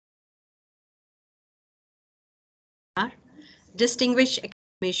distinguished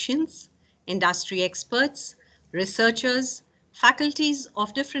academicians, industry experts, researchers, faculties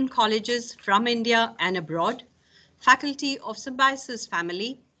of different colleges from India and abroad, faculty of Symbiosis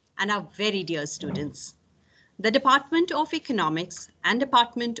family, and our very dear students. The Department of Economics and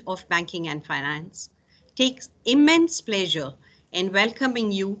Department of Banking and Finance takes immense pleasure in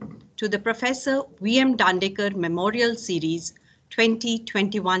welcoming you to the Professor E.M. Dandekar Memorial Series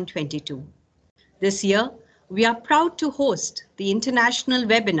 2021-22. This year, we are proud to host the international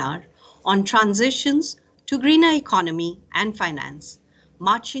webinar on transitions to greener economy and finance,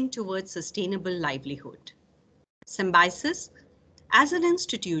 marching towards sustainable livelihood. Symbiosis, as an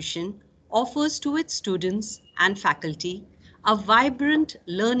institution, offers to its students and faculty a vibrant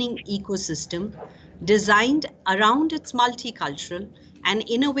learning ecosystem designed around its multicultural and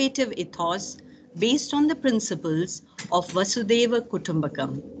innovative ethos based on the principles of Vasudhaiva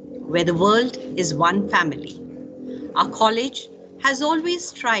Kutumbakam, where the world is one family. Our college has always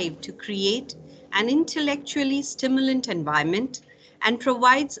strived to create an intellectually stimulant environment and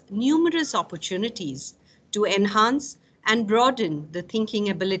provides numerous opportunities to enhance and broaden the thinking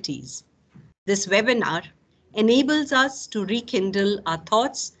abilities. This webinar enables us to rekindle our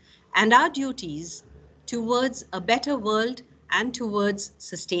thoughts and our duties towards a better world and towards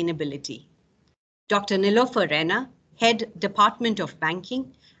sustainability. Dr. Nilofer Rena, Head Department of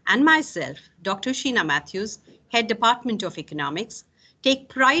Banking, and myself, Dr. Sheena Matthews, Head Department of Economics, take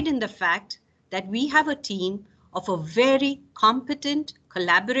pride in the fact that we have a team of a very competent,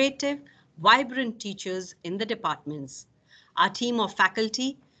 collaborative, vibrant teachers in the departments. Our team of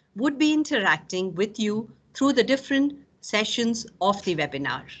faculty would be interacting with you through the different sessions of the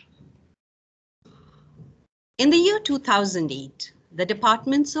webinar. In the year 2008, the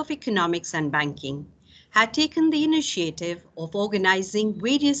Departments of Economics and Banking had taken the initiative of organizing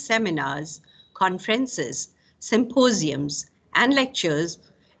various seminars, conferences, symposiums, and lectures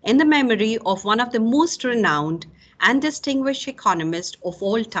in the memory of one of the most renowned and distinguished economists of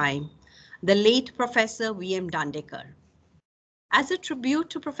all time, the late Professor E.M. Dandekar. As a tribute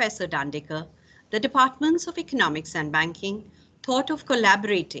to Professor Dandekar, the Departments of Economics and Banking thought of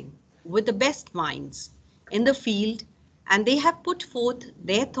collaborating with the best minds in the field, and they have put forth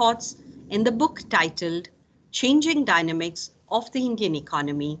their thoughts in the book titled Changing Dynamics of the Indian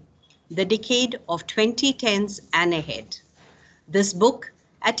Economy, the Decade of 2010s and Ahead. This book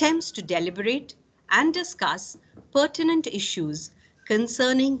attempts to deliberate and discuss pertinent issues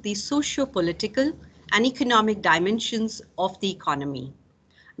concerning the socio-political and economic dimensions of the economy.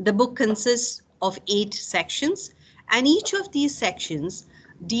 The book consists of 8 sections, and each of these sections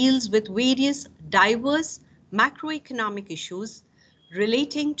deals with various diverse macroeconomic issues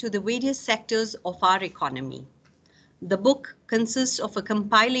relating to the various sectors of our economy. The book consists of a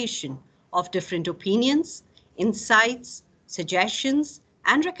compilation of different opinions, insights, suggestions,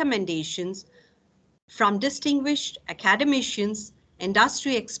 and recommendations from distinguished academicians,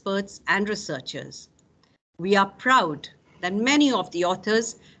 industry experts, and researchers. We are proud that many of the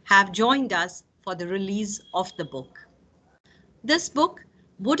authors have joined us for the release of the book. This book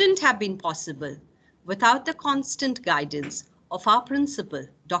wouldn't have been possible without the constant guidance of our principal,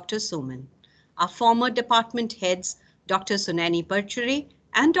 Dr. Soman, our former department heads, Dr. Sunani Parchure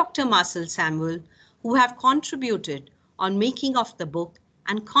and Dr. Marcel Samuel, who have contributed on making of the book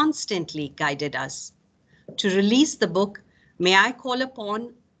and constantly guided us. To release the book, may I call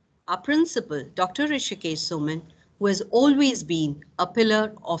upon our principal, Dr. Rishikesh Soman, who has always been a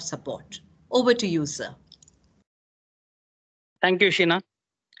pillar of support. Over to you, sir. Thank you, Sheena.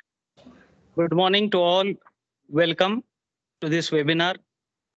 Good morning to all. Welcome to this webinar.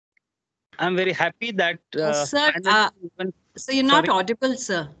 I'm very happy that... sir, so you're not audible,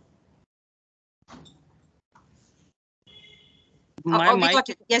 sir. We got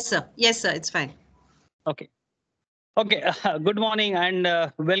it. Yes, sir. Yes, sir. It's fine. Okay. Okay. Good morning and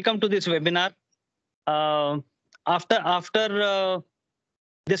welcome to this webinar. After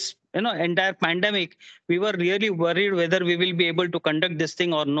this entire pandemic, we were really worried whether we will be able to conduct this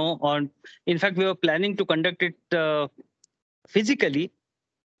thing or no. Or in fact, we were planning to conduct it physically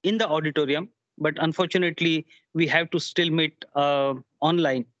in the auditorium, but unfortunately, we have to still meet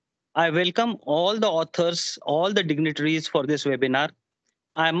online. I welcome all the authors, all the dignitaries for this webinar.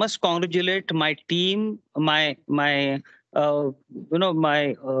 I must congratulate my team, my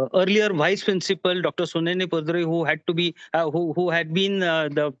earlier vice principal, Dr. Sunani Parchure, who had to be who had been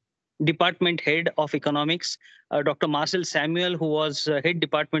the department head of economics, Dr. Marcel Samuel, who was head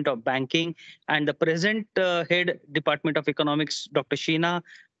department of banking, and the present head department of economics, Dr. Sheena,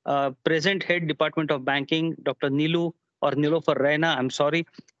 present head department of banking, Dr. Nilu or Nilofer Rena. I'm sorry,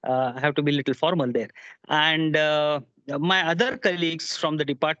 I have to be a little formal there. And my other colleagues from the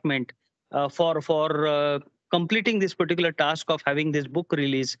department for completing this particular task of having this book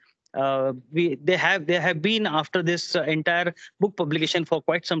release. They have been after this entire book publication for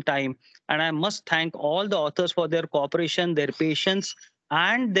quite some time, and I must thank all the authors for their cooperation, their patience,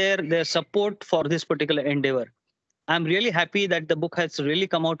 and their support for this particular endeavor. I'm really happy that the book has really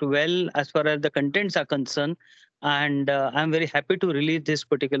come out well as far as the contents are concerned, and I'm very happy to release this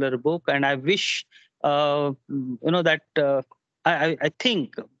particular book. And I wish, that I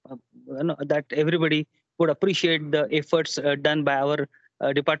think that everybody would appreciate the efforts done by our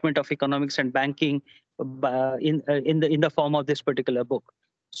Department of Economics and Banking in the form of this particular book.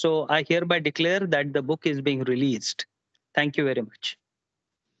 So I hereby declare that the book is being released. Thank you very much.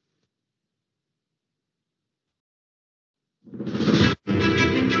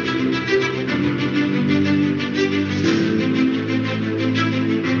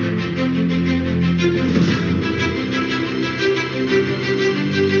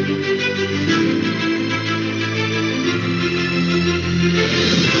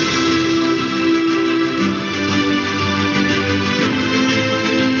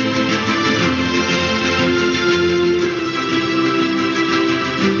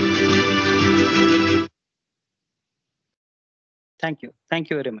 Thank you. Thank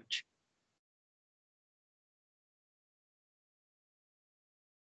you very much.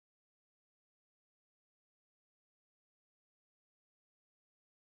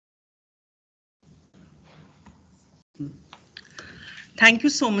 Thank you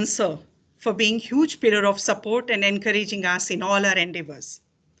so much, sir, for being huge pillar of support and encouraging us in all our endeavors.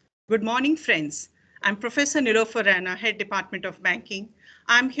 Good morning, friends. I'm Professor Nilofer Rana, Head Department of Banking.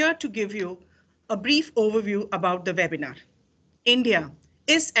 I'm here to give you a brief overview about the webinar. India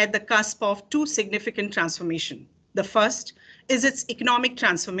is at the cusp of two significant transformations. The first is its economic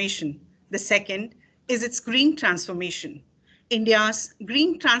transformation. The second is its green transformation. India's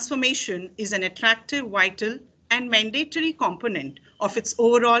green transformation is an attractive, vital, and mandatory component of its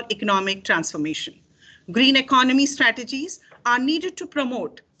overall economic transformation. Green economy strategies are needed to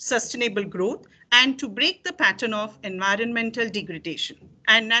promote sustainable growth and to break the pattern of environmental degradation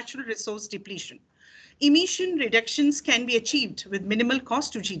and natural resource depletion. Emission reductions can be achieved with minimal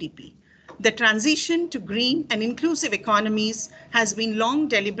cost to GDP. The transition to green and inclusive economies has been long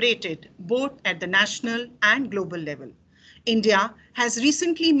deliberated both at the national and global level. India has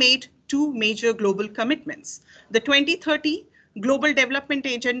recently made two major global commitments: the 2030 Global Development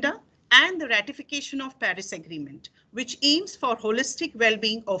Agenda and the ratification of Paris Agreement, which aims for holistic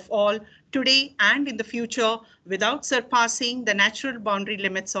well-being of all today and in the future without surpassing the natural boundary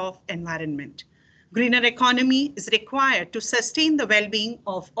limits of environment. Greener economy is required to sustain the well-being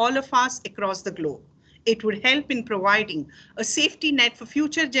of all of us across the globe. It would help in providing a safety net for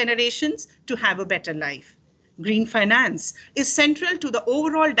future generations to have a better life. Green finance is central to the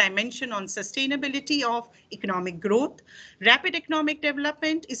overall dimension on sustainability of economic growth. Rapid economic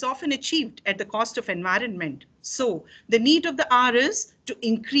development is often achieved at the cost of environment. So the need of the hour is to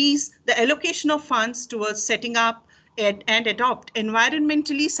increase the allocation of funds towards setting up and adopt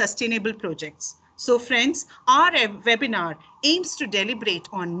environmentally sustainable projects. So friends, our webinar aims to deliberate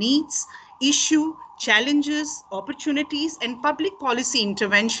on needs, issue, challenges, opportunities, and public policy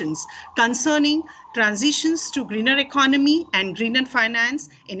interventions concerning transitions to greener economy and greener finance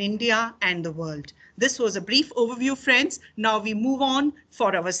in India and the world. This was a brief overview, friends. Now we move on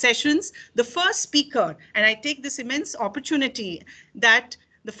for our sessions. The first speaker, and I take this immense opportunity that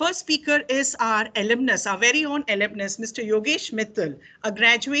the first speaker is our alumnus, our very own alumnus, Mr. Yogesh Mittal, a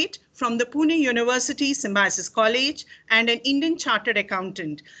graduate from the Pune University Symbiosis College and an Indian Chartered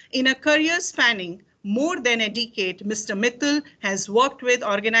Accountant. In a career spanning more than a decade, Mr. Mittal has worked with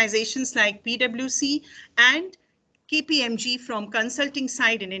organizations like PwC and KPMG from consulting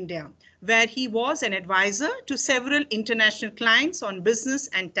side in India, where he was an advisor to several international clients on business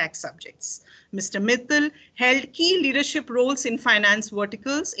and tax subjects. Mr. Mittal held key leadership roles in finance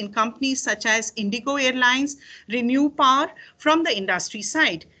verticals in companies such as Indigo Airlines, Renew Power from the industry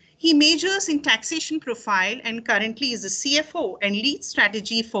side. He majors in taxation profile and currently is the CFO and lead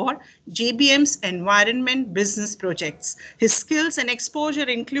strategy for JBM's environment business projects. His skills and exposure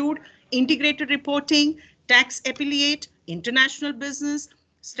include integrated reporting, tax affiliate, international business,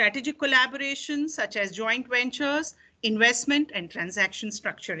 strategic collaboration such as joint ventures, investment and transaction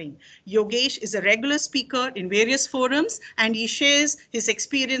structuring. Yogesh is a regular speaker in various forums and he shares his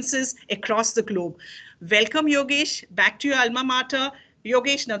experiences across the globe. Welcome, Yogesh, back to your alma mater.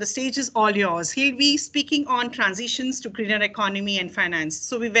 Yogesh, now the stage is all yours. He'll be speaking on transitions to greener economy and finance.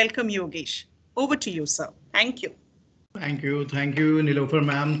 So we welcome Yogesh. Over to you, sir. Thank you. Thank you. Thank you, Nilofer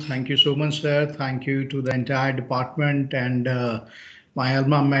ma'am. Thank you so much, sir. Thank you to the entire department and my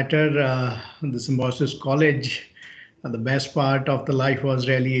alma mater, the Symbiosis College. The best part of the life was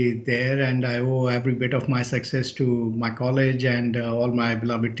really there, and I owe every bit of my success to my college and all my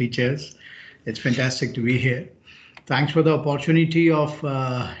beloved teachers. It's fantastic to be here. Thanks for the opportunity of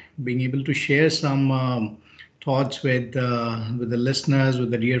being able to share some thoughts with the listeners,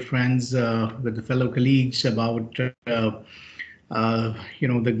 with the dear friends, with the fellow colleagues about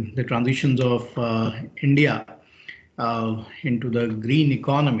the transitions of India into the green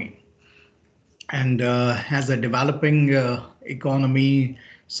economy. And as a developing economy,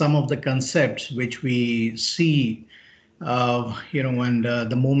 some of the concepts which we see, and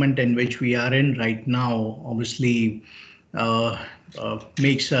the moment in which we are in right now, obviously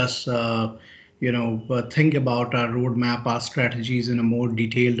makes us, think about our roadmap, our strategies in a more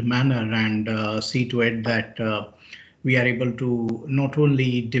detailed manner, and see to it that we are able to not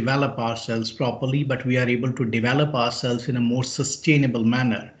only develop ourselves properly, but we are able to develop ourselves in a more sustainable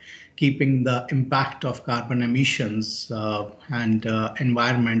manner, keeping the impact of carbon emissions and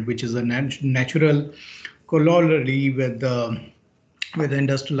environment, which is a natural corollary with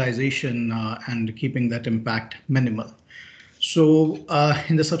industrialization and keeping that impact minimal. So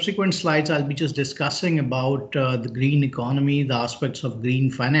in the subsequent slides, I'll be just discussing about the green economy, the aspects of green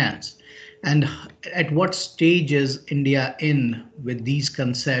finance, and at what stage is India in with these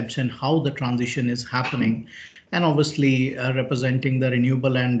concepts and how the transition is happening. And obviously representing the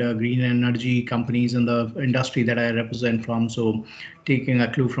renewable and green energy companies in the industry that I represent from. So taking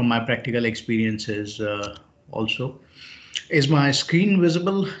a clue from my practical experiences also. Is my screen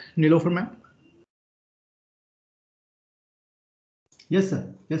visible, Nilofer ma'am? Yes,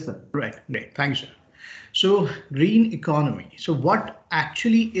 sir. Yes, sir. Right. Great. Thank you, sir. So green economy. So what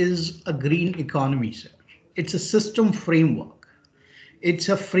actually is a green economy, sir? It's a system framework. It's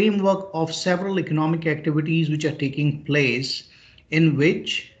a framework of several economic activities which are taking place in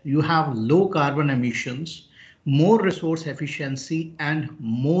which you have low carbon emissions, more resource efficiency, and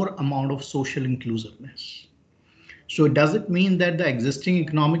more amount of social inclusiveness. So does it mean that the existing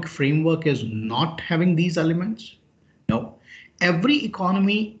economic framework is not having these elements? No. Every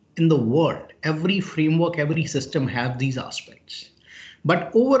economy in the world, every framework, every system has these aspects.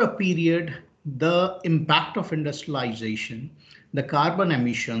 But over a period, the impact of industrialization, the carbon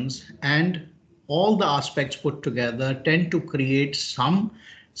emissions, and all the aspects put together tend to create some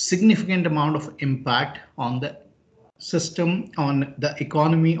significant amount of impact on the system, on the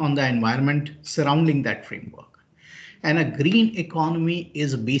economy, on the environment surrounding that framework. And a green economy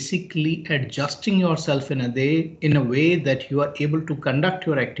is basically adjusting yourself in a way that you are able to conduct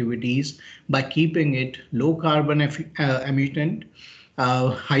your activities by keeping it low carbon emittent,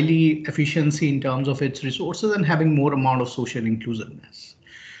 highly efficiency in terms of its resources, and having more amount of social inclusiveness.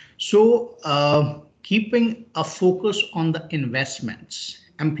 So keeping a focus on the investments,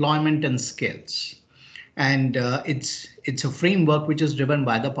 employment and skills. And it's a framework which is driven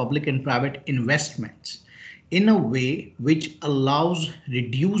by the public and private investments in a way which allows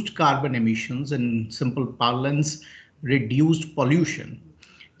reduced carbon emissions, in simple parlance, reduced pollution,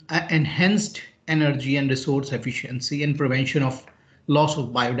 enhanced energy and resource efficiency, and prevention of loss of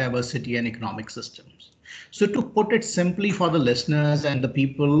biodiversity and economic systems. So to put it simply for the listeners and the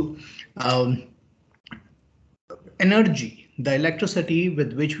people, energy, the electricity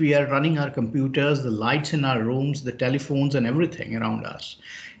with which we are running our computers, the lights in our rooms, the telephones and everything around us,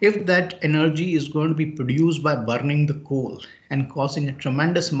 if that energy is going to be produced by burning the coal and causing a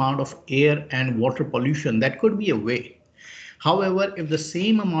tremendous amount of air and water pollution, that could be a way. However, if the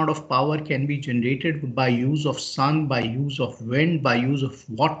same amount of power can be generated by use of sun, by use of wind, by use of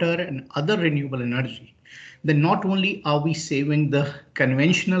water and other renewable energy, then not only are we saving the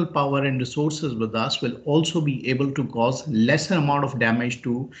conventional power and resources with us, will also be able to cause lesser amount of damage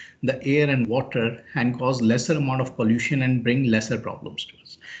to the air and water and cause lesser amount of pollution and bring lesser problems to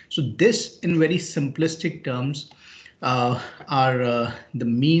us. So this, in very simplistic terms, are the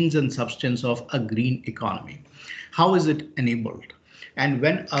means and substance of a green economy. How is it enabled? And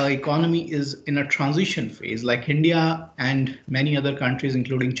when our economy is in a transition phase, like India and many other countries,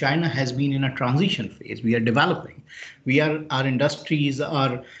 including China, has been in a transition phase, we are developing. Our industries,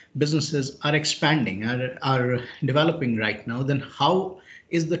 our businesses are expanding, are developing right now. Then how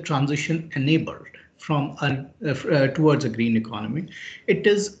is the transition enabled from towards a green economy? It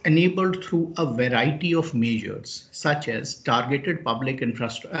is enabled through a variety of measures, such as targeted public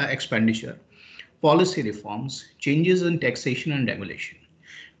expenditure, policy reforms, changes in taxation and regulation.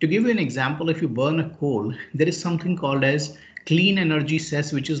 To give you an example, if you burn a coal, there is something called as clean energy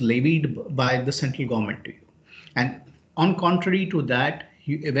cess, which is levied by the central government to you. And On contrary to that,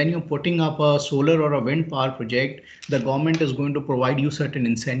 when you're putting up a solar or a wind power project, the government is going to provide you certain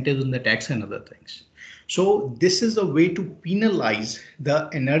incentives in the tax and other things. So this is a way to penalize the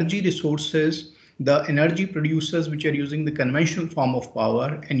energy resources, the energy producers which are using the conventional form of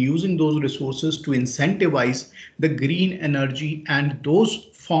power and using those resources to incentivize the green energy and those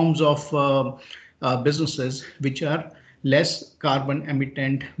forms of businesses which are less carbon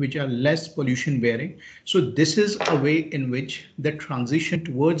emittent, which are less pollution bearing. So this is a way in which the transition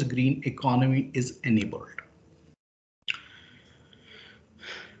towards green economy is enabled.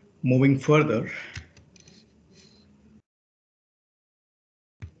 Moving further,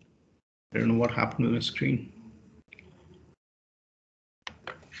 I don't know what happened to the screen.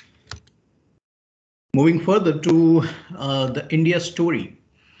 Moving further to the India story.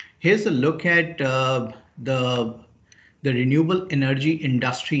 Here's a look at the renewable energy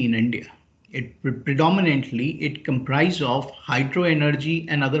industry in India. It comprises of hydro energy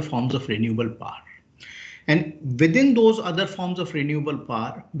and other forms of renewable power. And within those other forms of renewable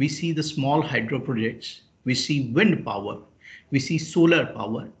power, we see the small hydro projects, we see wind power, we see solar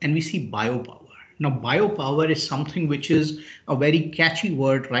power, and we see biopower. Now, biopower is something which is a very catchy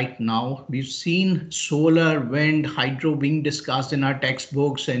word right now. We've seen solar, wind, hydro being discussed in our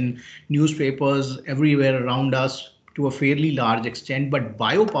textbooks and newspapers everywhere around us to a fairly large extent, but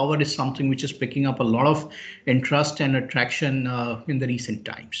biopower is something which is picking up a lot of interest and attraction in the recent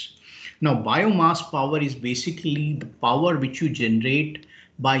times. Now, biomass power is basically the power which you generate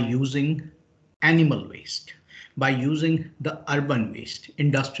by using animal waste, by using the urban waste,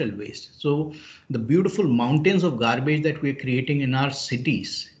 industrial waste. So the beautiful mountains of garbage that we're creating in our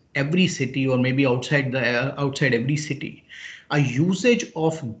cities, every city or maybe outside every city, a usage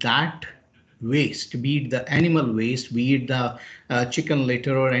of that waste, be it the animal waste, be it the chicken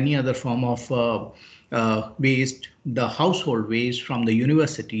litter or any other form of waste, the household waste from the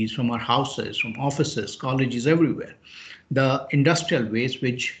universities, from our houses, from offices, colleges, everywhere. The industrial waste,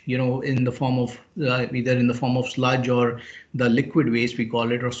 which, in the form of either in the form of sludge or the liquid waste, we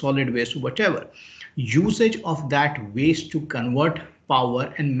call it, or solid waste, or whatever. Usage of that waste to convert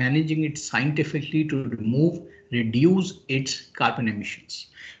power and managing it scientifically to reduce its carbon emissions.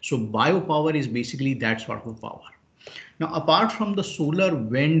 So biopower is basically that sort of power. Now, apart from the solar,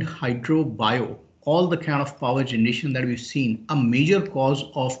 wind, hydro, bio, all the kind of power generation that we've seen, a major cause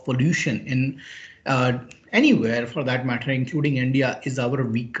of pollution in anywhere for that matter, including India, is our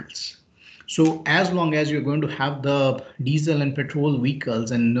vehicles. So as long as you're going to have the diesel and petrol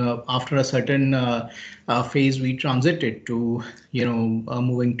vehicles, and after a certain phase, we transited to,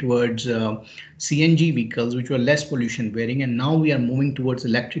 moving towards CNG vehicles, which were less pollution bearing, and now we are moving towards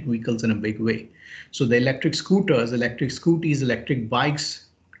electric vehicles in a big way. So the electric scooters, electric scooties, electric bikes,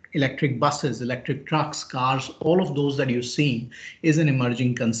 electric buses, electric trucks, cars, all of those that you're seeing is an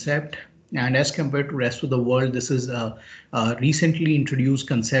emerging concept. And as compared to the rest of the world, this is a recently introduced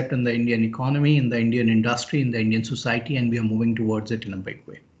concept in the Indian economy, in the Indian industry, in the Indian society, and we are moving towards it in a big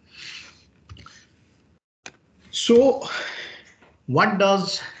way. So what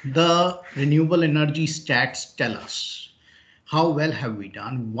does the renewable energy stats tell us? How well have we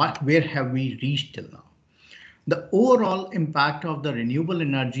done? Where have we reached till now? The overall impact of the renewable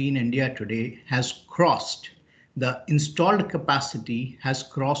energy in India today has crossed, the installed capacity has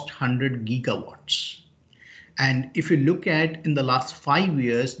crossed 100 gigawatts. And if you look at in the last 5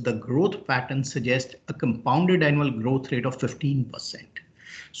 years, the growth pattern suggests a compounded annual growth rate of 15%.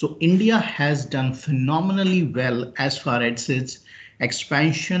 So India has done phenomenally well as far as its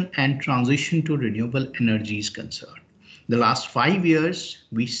expansion and transition to renewable energy is concerned. The last 5 years,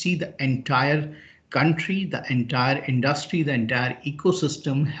 we see the entire country, the entire industry, the entire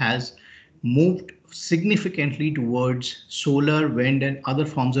ecosystem has moved significantly towards solar, wind, and other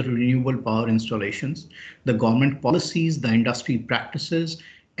forms of renewable power installations. The government policies, the industry practices,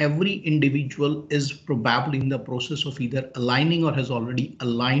 every individual is probably in the process of either aligning or has already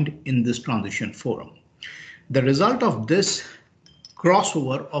aligned in this transition forum. The result of this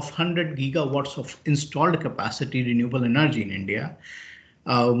crossover of 100 gigawatts of installed capacity renewable energy in India.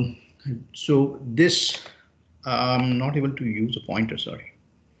 So this, I'm not able to use a pointer, sorry.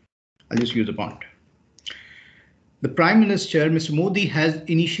 I'll just use a pointer. The Prime Minister, Mr. Modi, has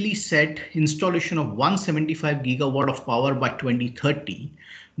initially set installation of 175 gigawatt of power by 2030.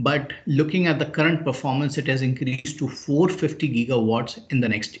 But looking at the current performance, it has increased to 450 gigawatts in the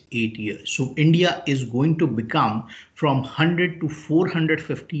next 8 years. So India is going to become from 100 to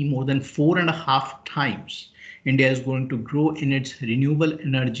 450, more than 4.5 times. India is going to grow in its renewable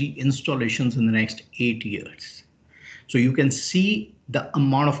energy installations in the next 8 years. So you can see the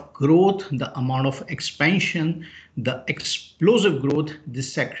amount of growth, the amount of expansion, the explosive growth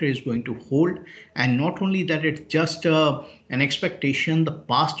this sector is going to hold. And not only that, it's just an expectation. The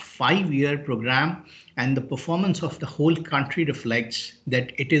past 5-year program and the performance of the whole country reflects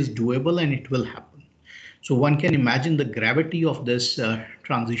that it is doable and it will happen. So one can imagine the gravity of this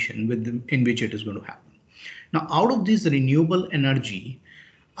transition in which it is going to happen. Now, out of this renewable energy,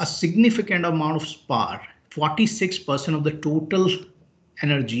 a significant amount of power, 46% of the total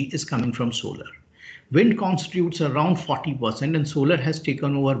energy is coming from solar. Wind constitutes around 40% and solar has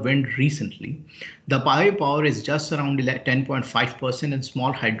taken over wind recently. The biopower is just around 10.5% and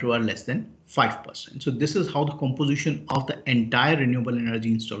small hydro are less than 5%. So this is how the composition of the entire renewable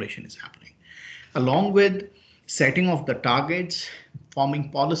energy installation is happening. Along with setting of the targets, forming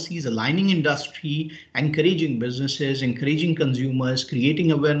policies, aligning industry, encouraging businesses, encouraging consumers,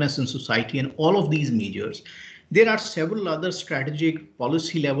 creating awareness in society, and all of these measures. There are several other strategic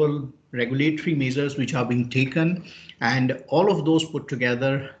policy level regulatory measures which are being taken, and all of those put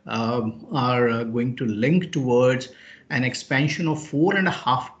together are going to link towards an expansion of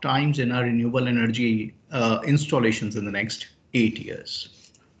 4.5 times in our renewable energy installations in the next 8 years.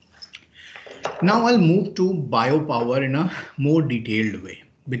 Now I'll move to biopower in a more detailed way,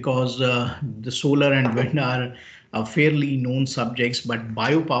 because the solar and wind are fairly known subjects, but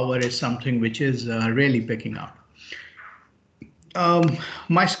biopower is something which is really picking up.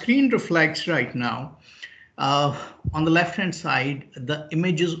 My screen reflects right now on the left hand side the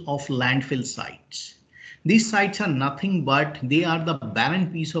images of landfill sites. These sites are nothing but they are the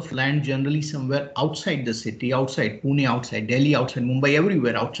barren piece of land generally somewhere outside the city, outside Pune, outside Delhi, outside Mumbai,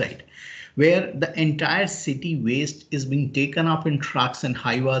 everywhere outside, where the entire city waste is being taken up in trucks and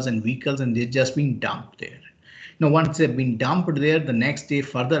highways and vehicles, and they're just being dumped there. Now, once they've been dumped there, the next day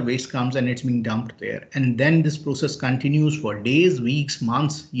further waste comes and it's being dumped there. And then this process continues for days, weeks,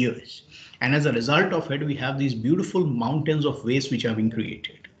 months, years. And as a result of it, we have these beautiful mountains of waste which are being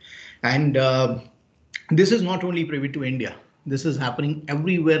created. And this is not only private to India. This is happening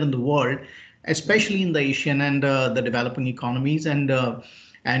everywhere in the world, especially in the Asian and the developing economies. And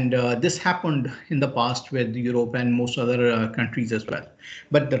this happened in the past with Europe and most other countries as well.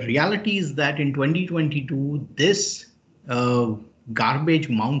 But the reality is that in 2022, this garbage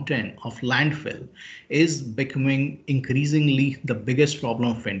mountain of landfill is becoming increasingly the biggest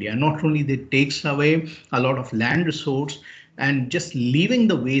problem of India. Not only that it takes away a lot of land resource, and just leaving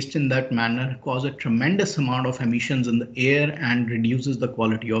the waste in that manner causes a tremendous amount of emissions in the air and reduces the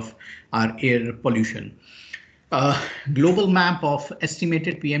quality of our air pollution. Global map of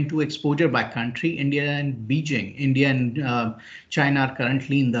estimated PM2 exposure by country. India and Beijing, India and China are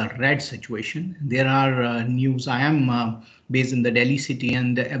currently in the red situation. There are news. I am based in the Delhi city,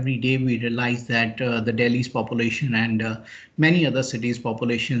 and every day we realize that the Delhi's population and many other cities'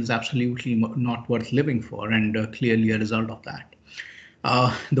 population is absolutely not worth living for, and clearly a result of that.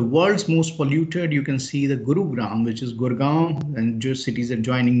 The world's most polluted, you can see the Gurugram, which is Gurgaon, and just cities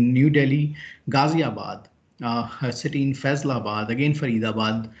adjoining New Delhi, Ghaziabad, a city in Faisalabad, again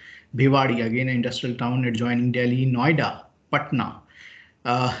Faridabad, Bhiwadi, again an industrial town adjoining Delhi, Noida, Patna,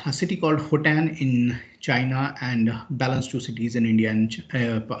 a city called Hotan in China, and balance 2 cities in India and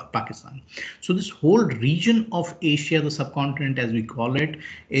Pakistan. So this whole region of Asia, the subcontinent as we call it,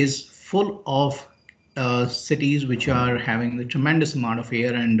 is full of cities which are having the tremendous amount of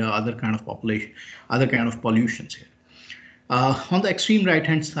air and other kind of population, other kind of pollutions here. On the extreme right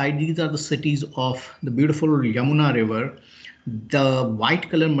hand side, these are the cities of the beautiful Yamuna River. The white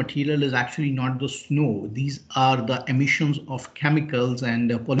color material is actually not the snow. These are the emissions of chemicals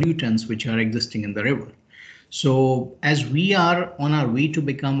and pollutants which are existing in the river. So as we are on our way to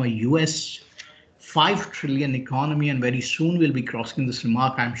become a US 5 trillion economy, and very soon we'll be crossing this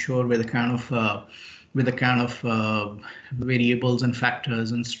remark, I'm sure, with the kind of variables and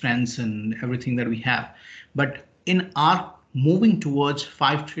factors and strengths and everything that we have. But in our moving towards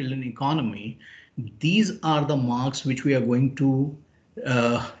 5 trillion economy, these are the marks which we are going to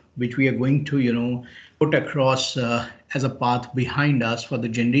put across as a path behind us for the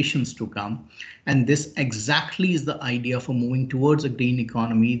generations to come. And this exactly is the idea for moving towards a green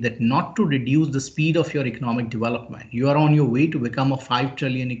economy, that not to reduce the speed of your economic development. You are on your way to become a 5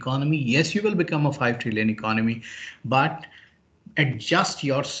 trillion economy. Yes, you will become a 5 trillion economy, but adjust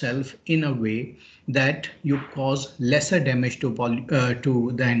yourself in a way that you cause lesser damage to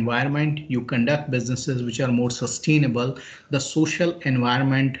the environment. You conduct businesses which are more sustainable. The social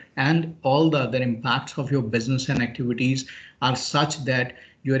environment and all the other impacts of your business and activities are such that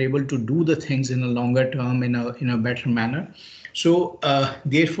you are able to do the things in a longer term in a better manner. So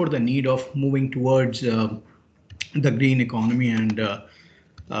therefore, the need of moving towards the green economy. And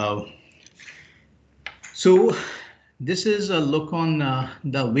so this is a look on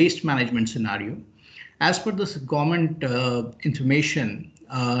the waste management scenario. As per this government information,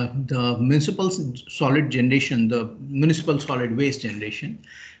 the municipal solid waste generation,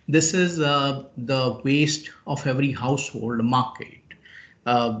 this is the waste of every household market,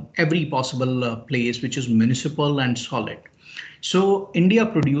 every possible place which is municipal and solid. So India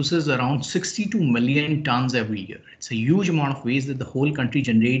produces around 62 million tons every year. It's a huge amount of waste that the whole country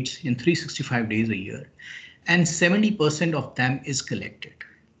generates in 365 days a year. And 70% of them is collected.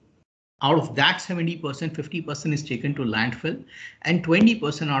 Out of that 70%, 50% is taken to landfill, and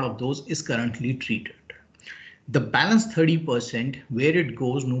 20% out of those is currently treated. The balance 30%, where it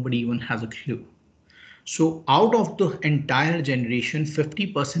goes, nobody even has a clue. So out of the entire generation,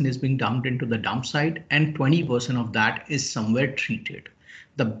 50% is being dumped into the dump site and 20% of that is somewhere treated.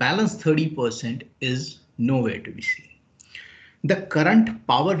 The balance 30% is nowhere to be seen. The current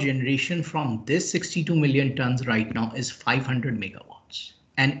power generation from this 62 million tons right now is 500 megawatts.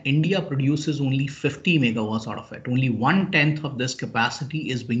 And India produces only 50 megawatts out of it. Only 1/10 of this capacity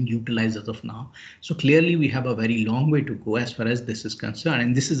is being utilized as of now. So clearly we have a very long way to go as far as this is concerned.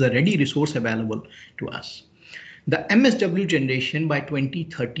 And this is a ready resource available to us. The MSW generation by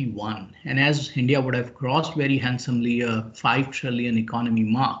 2031, and as India would have crossed very handsomely a 5 trillion economy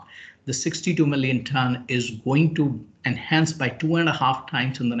mark, the 62 million ton is going to enhance by 2.5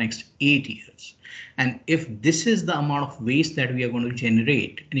 times in the next 8 years. And if this is the amount of waste that we are going to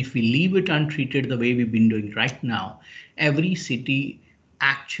generate, and if we leave it untreated the way we've been doing right now, every city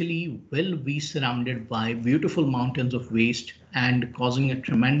actually will be surrounded by beautiful mountains of waste and causing a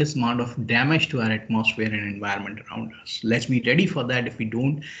tremendous amount of damage to our atmosphere and environment around us. Let's be ready for that if we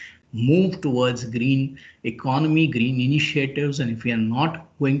don't move towards green economy, green initiatives, and if we are not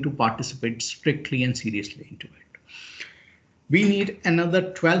going to participate strictly and seriously into it. We need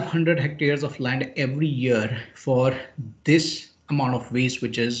another 1,200 hectares of land every year for this amount of waste,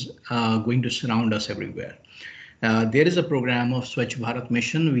 which is going to surround us everywhere. There is a program of Swachh Bharat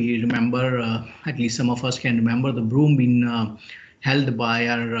Mission. We remember, at least some of us can remember, the broom being held by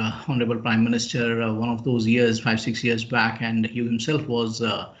our Honorable Prime Minister one of those years, 5-6 years back, and he himself was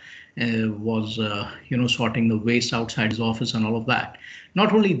sorting the waste outside his office and all of that.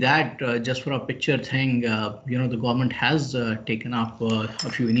 Not only that, just for a picture thing, the government has taken up a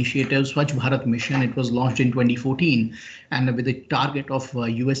few initiatives. Swachh Bharat Mission, it was launched in 2014, and with a target of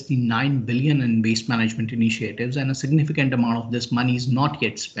USD 9 billion in waste management initiatives, and a significant amount of this money is not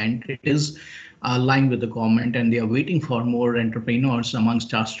yet spent. It is aligned with the government, and they are waiting for more entrepreneurs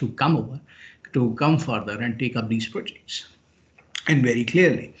amongst us to come further and take up these projects. And very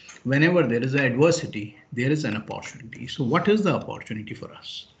clearly, whenever there is an adversity, there is an opportunity. So what is the opportunity for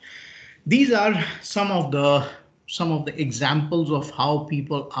us? These are some of the examples of how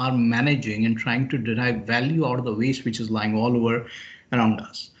people are managing and trying to derive value out of the waste which is lying all over around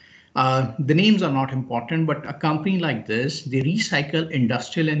us. The names are not important, but a company like this, they recycle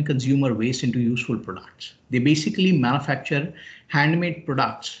industrial and consumer waste into useful products. They basically manufacture handmade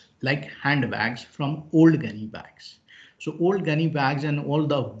products like handbags from old gunny bags. So old gunny bags and all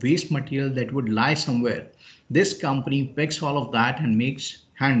the waste material that would lie somewhere, this company picks all of that and makes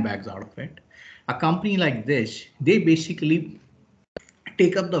handbags out of it. A company like this, they basically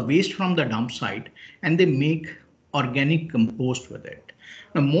take up the waste from the dump site and they make organic compost with it.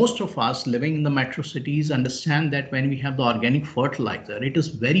 Now, most of us living in the metro cities understand that when we have the organic fertilizer, it is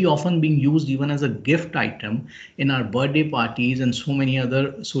very often being used even as a gift item in our birthday parties and so many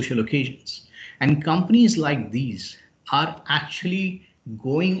other social occasions. And companies like these are actually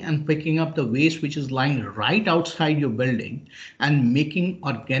going and picking up the waste which is lying right outside your building and making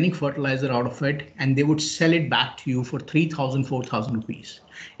organic fertilizer out of it, and they would sell it back to you for 3,000, 4,000 rupees.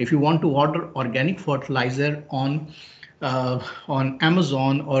 If you want to order organic fertilizer on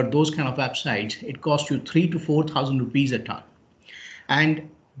Amazon or those kind of websites, it costs you 3,000 to 4,000 rupees a ton. And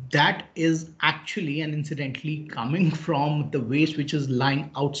that is actually and incidentally coming from the waste which is lying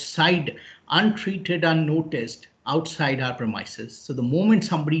outside, untreated, unnoticed, outside our premises. So the moment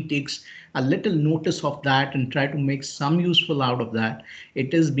somebody takes a little notice of that and try to make some useful out of that,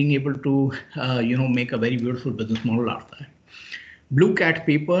 it is being able to make a very beautiful business model out of that. Blue Cat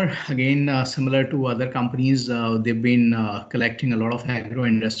paper, again, similar to other companies, they've been collecting a lot of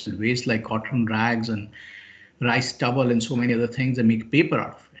agro-industrial waste like cotton rags and rice stubble and so many other things, and make paper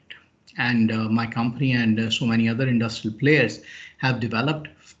out of it. And my company and so many other industrial players have developed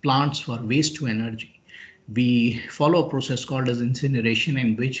plants for waste to energy. we follow a process called as incineration,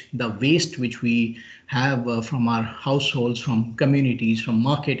 in which the waste which we have from our households, from communities, from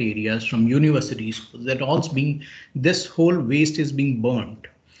market areas, from universities, this whole waste is being burnt.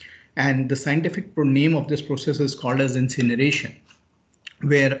 And the scientific name of this process is called as incineration,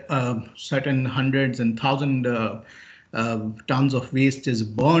 where certain hundreds and thousands tons of waste is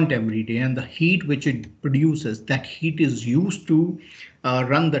burnt every day, and the heat which it produces, that heat is used to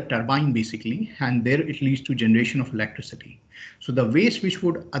run the turbine basically, and there it leads to generation of electricity. So the waste which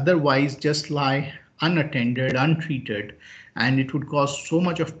would otherwise just lie unattended, untreated, and it would cause so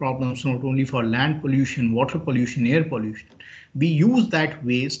much of problems, not only for land pollution, water pollution, air pollution. We use that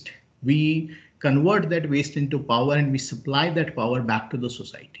waste, we convert that waste into power, and we supply that power back to the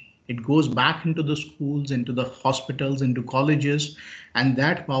society. It goes back into the schools, into the hospitals, into colleges, and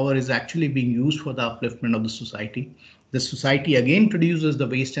that power is actually being used for the upliftment of the society. The society again produces the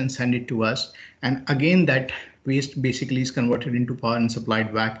waste and send it to us, and again that waste basically is converted into power and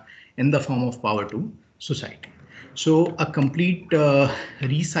supplied back in the form of power to society. So a complete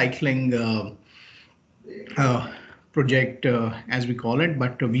recycling project, as we call it,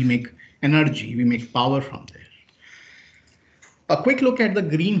 but we make energy, we make power from there. A quick look at the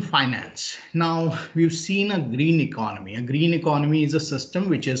green finance. Now, we've seen a green economy. A green economy is a system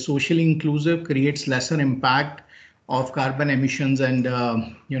which is socially inclusive, creates lesser impact of carbon emissions and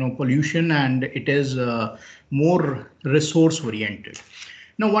pollution, and it is more resource oriented.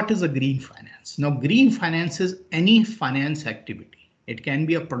 Now, what is a green finance? Now, green finance is any finance activity. It can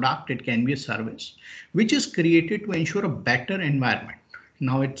be a product, it can be a service, which is created to ensure a better environment.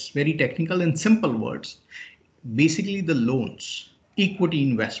 Now, it's very technical. In simple words, basically the loans, equity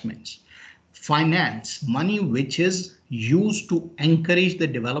investments, finance, money which is used to encourage the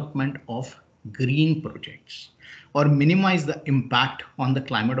development of green projects or minimize the impact on the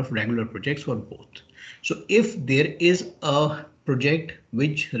climate of regular projects, or both. So if there is a project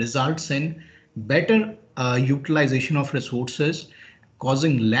which results in better utilization of resources,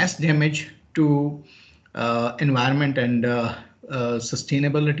 causing less damage to environment and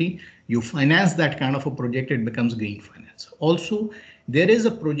sustainability, you finance that kind of a project, it becomes green finance. Also, there is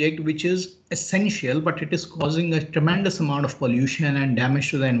a project which is essential, but it is causing a tremendous amount of pollution and damage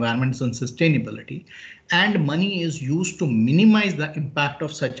to the environment and sustainability. And money is used to minimize the impact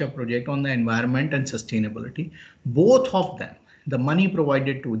of such a project on the environment and sustainability. Both of them, the money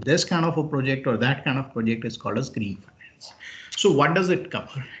provided to this kind of a project or that kind of project, is called as green finance. So what does it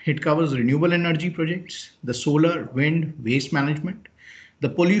cover? It covers renewable energy projects, the solar, wind, waste management, the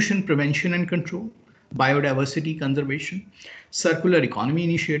pollution prevention and control, biodiversity conservation, circular economy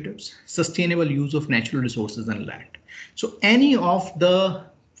initiatives, sustainable use of natural resources and land. So any of the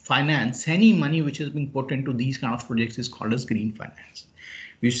finance, any money which is being put into these kind of projects is called as green finance.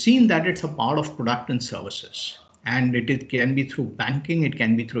 We've seen that it's a part of product and services. And it can be through banking, it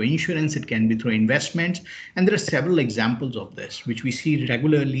can be through insurance, it can be through investments. And there are several examples of this, which we see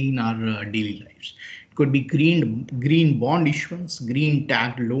regularly in our daily lives. It could be green bond issuance, green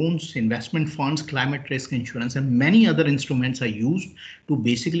tagged loans, investment funds, climate risk insurance, and many other instruments are used to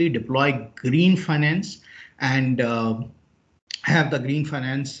basically deploy green finance and have the green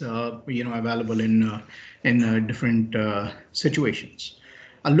finance available in different situations.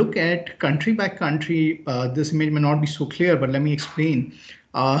 A look at country by country, this image may not be so clear, but let me explain.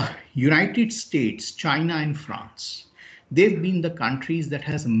 United States, China, and France, they've been the countries that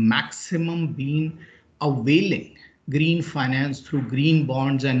has maximum been availing green finance through green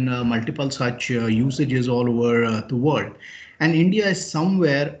bonds and multiple such usages all over the world. And India is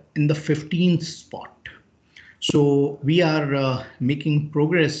somewhere in the 15th spot. So we are making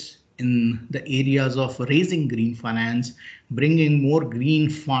progress in the areas of raising green finance, bringing more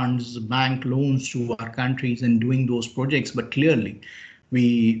green funds, bank loans to our countries and doing those projects. But clearly,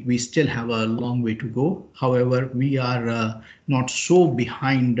 we still have a long way to go. However, we are not so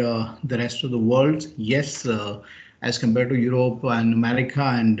behind the rest of the world. Yes, as compared to Europe and America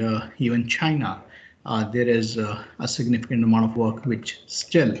and even China, there is a significant amount of work which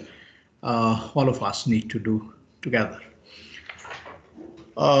still all of us need to do together.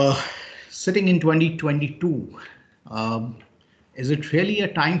 Sitting in 2022, is it really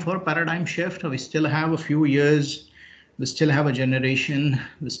a time for a paradigm shift? We still have a few years, we still have a generation,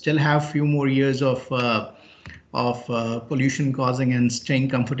 we still have a few more years of pollution causing and staying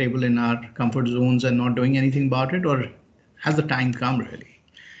comfortable in our comfort zones and not doing anything about it, or has the time come really?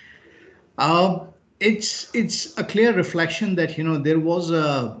 It's a clear reflection that there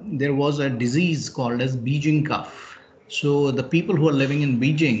was a disease called as Beijing cough. So the people who are living in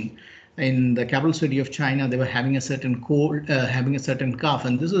Beijing, in the capital city of China, they were having a certain cold, having a certain cough,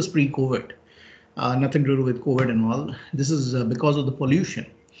 and this was pre-COVID. Nothing to do with COVID and all. This is because of the pollution.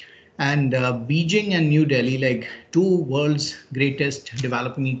 And Beijing and New Delhi, like two world's greatest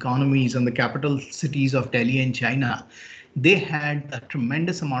developing economies and the capital cities of Delhi and China, they had a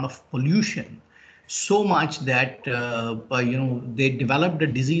tremendous amount of pollution, so much that they developed a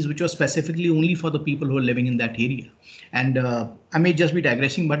disease which was specifically only for the people who are living in that area. And I may just be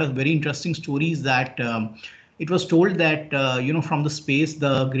digressing, but a very interesting story is that it was told that from the space,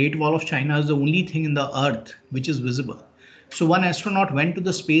 the Great Wall of China is the only thing in the earth which is visible. So one astronaut went to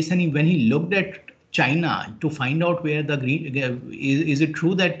the space, and when he looked at China to find out where the is it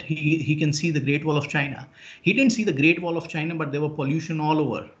true that he can see the Great Wall of China? He didn't see the Great Wall of China, but there were pollution all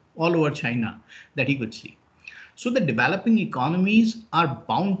over China that he could see. So the developing economies are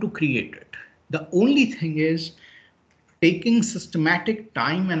bound to create it. The only thing is, taking systematic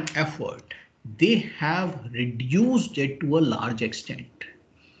time and effort, they have reduced it to a large extent.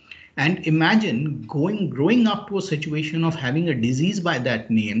 And imagine growing up to a situation of having a disease by the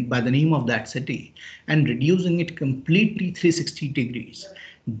name of that city, and reducing it completely 360 degrees.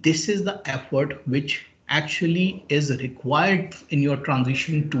 This is the effort which actually is required in your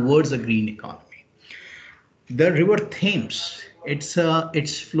transition towards a green economy. The River Thames,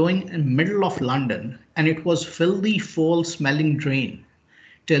 it's flowing in the middle of London, and it was filthy, foul-smelling drain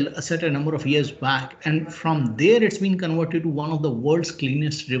till a certain number of years back, and from there it's been converted to one of the world's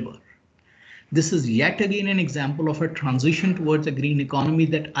cleanest river. This is yet again an example of a transition towards a green economy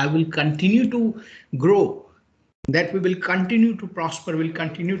that I will continue to grow, that we will continue to prosper, will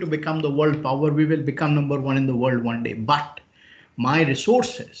continue to become the world power, we will become #1 in the world one day. But my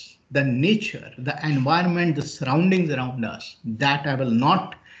resources, the nature, the environment, the surroundings around us, that I will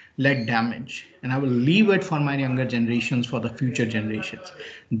not let damage, and I will leave it for my younger generations, for the future generations.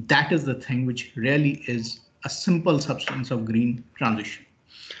 That is the thing which really is a simple substance of green transition.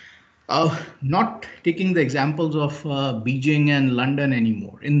 Not taking the examples of Beijing and London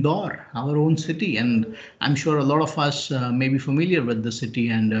anymore, Indore, our own city, and I'm sure a lot of us may be familiar with the city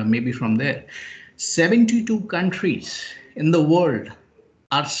and maybe from there. 72 countries in the world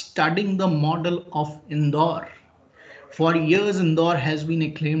are studying the model of Indore. For years, Indore has been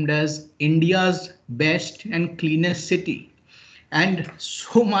acclaimed as India's best and cleanest city. And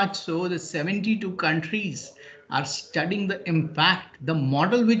so much so that 72 countries are studying the impact, the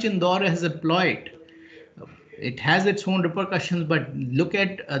model which Indore has employed. It has its own repercussions, but look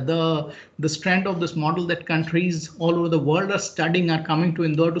at the strength of this model that countries all over the world are coming to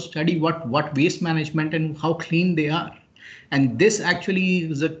Indore to study what waste management and how clean they are. And this actually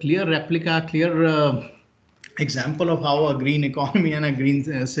is a clear replica, example of how a green economy and a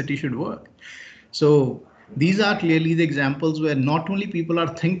green city should work. So these are clearly the examples where not only people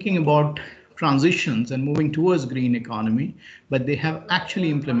are thinking about transitions and moving towards green economy, but they have actually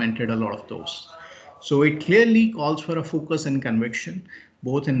implemented a lot of those. So it clearly calls for a focus and conviction,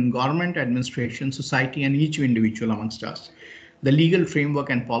 both in government, administration, society, and each individual amongst us. The legal framework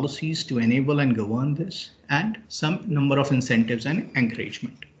and policies to enable and govern this, and some number of incentives and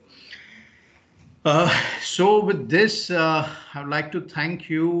encouragement. So with this, I would like to thank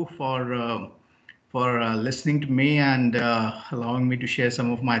you for listening to me and allowing me to share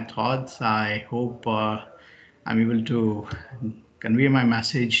some of my thoughts. I hope I'm able to convey my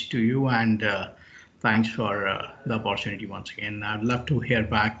message to you, and thanks for the opportunity once again. I'd love to hear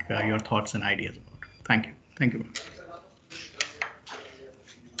back your thoughts and ideas about it. Thank you. Thank you.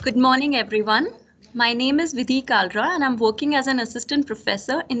 Good morning, everyone. My name is Vidhi Kalra, and I'm working as an assistant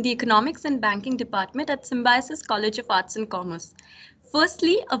professor in the Economics and Banking Department at Symbiosis College of Arts and Commerce.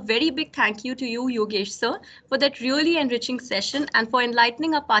 Firstly, a very big thank you to you, Yogesh sir, for that really enriching session and for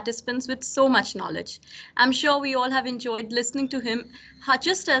enlightening our participants with so much knowledge. I'm sure we all have enjoyed listening to him,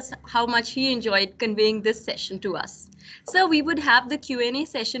 just as how much he enjoyed conveying this session to us. So we would have the Q&A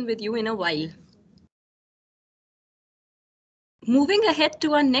session with you in a while. Moving ahead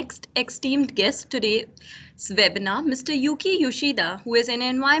to our next esteemed guest today's webinar, Mr. Yuki Yoshida, who is an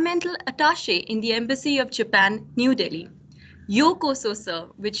environmental attaché in the Embassy of Japan, New Delhi. Yokoso, sir,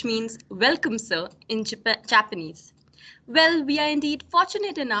 which means welcome, sir, in Japanese. Well, we are indeed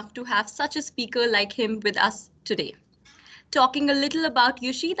fortunate enough to have such a speaker like him with us today. Talking a little about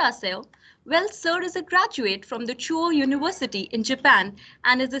Yoshida, sir, well, sir is a graduate from the Chuo University in Japan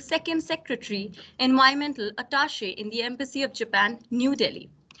and is the second secretary environmental attaché in the Embassy of Japan, New Delhi.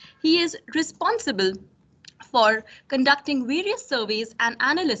 He is responsible for conducting various surveys and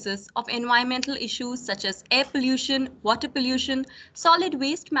analysis of environmental issues such as air pollution, water pollution, solid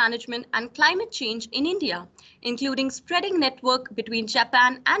waste management, and climate change in India, including spreading network between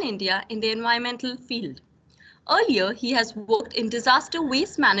Japan and India in the environmental field. Earlier, he has worked in disaster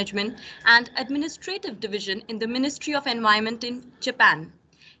waste management and administrative division in the Ministry of Environment in Japan.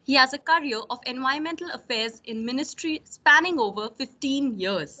 He has a career of environmental affairs in ministry spanning over 15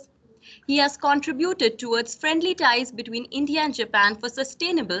 years. He has contributed towards friendly ties between India and Japan for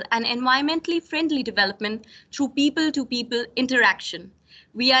sustainable and environmentally friendly development through people-to-people interaction.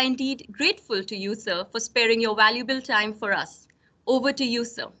 We are indeed grateful to you, sir, for sparing your valuable time for us. Over to you,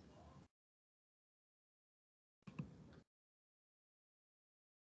 sir.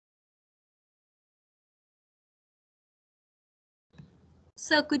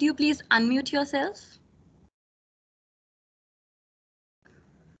 Sir, could you please unmute yourself?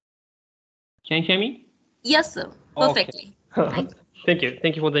 Can you hear me? Yes, sir. Perfectly. Okay. Thank you.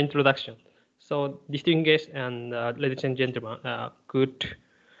 Thank you for the introduction. So, distinguished and ladies and gentlemen, good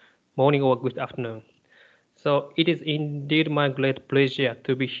morning or good afternoon. So, it is indeed my great pleasure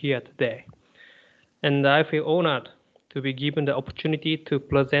to be here today. And I feel honored to be given the opportunity to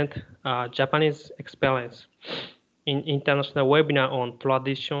present Japanese experience in international webinar on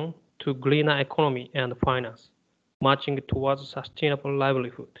transition to greener economy and finance, marching towards sustainable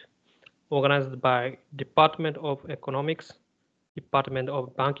livelihood, organized by Department of Economics, Department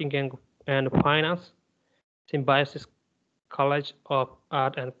of Banking and Finance, Symbiosis College of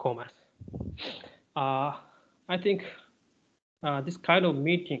Art and Commerce. I think this kind of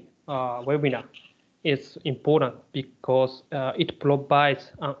meeting webinar is important because it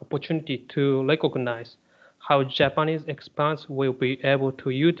provides an opportunity to recognize how Japanese experts will be able to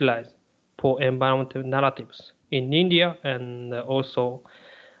utilize for environmental narratives in India and also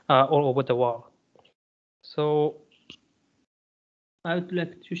all over the world. So I would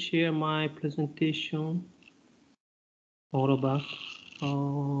like to share my presentation all about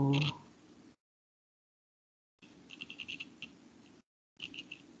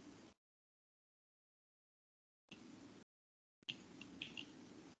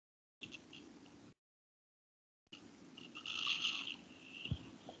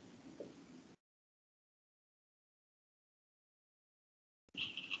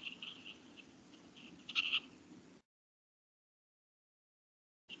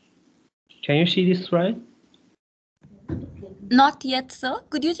Can you see this slide? Not yet, sir.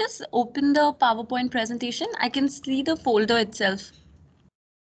 Could you just open the PowerPoint presentation? I can see the folder itself.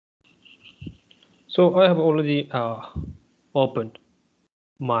 So I have already opened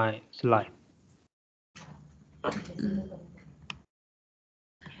my slide.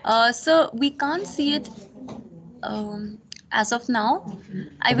 Sir, we can't see it as of now.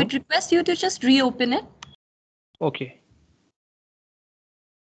 I would request you to just reopen it. Okay.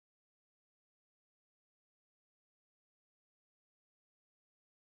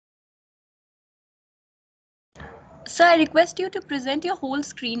 Sir, I request you to present your whole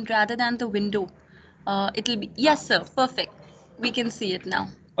screen rather than the window. It'll be, yes, sir, perfect. We can see it now.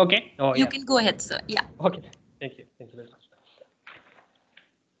 Okay. Oh, you yeah. can go ahead, sir. Yeah. Okay. Thank you. Thank you very much.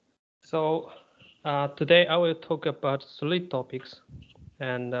 So today I will talk about 3 topics,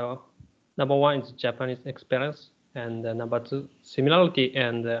 and number 1 is Japanese experience, and number 2, similarity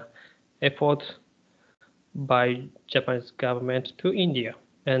and effort by Japanese government to India,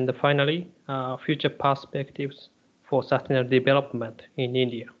 and finally future perspectives for sustainable development in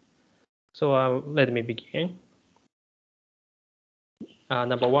India. So let me begin.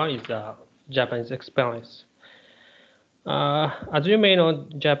 Number 1 is Japanese experience. As you may know,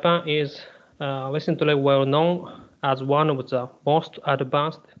 Japan is recently well known as one of the most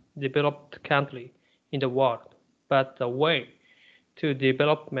advanced developed countries in the world, but the way to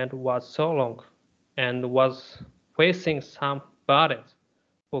development was so long and was facing some burdens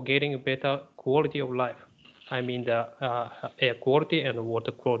for getting better quality of life. I mean the air quality and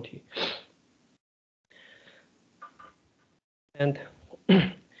water quality. And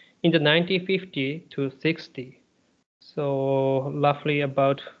in the 1950 to 60, so roughly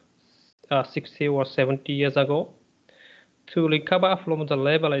about 60 or 70 years ago, to recover from the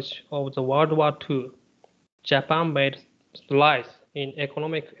leverage of the World War II, Japan made strides in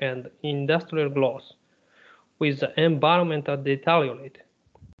economic and industrial growth. With the environmental deteriorate,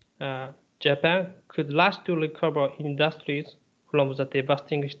 Japan could rush to recover industries from the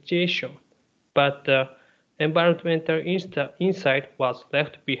devastating situation, but the environmental insight was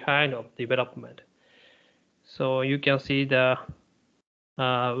left behind of development. So you can see the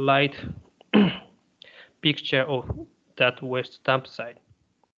light picture of that waste dump site.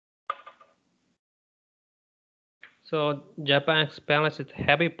 So Japan experienced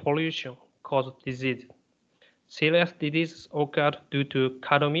heavy pollution caused disease. Serious diseases occurred due to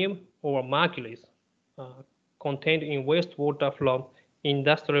cadmium or mercury contained in wastewater from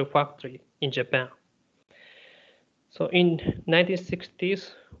industrial factory in Japan. So in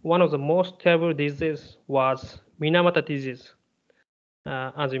 1960s, one of the most terrible diseases was Minamata disease,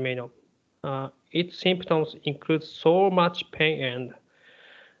 as you may know. Its symptoms include so much pain and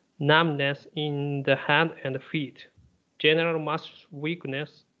numbness in the hand and feet, general muscle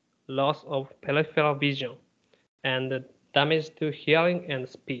weakness, loss of peripheral vision, and damage to hearing and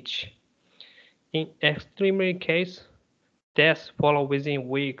speech. In extreme case, deaths follow within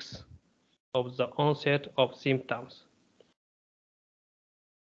weeks of the onset of symptoms.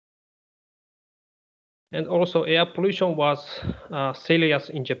 And also air pollution was serious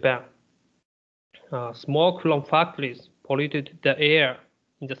in Japan. Smoke from factories polluted the air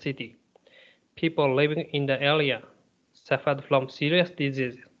in the city. People living in the area suffered from serious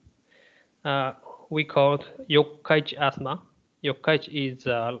diseases. We called Yokkaichi asthma. Yokkaichi is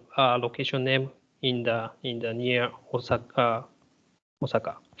a location name in the near Osaka.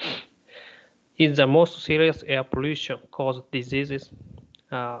 Is the most serious air pollution caused diseases.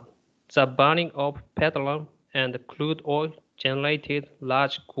 The burning of petroleum and crude oil generated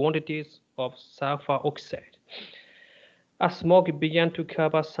large quantities of sulfur oxide. As smoke began to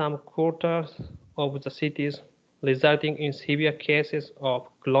cover some quarters of the cities, resulting in severe cases of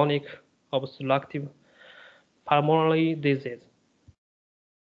chronic obstructive pulmonary disease.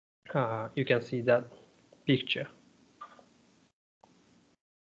 You can see that picture.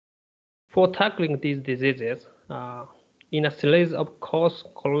 For tackling these diseases, in a series of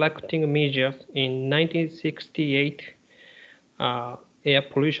cost-collecting measures in 1968 air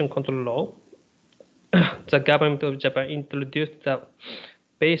pollution control law, the government of Japan introduced the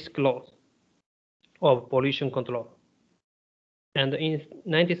basic laws of pollution control. And in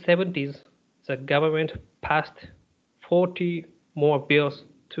 1970s, the government passed 40 more bills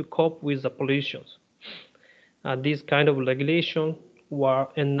to cope with the pollutions. These kind of regulations were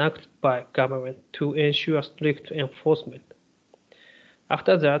enacted by government to ensure strict enforcement.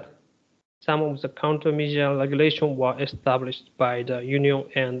 After that, some of the countermeasure regulations were established by the union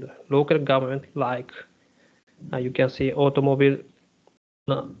and local government, like you can see automobile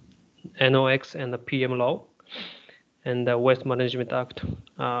NOx and the PM law and the Waste Management Act,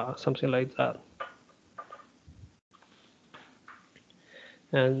 something like that.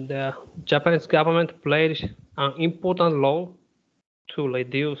 And the Japanese government played an important role to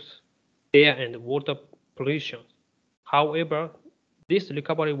reduce air and water pollution. However, this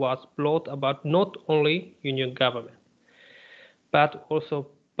recovery was brought about not only union government, but also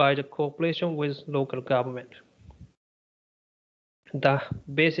by the cooperation with local government. The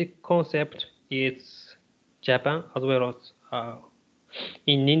basic concept is Japan as well as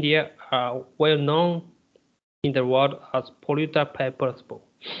in India are well known in the world as polluter pay principle.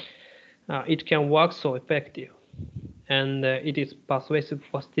 It can work so effective, and it is persuasive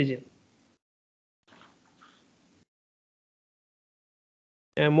for citizens.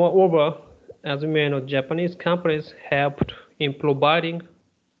 And moreover, as you may know, Japanese companies helped in providing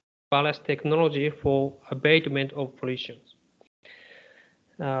various technology for abatement of pollution.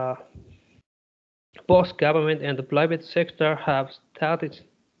 Both government and the private sector have started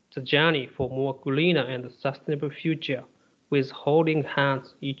the journey for more greener and sustainable future with holding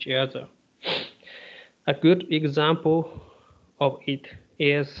hands each other. A good example of it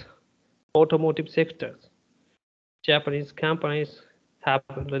is automotive sectors. Japanese companies have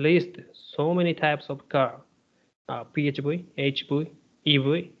released so many types of car, PHV, HV,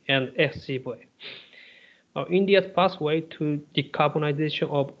 EV, and SCV. India's pathway to decarbonization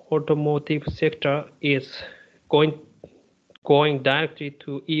of automotive sector is going directly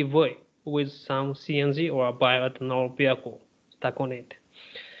to EV with some CNG or bioethanol vehicle stuck on it.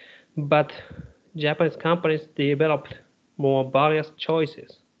 But Japanese companies developed more various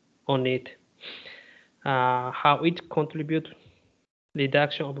choices on it, how it contributes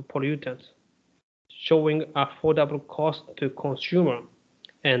reduction of pollutants, showing affordable cost to consumer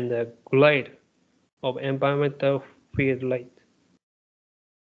and the grade of environmental field rate.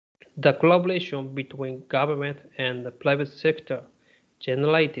 The collaboration between government and the private sector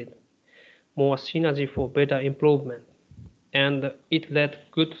generated more synergy for better improvement, and it led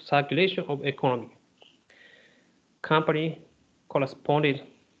good circulation of economy. Company corresponded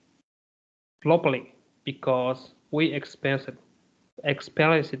properly because we experienced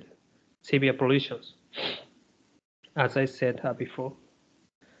severe pollutions. As I said before,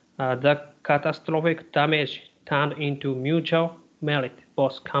 the catastrophic damage turned into mutual merit,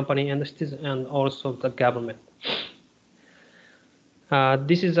 both company and citizen, and also the government.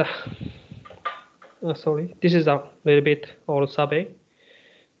 This is a little bit old survey,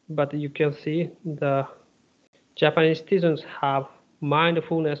 but you can see the Japanese citizens have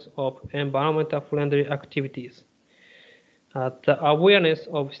mindfulness of environmental friendly activities. The awareness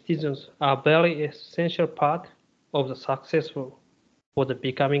of citizens are very essential part of the successful for the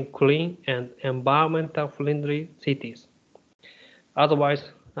becoming clean and environmental friendly cities.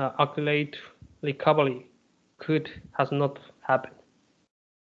 Otherwise, accurate recovery has not happened.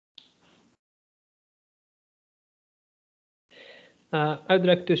 I'd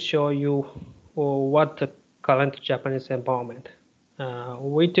like to show you what the current Japanese environment.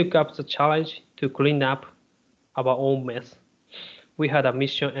 We took up the challenge to clean up our own mess. We had a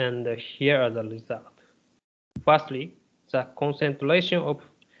mission, and here are the results. Firstly, the concentration of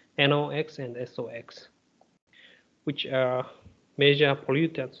NOx and SOx, which are major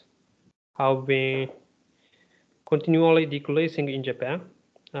pollutants, have been continually decreasing in Japan.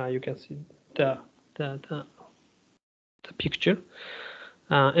 You can see the picture.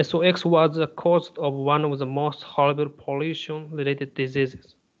 SOx was the cause of one of the most horrible pollution-related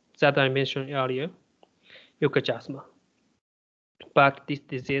diseases that I mentioned earlier, Yogesh asthma. But this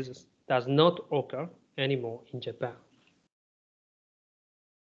disease does not occur anymore in Japan.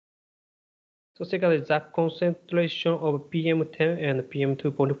 So secondly, the concentration of PM10 and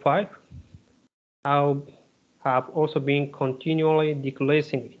PM2.5 have also been continually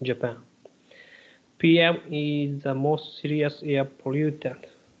decreasing in Japan. PM is the most serious air pollutant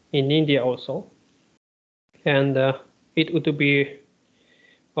in India also, and it would be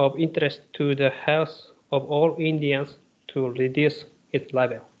of interest to the health of all Indians to reduce its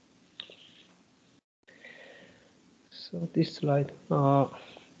level. So this slide,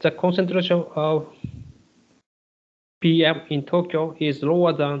 the concentration of PM in Tokyo is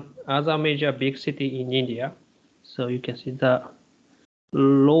lower than other major big city in India. So you can see the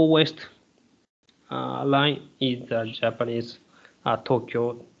lowest line is the Japanese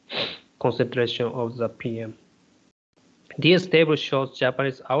Tokyo concentration of the PM. This table shows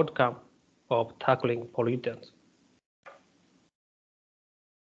Japanese outcome of tackling pollutants.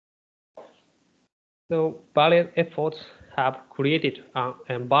 So various efforts have created an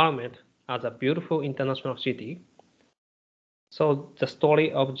environment as a beautiful international city. So the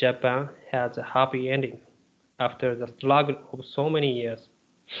story of Japan has a happy ending after the struggle of so many years.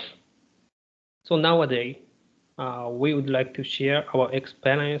 So nowadays, we would like to share our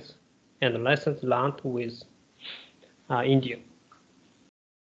experience and lessons learned with India.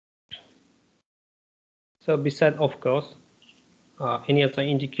 So besides, of course, any other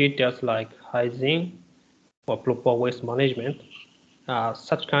indicators like hygiene or proper waste management,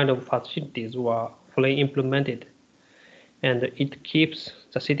 such kind of facilities were fully implemented, and it keeps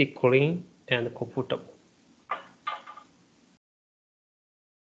the city clean and comfortable.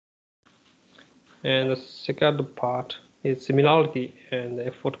 And the second part is similarity and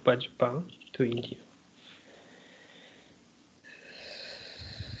effort by Japan to India.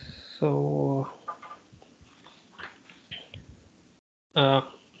 So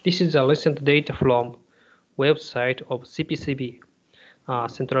this is a recent data from website of CPCB,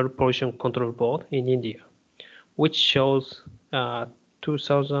 Central Pollution Control Board in India, which shows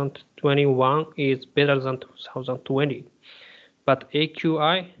 2021 is better than 2020, but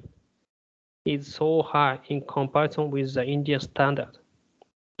AQI is so high in comparison with the Indian standard.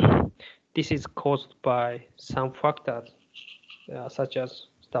 This is caused by some factors such as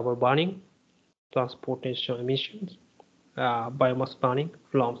stubble burning, transportation emissions, biomass burning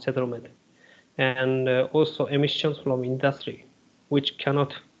from settlement, and also emissions from industry, which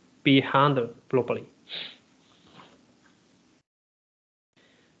cannot be handled properly.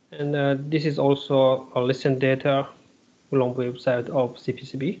 And this is also a recent data from website of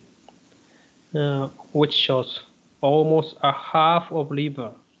CPCB, which shows almost a half of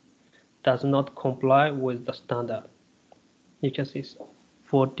river does not comply with the standard. You can see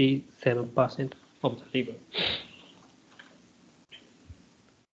 47% of the river.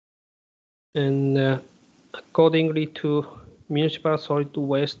 And accordingly to Municipal Solid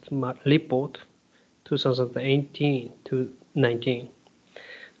Waste Report 2018 to 19,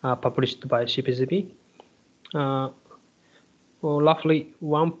 published by CPCB, roughly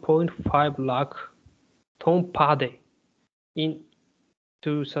 1.5 lakh ton per day in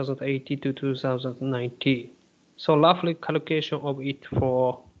 2018 to 2019. So roughly calculation of it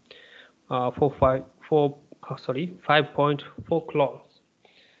for 5.4 clones.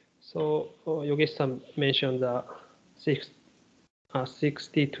 So Yogesh mentioned the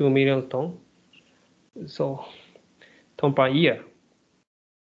 62 million ton, so ton per year,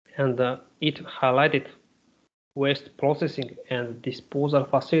 and it highlighted waste processing and disposal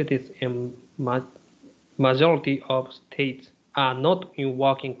facilities in majority of states are not in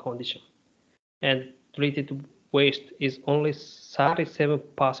working condition, and treated waste is only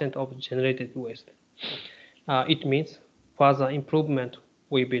 37% of generated waste. It means further improvement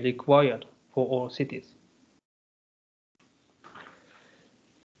will be required for all cities.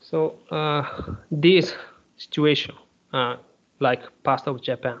 So this situation, like past of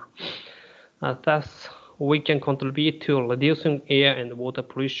Japan, thus we can contribute to reducing air and water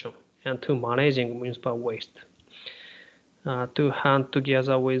pollution and to managing municipal waste, to hand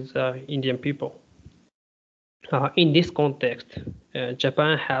together with Indian people. In this context,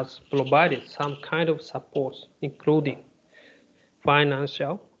 Japan has provided some kind of support, including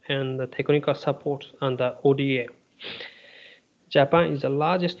financial and technical support under ODA. Japan is the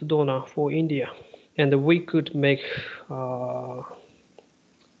largest donor for India, and we could make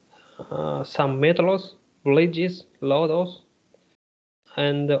some metros, bridges, roads,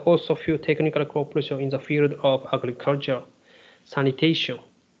 and also few technical cooperation in the field of agriculture, sanitation,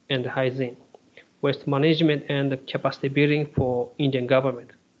 and hygiene, waste management, and capacity building for Indian government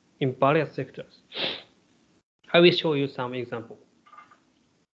in various sectors. I will show you some example.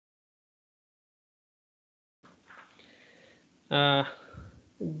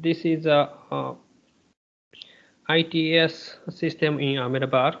 This is a ITS system in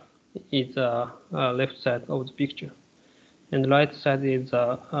Ahmedabad. It's left side of the picture, and the right side is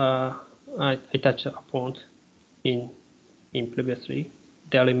I touched upon in previously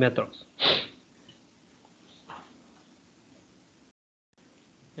Delhi metros.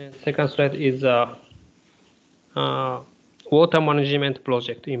 And second slide is a water management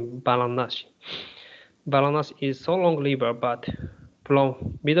project in Varanasi. Varanasi is so long river, but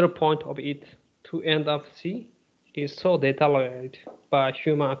from middle point of it to end of sea is so deteriorated by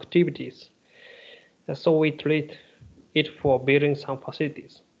human activities. So we treat it for building some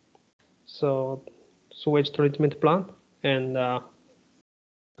facilities. So sewage treatment plant and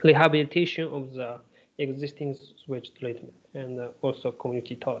rehabilitation of the existing sewage treatment and also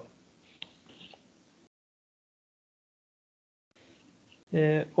community toilet.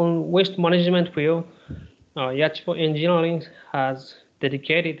 On waste management field, Yachipo Engineering has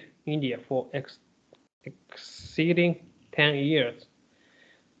dedicated India for exceeding 10 years.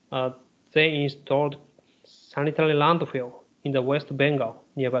 They installed sanitary landfill in the West Bengal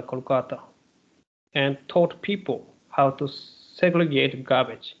nearby Kolkata and taught people how to segregate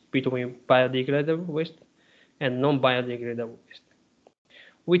garbage between biodegradable waste and non-biodegradable waste,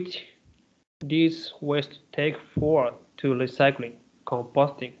 which these waste take forward to recycling,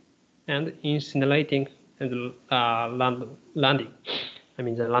 composting, and incinerating and landing. I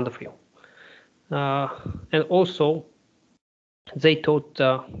mean the landfill. And also, they taught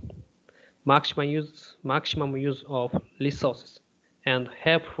maximum use of resources and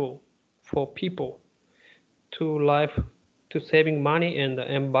helpful for people to saving money and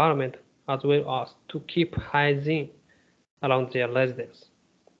the environment, as well as to keep hygiene around their residence.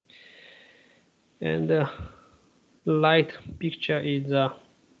 And the light picture is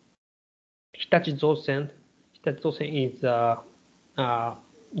Hitachi Zosen. Hitachi Zosen is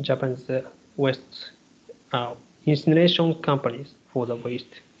Japan's waste incineration companies for the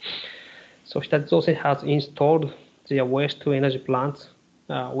waste. So Hitachi Zosen has installed their waste to energy plants,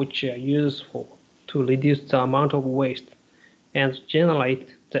 which are used to reduce the amount of waste and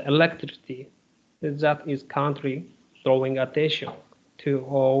generate the electricity that is currently drawing attention to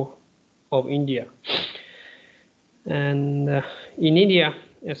all of India. And in India,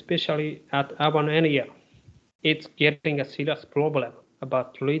 especially at urban area, it's getting a serious problem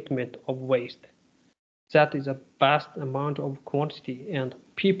about treatment of waste. That is a vast amount of quantity, and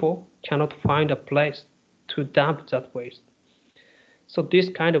people cannot find a place to dump that waste. So this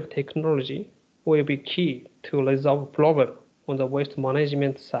kind of technology will be key to resolve problem on the waste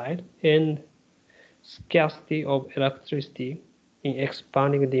management side and scarcity of electricity in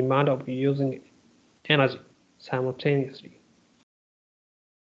expanding the demand of using energy simultaneously.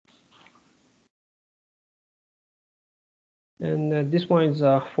 And this one is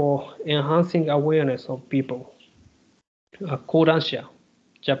for enhancing awareness of people. Kodansha,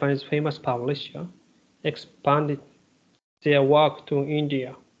 Japanese famous publisher, expanded their work to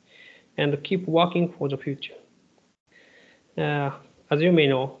India and keep working for the future. As you may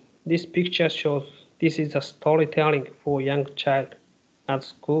know, this picture shows this is a storytelling for young child as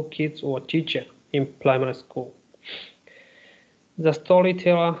school kids or teacher in primary school. The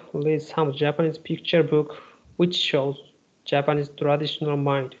storyteller reads some Japanese picture book which shows Japanese traditional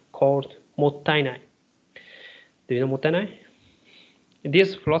mind called mottainai. Do you know mottainai?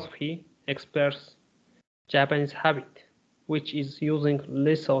 This philosophy expresses Japanese habit, which is using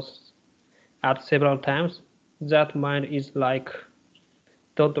resources at several times. That mind is like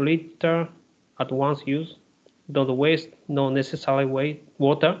don't litter at once use, don't waste no necessary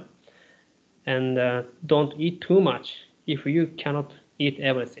water, and don't eat too much if you cannot eat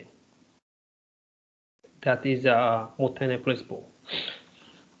everything. That is a Mottaigne principle.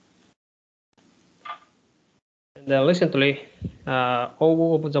 And recently,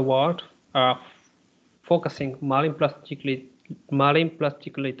 all over the world are focusing marine plastic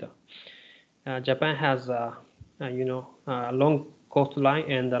litter. Japan has a long coastline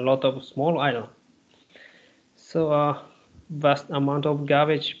and a lot of small islands. So a vast amount of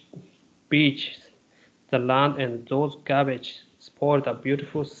garbage beaches the land, and those garbage spoil the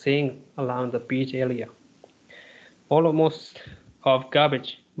beautiful scene around the beach area. Almost of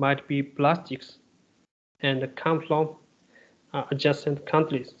garbage might be plastics and come from adjacent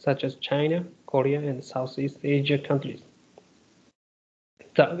countries such as China, Korea, and Southeast Asia countries.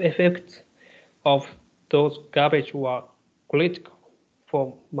 The effects of those garbage were critical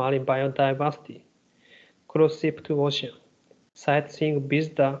for marine biodiversity, cruise ship to ocean, sightseeing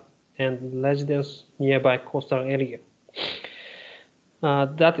visitor, and residents nearby coastal area.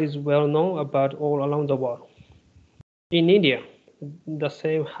 That is well known about all around the world. In India, the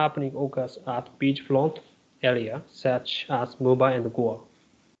same happening occurs at beachfront areas such as Mumbai and Goa.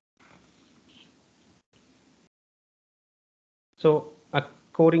 So,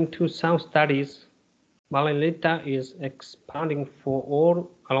 according to some studies, marine litter is expanding for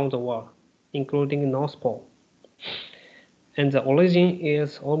all around the world, including North Pole. And the origin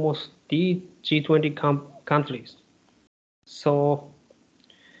is almost the G20 countries. So,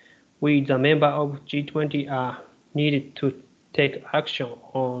 we, the member of G20, are needed to take action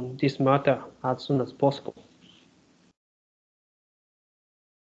on this matter as soon as possible.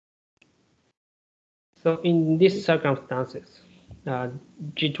 So in these circumstances,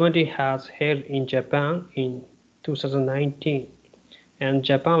 G20 has held in Japan in 2019, and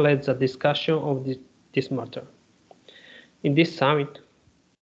Japan led the discussion of this matter. In this summit,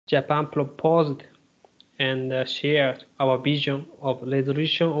 Japan proposed and shared our vision of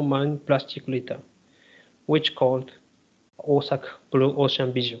resolution on marine plastic litter, which called Osaka Blue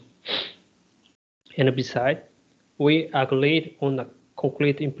Ocean Vision. And besides, we agreed on a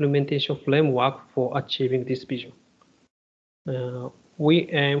concrete implementation framework for achieving this vision. We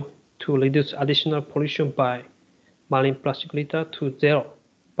aim to reduce additional pollution by marine plastic litter to zero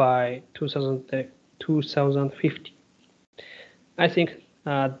by 2050. I think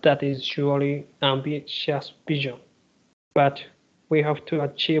that is surely ambitious vision, but we have to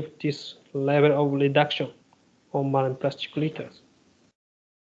achieve this level of reduction on marine plastic litters.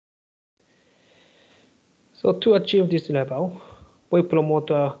 So to achieve this level, we promote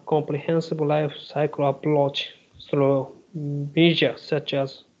a comprehensive life cycle approach through measures such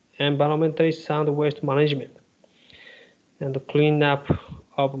as environmentally sound waste management and the cleanup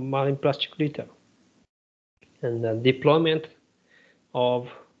of marine plastic litter, and the deployment of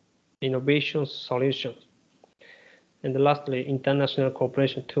innovation solutions, and lastly, international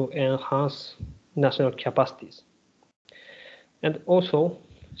cooperation to enhance national capacities. And also,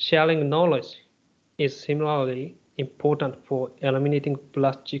 sharing knowledge is similarly important for eliminating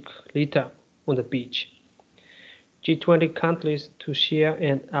plastic litter on the beach. G20 countries to share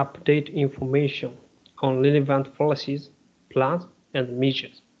and update information on relevant policies, plans, and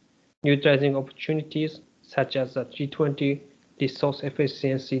measures, utilizing opportunities such as the G20 Resource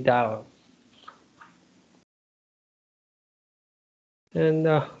Efficiency Dialogue. And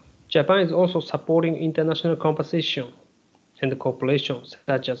Japan is also supporting international competition and cooperation,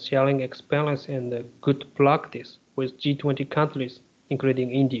 such as sharing experience and good practice with G20 countries,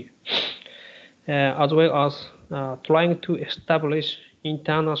 including India, as well as trying to establish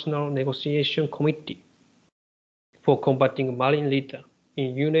international negotiation committee for combating marine litter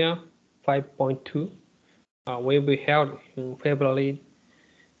in UNEA 5.2 will be held in February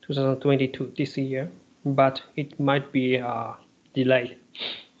 2022 this year, but it might be delayed.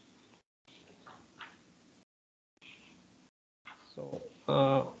 So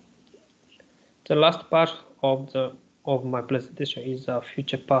the last part of my presentation is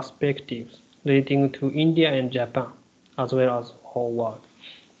future perspectives relating to India and Japan, as well as whole world.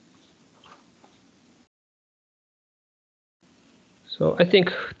 So I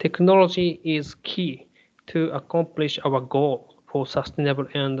think technology is key to accomplish our goal for sustainable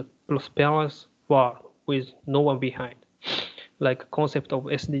and prosperous world with no one behind, like concept of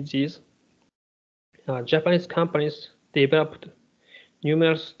SDGs. Japanese companies developed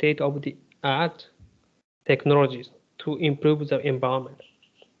numerous state-of-the-art technologies to improve the environment.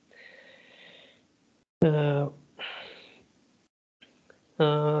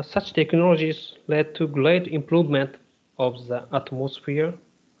 Such technologies led to great improvement of the atmosphere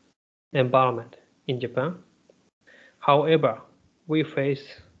environment in Japan. However, we face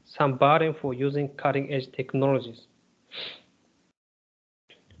some burden for using cutting-edge technologies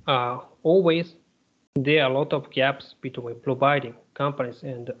Always, there are a lot of gaps between providing companies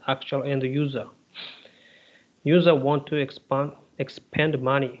and the actual end user. Users want to expend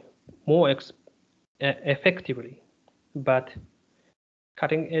money more effectively, but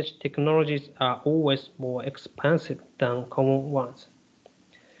cutting-edge technologies are always more expensive than common ones.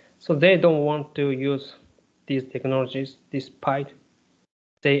 So they don't want to use these technologies despite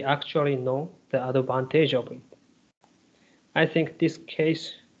they actually know the advantage of it. I think this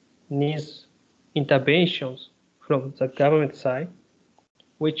case needs interventions from the government side,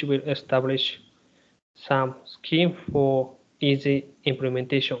 which will establish some scheme for easy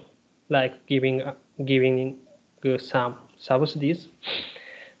implementation, like giving some subsidies,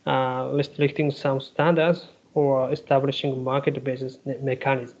 restricting some standards, or establishing market-based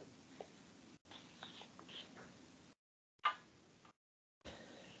mechanisms.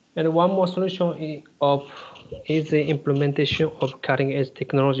 And one more solution is the implementation of cutting-edge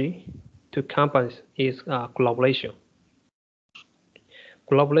technology to companies is collaboration.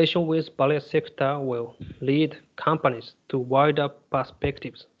 Collaboration with various sectors will lead companies to wider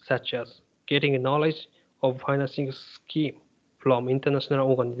perspectives, such as getting knowledge of financing scheme from international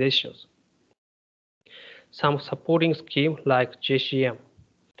organizations. Some supporting schemes like JCM,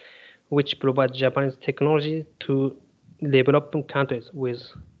 which provide Japanese technology to developing countries with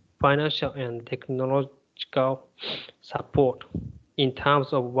financial and technological support in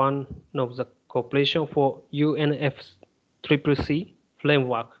terms of one of the cooperation for UNFCCC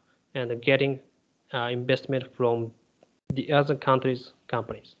framework and getting investment from the other countries'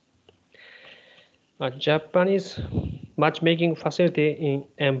 companies. A Japanese matchmaking facility in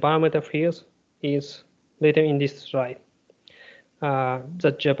environmental fields is written in this slide.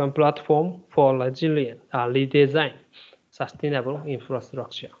 The Japan platform for resilient redesign sustainable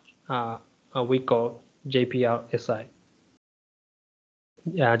infrastructure, we call JPRSI.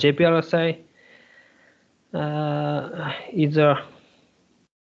 JPRSI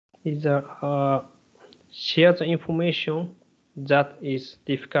is a shared information that is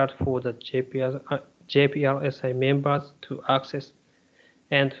difficult for the JPRSI members to access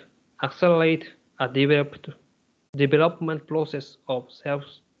and accelerate a development process of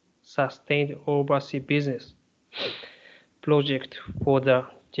self-sustained overseas business project for the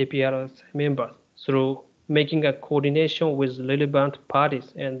JPRSI members through making a coordination with relevant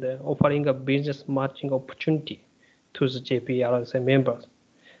parties and offering a business matching opportunity to the JPRSI members,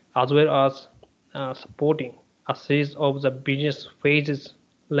 as well as supporting a series of the business phases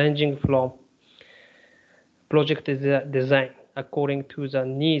ranging from project design according to the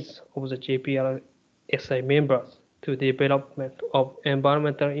needs of the JPRSI members to development of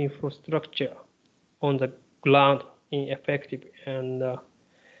environmental infrastructure on the ground in effective and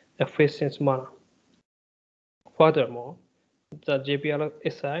efficient manner. Furthermore, the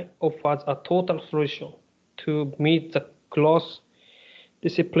JPRSI offers a total solution to meet the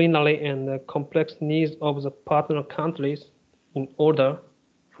cross-disciplinary and complex needs of the partner countries in order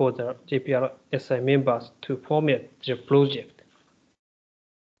for the JPRSI members to formulate their project.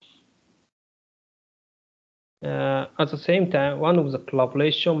 At the same time, one of the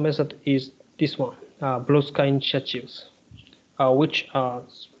collaboration methods is this one, Blue Sky Initiatives, which are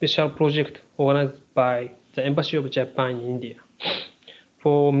special projects organized by the Embassy of Japan in India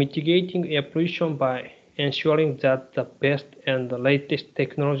for mitigating air pollution by ensuring that the best and the latest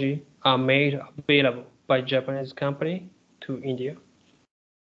technology are made available by Japanese company to India.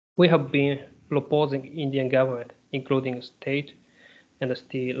 We have been proposing Indian government, including state and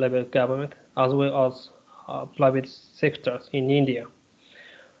state level government, as well as private sectors in India,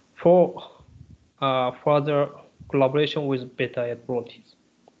 for further collaboration with better air quality.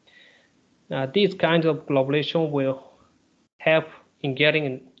 These kinds of collaboration will help in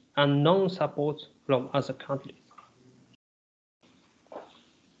getting unknown support from other countries.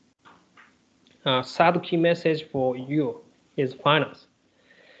 Third key message for you is finance.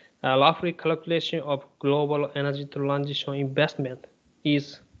 Roughly calculation of global energy transition investment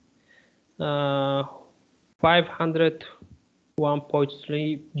is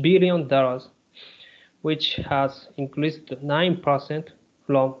 $501.3 billion, which has increased 9%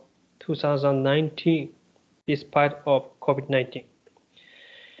 from 2019 despite of COVID-19.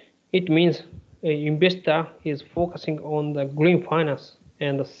 It means an investor is focusing on the green finance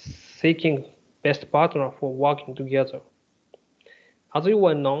and seeking best partner for working together. As you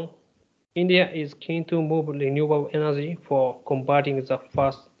well know, India is keen to move renewable energy for combating the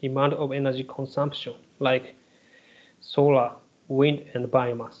fast demand of energy consumption like solar, wind, and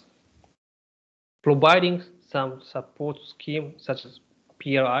biomass. Providing some support scheme such as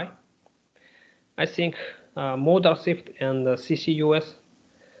PLI, I think modal shift and CCUS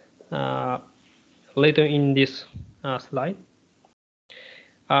later in this slide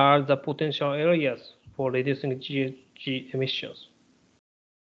are the potential areas for reducing GHG emissions.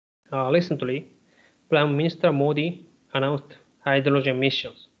 Recently, Prime Minister Modi announced hydrogen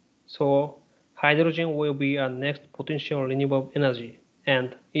missions. So hydrogen will be our next potential renewable energy,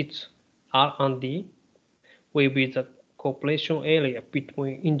 and its R&D will be the cooperation area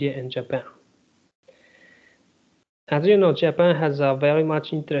between India and Japan. As you know, Japan has a very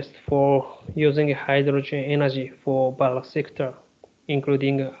much interest for using hydrogen energy for various sectors,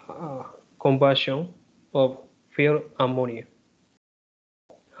 including conversion of fuel ammonia.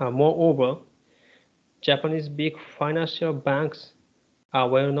 Moreover, Japanese big financial banks are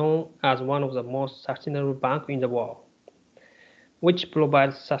well known as one of the most sustainable banks in the world, which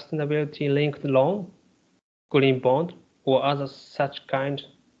provides sustainability-linked loan, green bond, or other such kind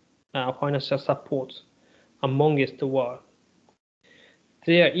financial support amongst the world.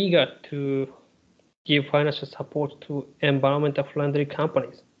 They are eager to give financial support to environmental friendly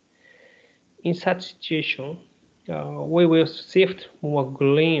companies. In such situation, we will shift more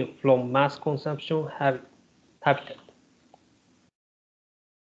green from mass consumption habitat.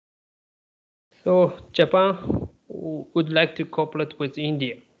 So Japan would like to cooperate with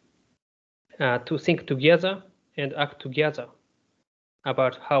India to think together and act together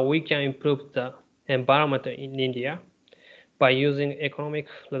about how we can improve the environment in India by using economic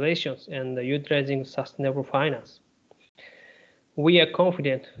relations and utilizing sustainable finance. We are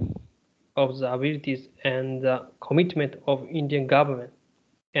confident of the abilities and the commitment of Indian government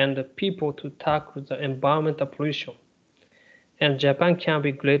and the people to tackle the environmental pollution, and Japan can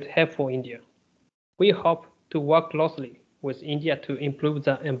be great help for India. We hope to work closely with India to improve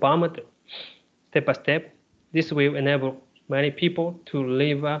the environment step by step. This will enable many people to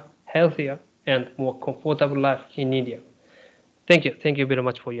live a healthier and more comfortable life in India. Thank you. Thank you very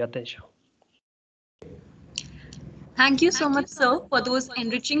much for your attention. Thank you so much, sir, for those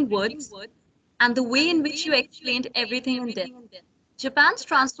enriching words and the way in which you explained everything in depth. Japan's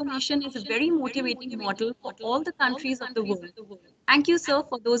transformation is a very motivating model for all the countries of the world. Thank you, sir,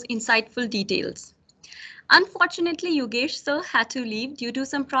 for those insightful details. Unfortunately, Yogesh sir had to leave due to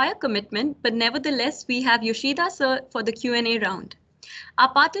some prior commitment, but nevertheless, we have Yoshida sir for the Q&A round.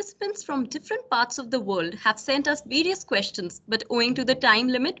 Our participants from different parts of the world have sent us various questions, but owing to the time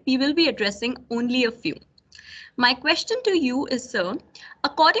limit, we will be addressing only a few. My question to you is, sir,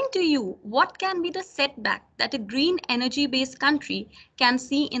 according to you, what can be the setback that a green energy-based country can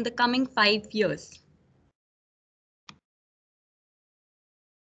see in the coming 5 years?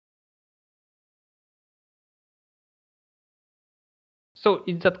 So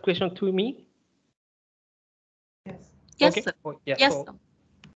is that question to me? Yes. Yes, Okay. sir. Oh, yeah, Yes, so, sir.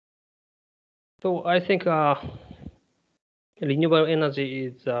 So I think renewable energy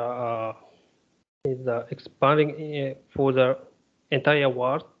is expanding for the entire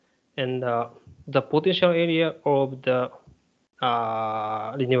world, and the potential area of the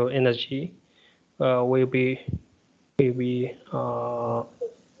renewable energy will be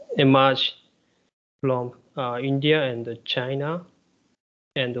emerge from India and China,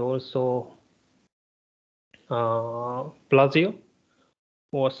 and also Brazil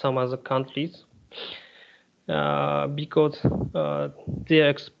or some other countries, because they are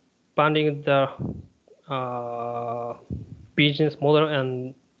expanding the business model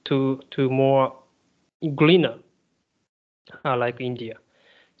and to more greener, like India.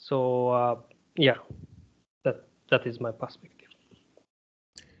 So yeah, that is my perspective.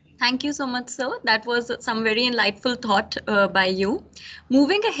 Thank you so much, sir. That was some very enlightful thought by you.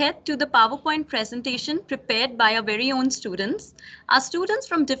 Moving ahead to the PowerPoint presentation prepared by our very own students. Our students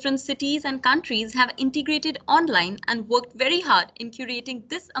from different cities and countries have integrated online and worked very hard in curating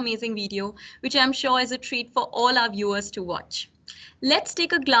this amazing video, which I'm sure is a treat for all our viewers to watch. Let's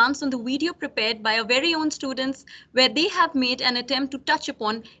take a glance on the video prepared by our very own students, where they have made an attempt to touch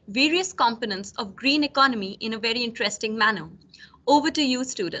upon various components of green economy in a very interesting manner. Over to you,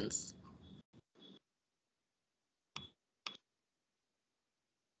 students.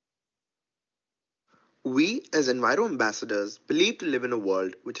 We, as Enviro ambassadors, believe to live in a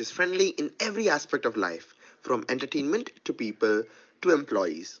world which is friendly in every aspect of life, from entertainment to people to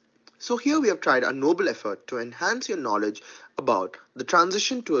employees. So here we have tried a noble effort to enhance your knowledge about the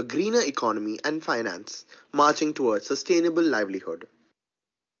transition to a greener economy and finance, marching towards sustainable livelihood.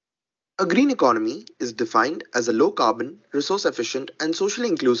 A green economy is defined as a low-carbon, resource-efficient, and socially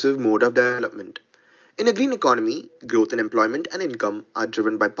inclusive mode of development. In a green economy, growth in employment and income are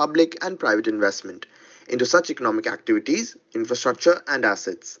driven by public and private investment, into such economic activities, infrastructure, and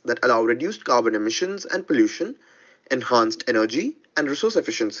assets that allow reduced carbon emissions and pollution, enhanced energy and resource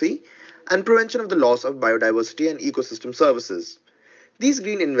efficiency, and prevention of the loss of biodiversity and ecosystem services. These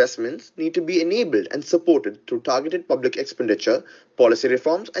green investments need to be enabled and supported through targeted public expenditure, policy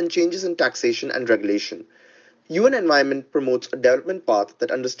reforms, and changes in taxation and regulation. UN Environment promotes a development path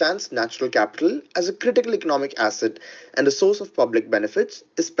that understands natural capital as a critical economic asset and a source of public benefits,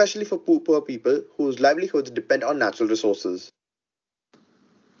 especially for poor people whose livelihoods depend on natural resources.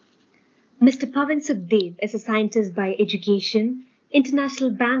 Mr. Pawan Sukhdev is a scientist by education, international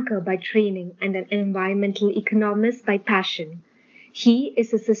banker by training, and an environmental economist by passion. He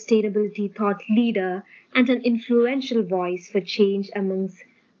is a sustainability thought leader and an influential voice for change amongst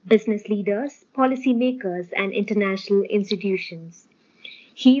business leaders, policymakers, and international institutions.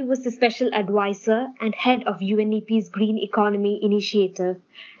 He was the special advisor and head of UNEP's Green Economy Initiative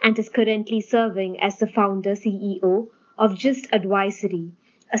and is currently serving as the founder CEO of Just Advisory,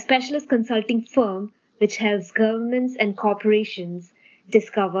 a specialist consulting firm which helps governments and corporations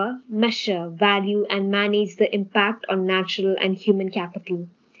discover, measure, value, and manage the impact on natural and human capital.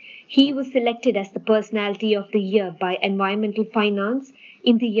 He was selected as the Personality of the Year by Environmental Finance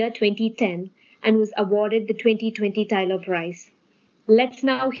in the year 2010 and was awarded the 2020 Tyler Prize. Let's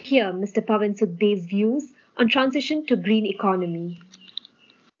now hear Mr. Pawan Sukhdev's views on transition to green economy.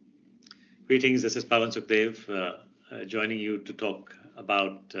 Greetings, this is Pawan Sukhdev joining you to talk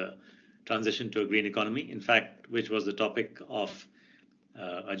about transition to a green economy, in fact, which was the topic of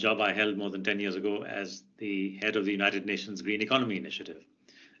a job I held more than 10 years ago as the head of the United Nations Green Economy Initiative.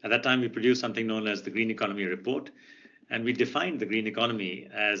 At that time, we produced something known as the Green Economy Report, and we defined the green economy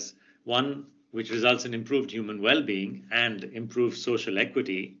as one which results in improved human well-being and improved social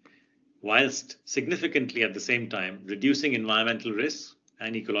equity, whilst significantly at the same time reducing environmental risks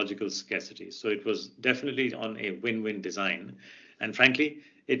and ecological scarcity. So it was definitely on a win-win design. And frankly,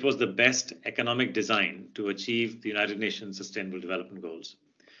 it was the best economic design to achieve the United Nations Sustainable Development Goals.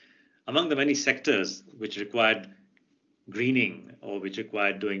 Among the many sectors which required greening or which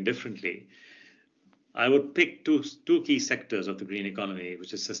required doing differently, I would pick two key sectors of the green economy,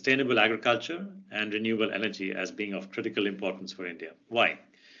 which is sustainable agriculture and renewable energy, as being of critical importance for India. Why?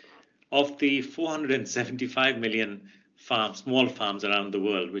 Of the 475 million small farms around the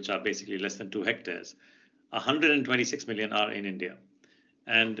world, which are basically less than 2 hectares, 126 million are in India.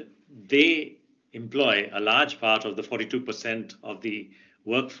 And they employ a large part of the 42% of the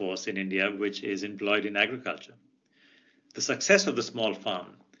workforce in India, which is employed in agriculture. The success of the small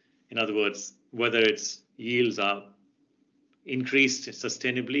farm, in other words, whether its yields are increased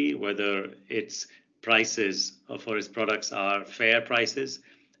sustainably, whether its prices for its products are fair prices,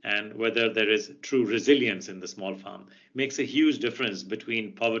 and whether there is true resilience in the small farm, makes a huge difference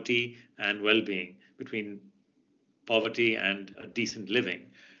between poverty and well-being, between poverty and a decent living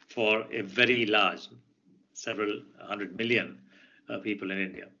for a very large, several 100 million people in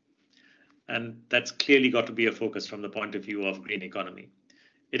India. And that's clearly got to be a focus from the point of view of green economy.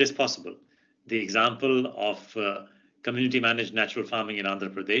 It is possible. The example of community managed natural farming in Andhra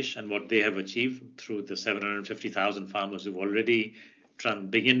Pradesh and what they have achieved through the 750,000 farmers who've already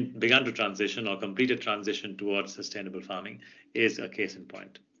begun to transition or completed transition towards sustainable farming is a case in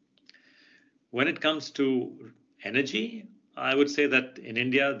point. When it comes to energy, I would say that in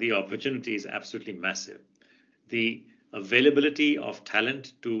India, the opportunity is absolutely massive. The availability of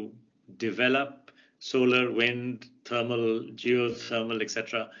talent to develop solar, wind, thermal, geothermal,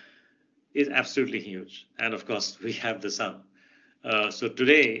 etc., is absolutely huge. And of course, we have the sun. So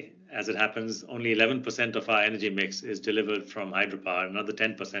today, as it happens, only 11% of our energy mix is delivered from hydropower, another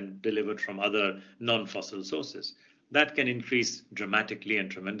 10% delivered from other non-fossil sources. That can increase dramatically and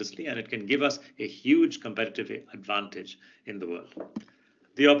tremendously, and it can give us a huge competitive advantage in the world.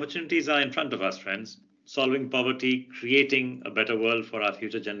 The opportunities are in front of us, friends. Solving poverty, creating a better world for our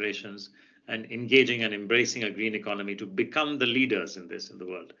future generations, and engaging and embracing a green economy to become the leaders in this in the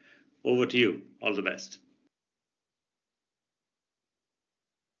world. Over to you. All the best.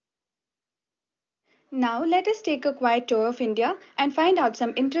 Now let us take a quiet tour of India and find out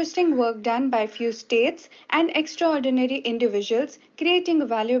some interesting work done by few states and extraordinary individuals creating a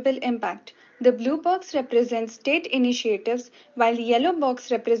valuable impact. The blue box represents state initiatives while the yellow box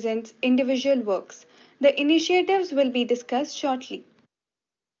represents individual works. The initiatives will be discussed shortly.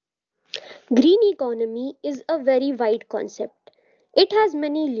 Green economy is a very wide concept. It has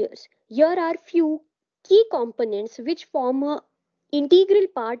many layers. Here are few key components which form an integral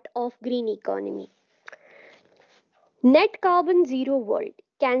part of green economy. Net carbon zero world.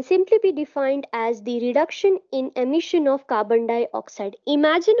 can simply be defined as the reduction in emission of carbon dioxide.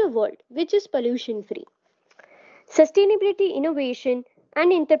 Imagine a world which is pollution free. Sustainability, innovation,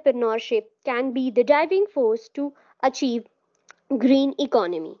 and entrepreneurship can be the driving force to achieve green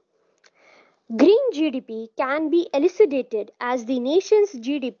economy. Green GDP can be elucidated as the nation's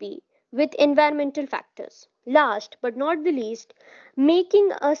GDP with environmental factors. Last but not the least,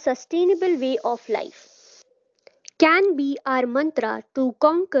 making a sustainable way of life can be our mantra to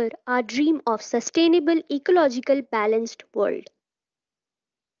conquer our dream of sustainable, ecological, balanced world.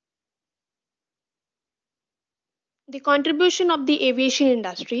 The contribution of the aviation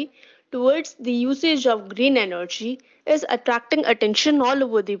industry towards the usage of green energy is attracting attention all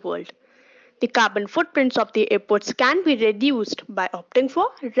over the world. The carbon footprints of the airports can be reduced by opting for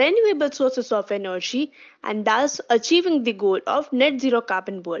renewable sources of energy and thus achieving the goal of net zero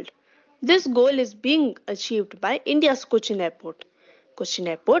carbon world. This goal is being achieved by India's Cochin Airport. Cochin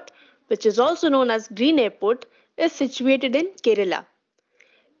Airport, which is also known as Green Airport, is situated in Kerala.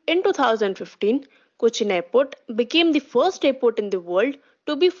 In 2015, Cochin Airport became the first airport in the world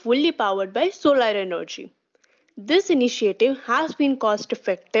to be fully powered by solar energy. This initiative has been cost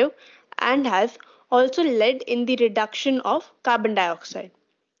effective and has also led in the reduction of carbon dioxide.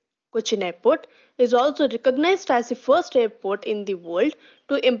 Cochin Airport is also recognized as the first airport in the world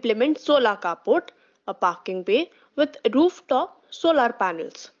to implement solar carport, a parking bay with rooftop solar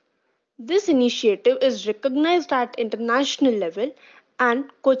panels. This initiative is recognized at international level and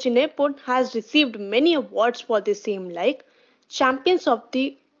Cochin Airport has received many awards for the same like Champions of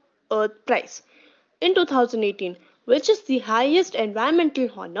the Earth Prize in 2018, which is the highest environmental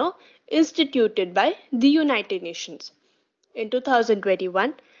honor instituted by the United Nations. In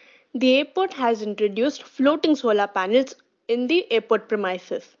 2021, the airport has introduced floating solar panels in the airport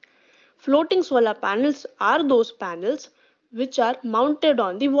premises. Floating solar panels are those panels which are mounted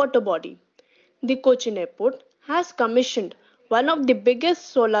on the water body. The Cochin Airport has commissioned one of the biggest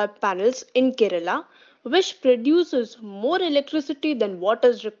solar panels in Kerala, which produces more electricity than what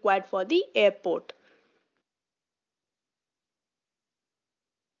is required for the airport.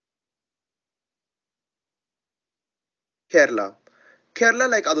 Kerala. Kerala,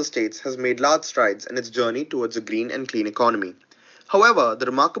 like other states, has made large strides in its journey towards a green and clean economy. However, the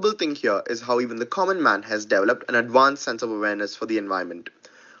remarkable thing here is how even the common man has developed an advanced sense of awareness for the environment.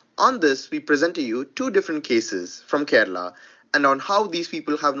 On this, we present to you two different cases from Kerala and on how these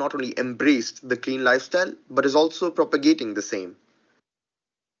people have not only embraced the clean lifestyle but is also propagating the same.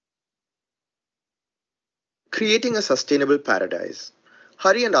 Creating a sustainable paradise.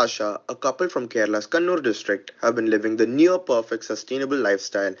 Hari and Asha, a couple from Kerala's Kannur district, have been living the near perfect sustainable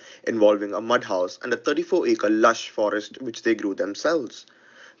lifestyle involving a mud house and a 34-acre lush forest which they grew themselves.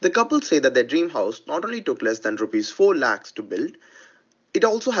 The couple say that their dream house not only took less than rupees 4 lakhs to build, it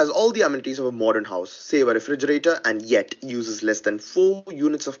also has all the amenities of a modern house, save a refrigerator, and yet uses less than 4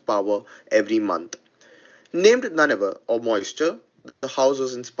 units of power every month. Named Nanever or Moisture, the house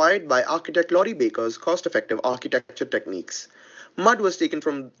was inspired by architect Laurie Baker's cost-effective architecture techniques. Mud was taken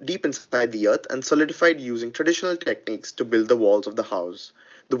from deep inside the earth and solidified using traditional techniques to build the walls of the house.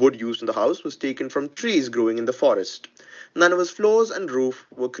 The wood used in the house was taken from trees growing in the forest. Nanever's floors and roof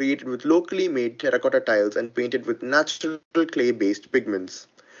were created with locally made terracotta tiles and painted with natural clay-based pigments.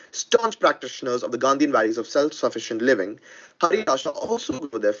 Staunch practitioners of the Gandhian values of self-sufficient living, Hari and Asha also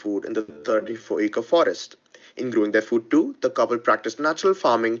grow their food in the 34-acre forest. In growing their food too, the couple practiced natural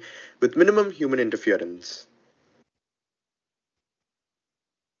farming with minimum human interference.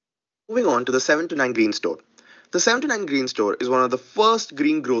 Moving on to the 7 to 9 Green Store. The 7 to 9 Green Store is one of the first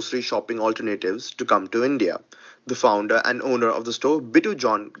green grocery shopping alternatives to come to India. The founder and owner of the store, Bitu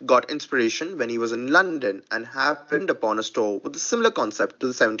John, got inspiration when he was in London and happened upon a store with a similar concept to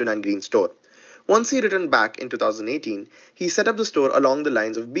the 7 to 9 Green Store. Once he returned back in 2018, he set up the store along the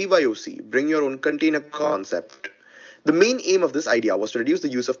lines of BYOC, Bring Your Own Container concept. The main aim of this idea was to reduce the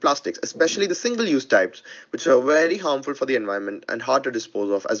use of plastics, especially the single-use types, which are very harmful for the environment and hard to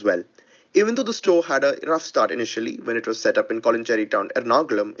dispose of as well. Even though the store had a rough start initially when it was set up in Kolincherry town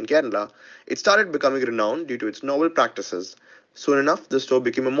Ernakulam in Kerala, it started becoming renowned due to its novel practices. Soon enough, the store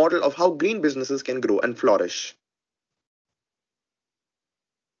became a model of how green businesses can grow and flourish.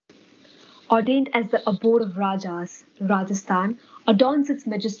 Ordained as the abode of Rajas, Rajasthan adorns its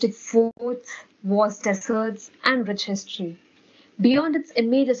majestic forts, vast deserts, and rich history. Beyond its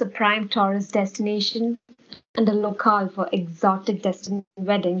image as a prime tourist destination and a locale for exotic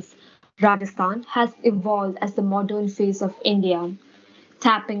weddings, Rajasthan has evolved as the modern face of India,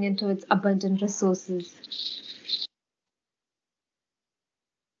 tapping into its abundant resources.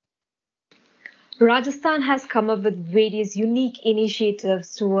 Rajasthan has come up with various unique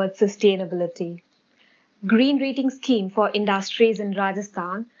initiatives towards sustainability. Green Rating Scheme for Industries in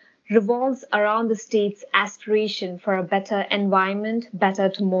Rajasthan revolves around the state's aspiration for a better environment, better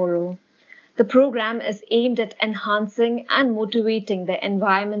tomorrow. The program is aimed at enhancing and motivating the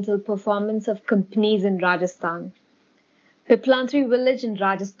environmental performance of companies in Rajasthan. Piplantri village in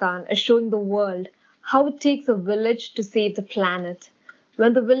Rajasthan is showing the world how it takes a village to save the planet.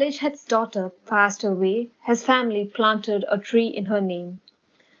 When the village head's daughter passed away, his family planted a tree in her name.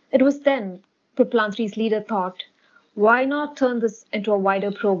 It was then Piplantri's leader thought, why not turn this into a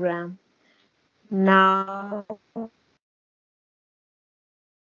wider program? Now,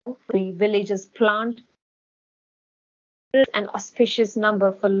 the villagers plant an auspicious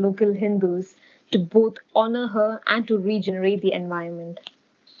number for local Hindus to both honor her and to regenerate the environment.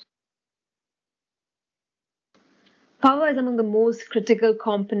 Power is among the most critical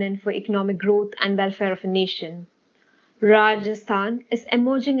component for economic growth and welfare of a nation. Rajasthan is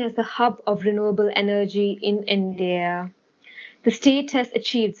emerging as the hub of renewable energy in India. The state has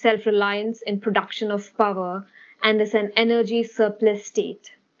achieved self-reliance in production of power and is an energy surplus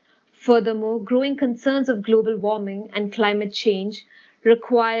state. Furthermore, growing concerns of global warming and climate change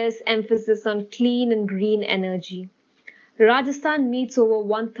requires emphasis on clean and green energy. Rajasthan meets over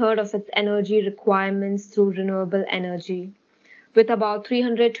one-third of its energy requirements through renewable energy. With about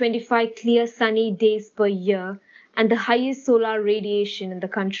 325 clear sunny days per year and the highest solar radiation in the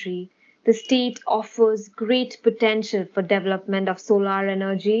country, the state offers great potential for development of solar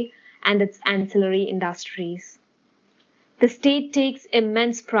energy and its ancillary industries. The state takes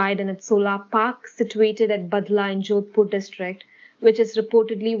immense pride in its solar park situated at Badla in Jodhpur district, which is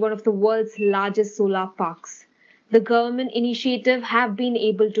reportedly one of the world's largest solar parks. The government initiative have been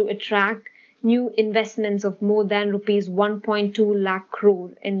able to attract new investments of more than rupees 1.2 lakh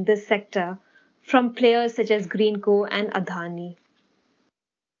crore in this sector from players such as Greenco and Adani.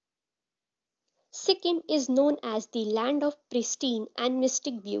 Sikkim is known as the land of pristine and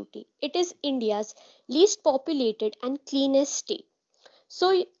mystic beauty. It is India's least populated and cleanest state.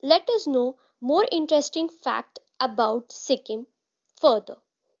 So let us know more interesting fact about Sikkim further.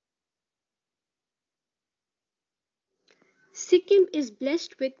 Sikkim is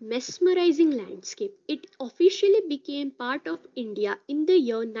blessed with mesmerizing landscape. It officially became part of India in the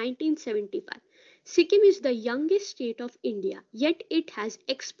year 1975. Sikkim is the youngest state of India, yet it has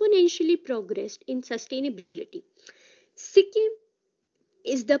exponentially progressed in sustainability. Sikkim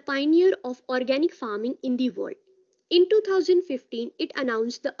is the pioneer of organic farming in the world. In 2015, it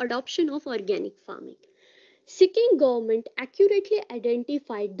announced the adoption of organic farming. Sikkim government accurately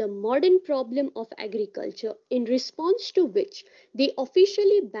identified the modern problem of agriculture, in response to which they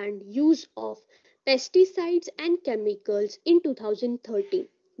officially banned use of pesticides and chemicals in 2013.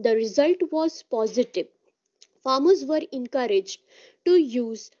 The result was positive. Farmers were encouraged to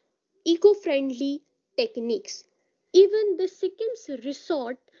use eco-friendly techniques. Even the Sikkim's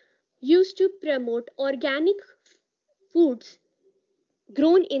resort used to promote organic foods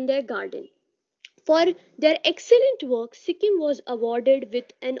grown in their garden. For their excellent work, Sikkim was awarded with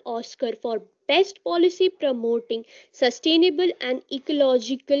an Oscar for Best Policy Promoting Sustainable and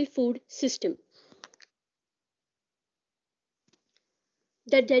Ecological Food System.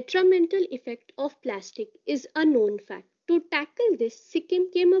 The detrimental effect of plastic is a known fact. To tackle this,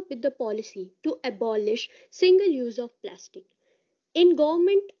 Sikkim came up with the policy to abolish single use of plastic. In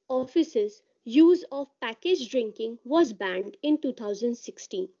government offices, use of packaged drinking was banned in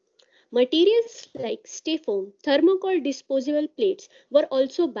 2016. Materials like styrofoam, thermocol disposable plates were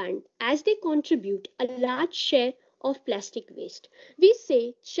also banned as they contribute a large share of plastic waste. We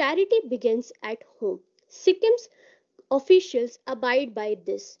say charity begins at home. Sikkim's officials abide by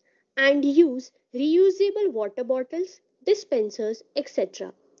this and use reusable water bottles, dispensers,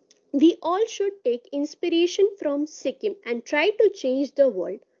 etc. We all should take inspiration from Sikkim and try to change the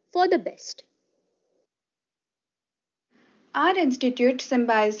world for the best. Our institute,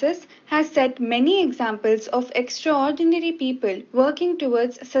 Symbiosis, has set many examples of extraordinary people working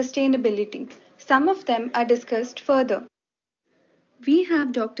towards sustainability. Some of them are discussed further. We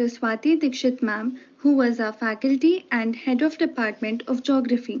have Dr. Swati Dikshit ma'am, who was our faculty and head of Department of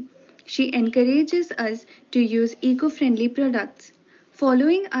Geography. She encourages us to use eco-friendly products.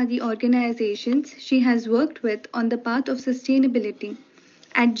 Following are the organizations she has worked with on the path of sustainability.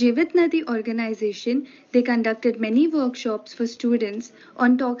 At Jivit Nadi organization, they conducted many workshops for students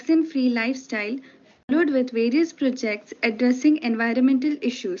on toxin-free lifestyle, followed with various projects addressing environmental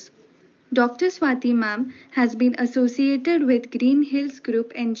issues. Dr. Swati ma'am has been associated with Green Hills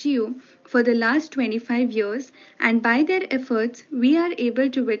Group NGO for the last 25 years, and by their efforts, we are able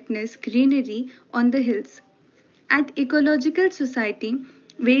to witness greenery on the hills. At Ecological Society,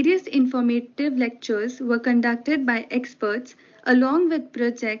 various informative lectures were conducted by experts along with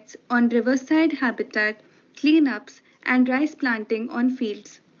projects on riverside habitat, cleanups, and rice planting on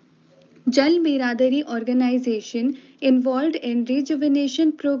fields. Jal Biradari organization involved in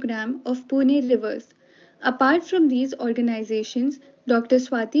rejuvenation program of Pune rivers. Apart from these organizations, Dr.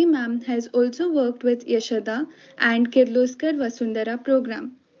 Swati ma'am has also worked with Yashoda and Kirloskar Vasundhara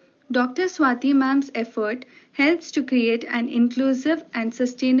program. Dr. Swati ma'am's effort helps to create an inclusive and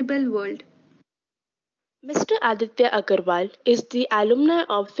sustainable world. Mr. Aditya Agarwal is the alumni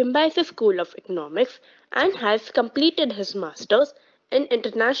of Symbiosis School of Economics and has completed his master's in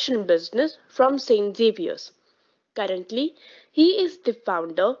international business from St. Xavier's. Currently, he is the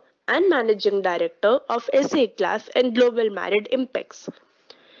founder and managing director of SA Class and Global Married Impacts.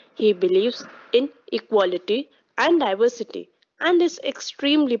 He believes in equality and diversity and is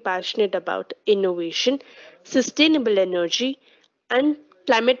extremely passionate about innovation, sustainable energy, and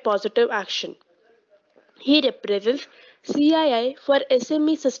climate positive action. He represents CII for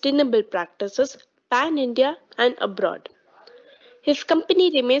SME sustainable practices pan India and abroad. His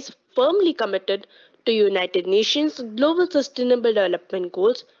company remains firmly committed to United Nations Global Sustainable Development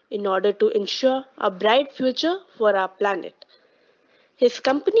Goals in order to ensure a bright future for our planet. His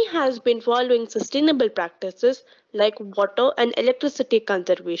company has been following sustainable practices like water and electricity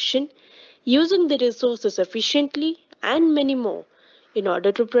conservation, using the resources efficiently, and many more in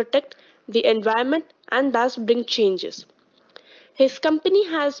order to protect the environment and thus bring changes. His company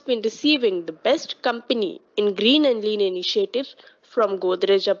has been receiving the Best Company in Green and Lean initiatives from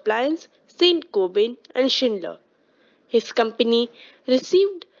Godrej Appliance, St. Gobain, and Schindler. His company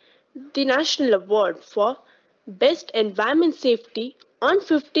received the National Award for Best Environment Safety on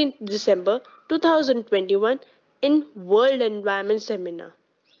 15th December 2021 in World Environment Seminar.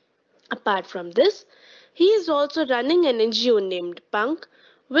 Apart from this, he is also running an NGO named Punk,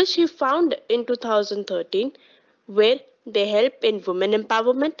 which he founded in 2013, where they help in women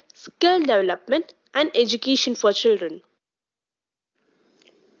empowerment, skill development, and education for children.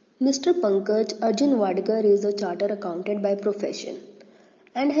 Mr. Pankaj Arjun Wadkar is a chartered accountant by profession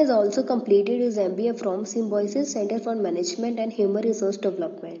and has also completed his MBA from Symbiosis Center for Management and Human Resource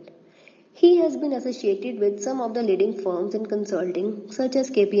Development. He has been associated with some of the leading firms in consulting such as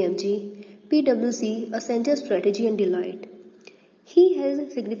KPMG, PwC, Accenture Strategy and Deloitte. He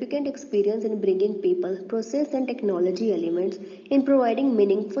has significant experience in bringing people, process and technology elements in providing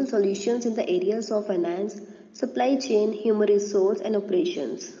meaningful solutions in the areas of finance, supply chain, human resource and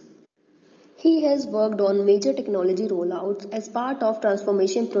operations. He has worked on major technology rollouts as part of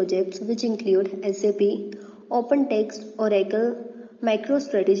transformation projects which include SAP, OpenText, Oracle,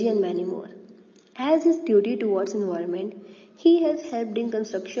 MicroStrategy and many more. As his duty towards environment, he has helped in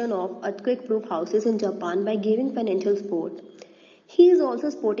construction of earthquake-proof houses in Japan by giving financial support. He is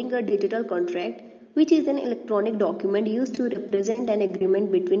also sporting a digital contract, which is an electronic document used to represent an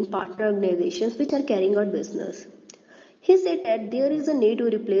agreement between partner organizations which are carrying out business. He said that there is a need to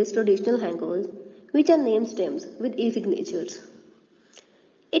replace traditional hangars, which are name stamps, with e-signatures.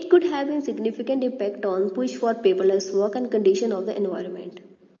 It could have a significant impact on push for paperless work and condition of the environment.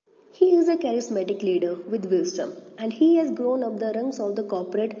 He is a charismatic leader with wisdom, and he has grown up the ranks of the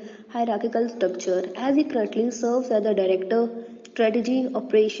corporate hierarchical structure as he currently serves as the Director, Strategy,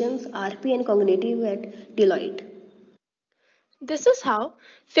 Operations, RP and Cognitive at Deloitte. This is how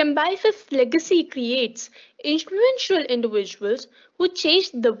Symbiosis legacy creates influential individuals who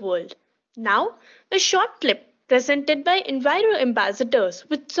changed the world. Now, a short clip presented by Enviro ambassadors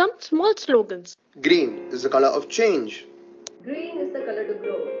with some small slogans. Green is the color of change. Green is the color to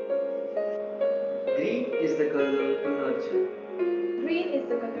grow. Green is the color to nurture. Green is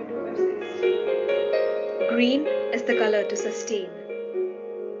the color to persist. Green is the color to sustain.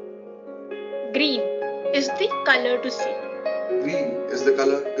 Green is the color to see. Green is the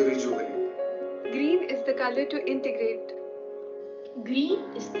color to rejuvenate. Green is the color to integrate. Green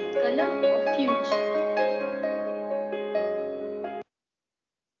is the color of future.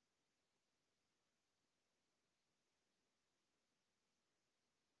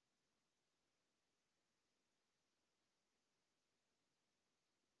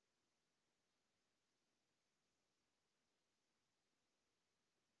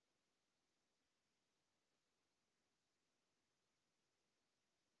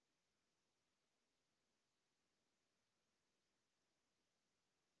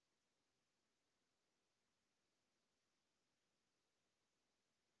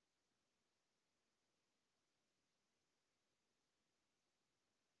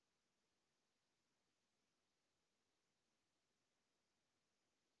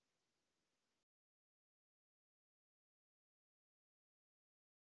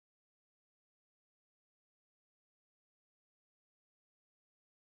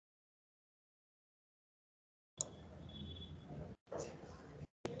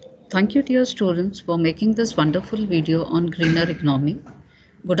 Thank you, dear students, for making this wonderful video on greener economy.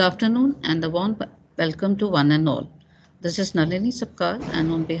 Good afternoon and a warm welcome to one and all. This is Nalini Sapkar, and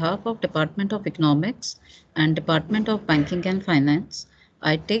on behalf of Department of Economics and Department of Banking and Finance,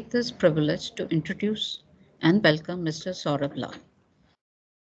 I take this privilege to introduce and welcome Mr. Saurabh Lall.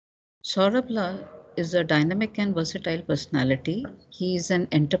 Saurabh Lall is a dynamic and versatile personality. He is an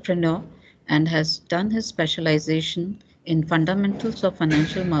entrepreneur and has done his specialization in fundamentals of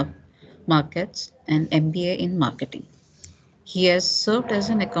financial markets and MBA in marketing. He has served as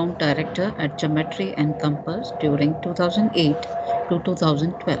an account director at Geometry and Compass during 2008 to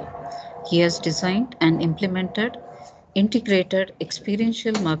 2012. He has designed and implemented integrated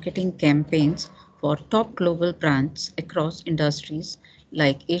experiential marketing campaigns for top global brands across industries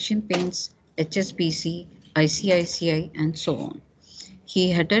like Asian Paints, HSBC, ICICI, and so on. He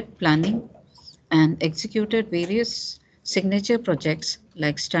headed planning and executed various signature projects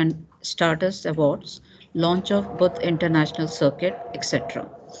like Stardust Awards, launch of Buddh International Circuit, etc.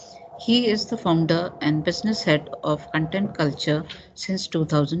 He is the founder and business head of Content Culture since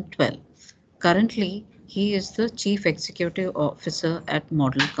 2012. Currently, he is the Chief Executive Officer at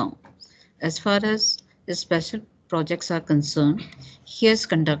ModelCom. As far as his special projects are concerned, he has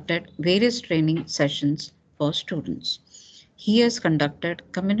conducted various training sessions for students. He has conducted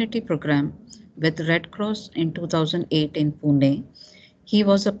community program with Red Cross in 2008 in Pune. He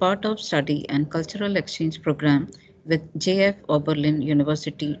was a part of study and cultural exchange program with JF Oberlin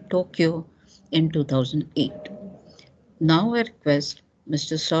University, Tokyo in 2008. Now I request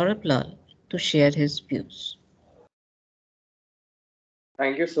Mr. Saurabh Lall to share his views.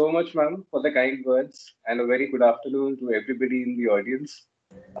 Thank you so much, ma'am, for the kind words, and a very good afternoon to everybody in the audience.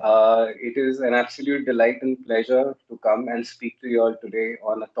 It is an absolute delight and pleasure to come and speak to you all today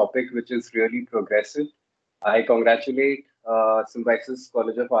on a topic which is really progressive. I congratulate Symbiosis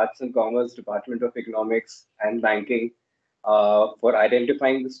College of Arts and Commerce, Department of Economics and Banking for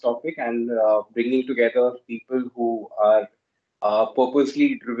identifying this topic and bringing together people who are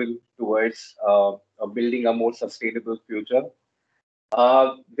purposely driven towards building a more sustainable future.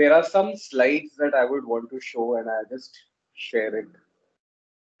 There are some slides that I would want to show, and I'll just share it.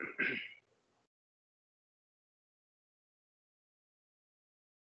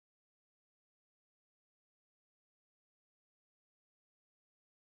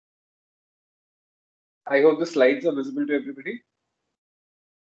 I hope the slides are visible to everybody.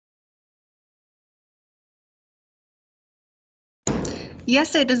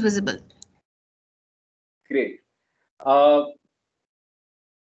 Yes, it is visible. Great.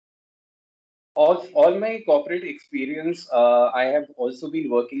 All my corporate experience, I have also been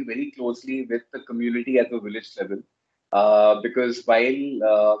working very closely with the community at the village level. Because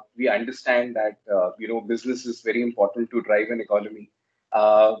while we understand that business is very important to drive an economy,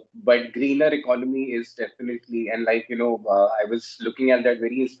 but greener economy is definitely, and I was looking at that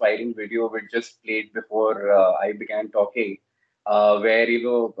very inspiring video which just played before I began talking, where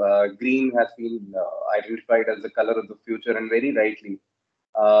green has been identified as the color of the future, and very rightly.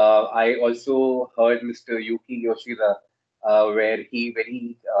 I also heard Mr. Yuki Yoshida, where he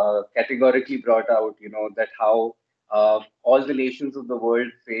very categorically brought out, that how all the nations of the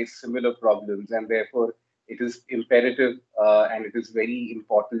world face similar problems, and therefore it is imperative and it is very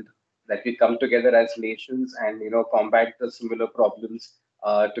important that we come together as nations and combat the similar problems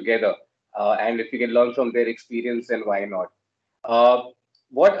together. And if we can learn from their experience, then why not? Uh,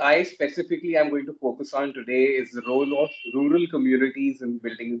 what I specifically am going to focus on today is the role of rural communities in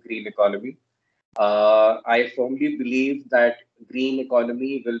building a green economy. I firmly believe that green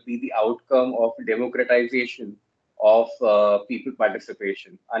economy will be the outcome of democratization of people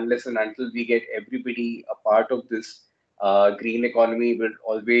participation. Unless and until we get everybody a part of this, green economy will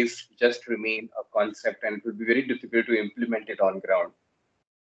always just remain a concept, and it will be very difficult to implement it on ground.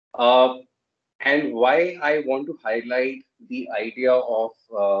 And why I want to highlight the idea of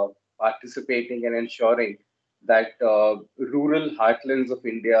participating and ensuring that rural heartlands of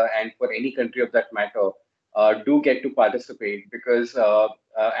India, and for any country of that matter, do get to participate, because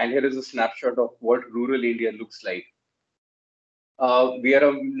and here is a snapshot of what rural India looks like. We are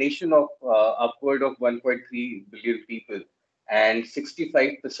a nation of upward of 1.3 billion people, and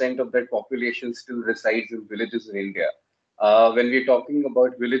 65% of that population still resides in villages in India. When we're talking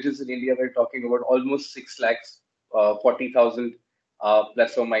about villages in India, we're talking about almost 6 lakhs, 40,000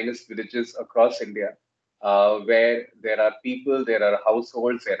 plus or minus villages across India, where there are people, there are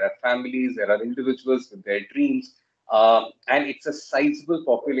households, there are families, there are individuals with their dreams. And it's a sizable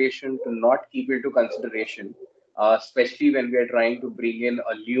population to not keep into consideration, especially when we are trying to bring in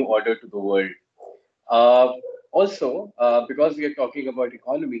a new order to the world. Uh, Also, because we are talking about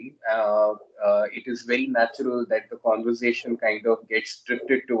economy, it is very natural that the conversation kind of gets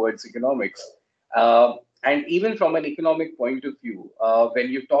drifted towards economics. And even from an economic point of view, when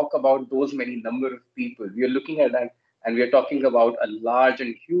you talk about those many number of people, we are looking at that and we are talking about a large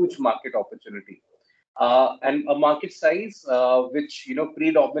and huge market opportunity. And a market size which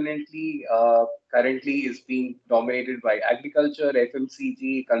predominantly currently is being dominated by agriculture,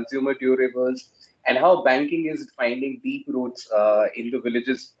 FMCG, consumer durables, and how banking is finding deep roots in the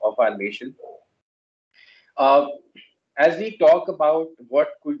villages of our nation. Uh, as we talk about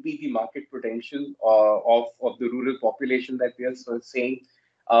what could be the market potential of the rural population that we are saying,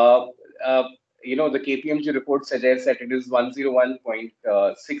 uh, uh, the KPMG report suggests that it is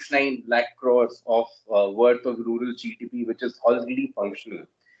 101.69 lakh crores of worth of rural GDP, which is already functional.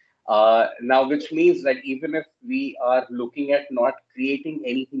 Now, which means that even if we are looking at not creating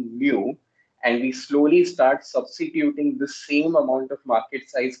anything new, and we slowly start substituting the same amount of market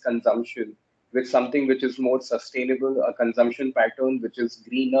size consumption with something which is more sustainable, a consumption pattern which is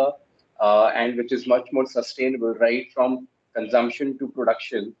greener and which is much more sustainable, right from consumption to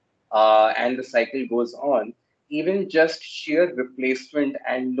production, and the cycle goes on, even just sheer replacement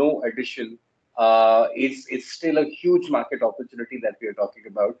and no addition is still a huge market opportunity that we are talking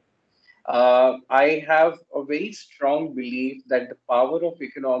about. I have a very strong belief that the power of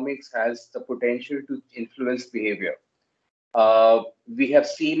economics has the potential to influence behavior. We have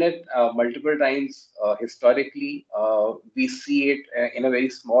seen it multiple times historically. We see it in a very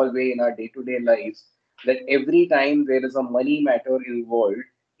small way in our day-to-day lives, that every time there is a money matter involved,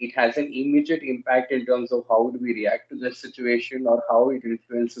 it has an immediate impact in terms of how do we react to the situation or how it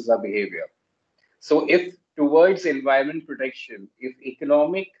influences our behavior. So if towards environment protection, if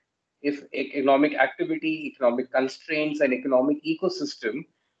economic activity, economic constraints, and economic ecosystem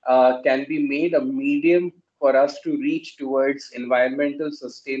can be made a medium for us to reach towards environmental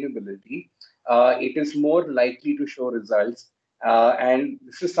sustainability, it is more likely to show results. And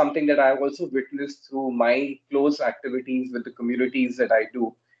this is something that I've also witnessed through my close activities with the communities that I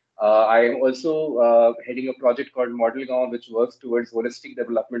do. I am also heading a project called Model Gaon, which works towards holistic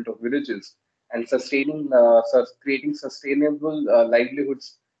development of villages and creating sustainable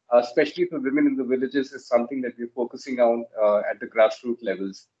livelihoods, especially for women in the villages, is something that we're focusing on at the grassroots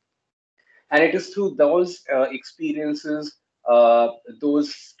levels. And it is through those experiences,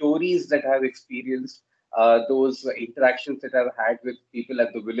 those stories that I've experienced, those interactions that I've had with people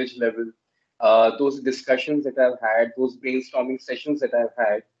at the village level, those discussions that I've had, those brainstorming sessions that I've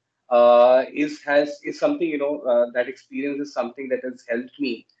had, is something, that experience is something that has helped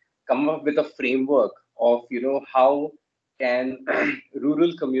me come up with a framework of how can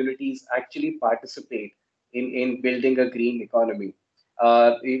rural communities actually participate in building a green economy.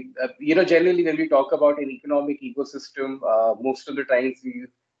 Generally when we talk about an economic ecosystem, most of the times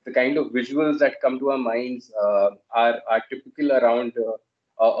the kind of visuals that come to our minds are typical around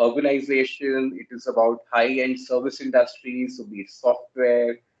urbanization. It is about high-end service industries, so be it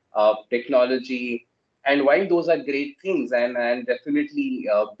software, technology. And while those are great things and definitely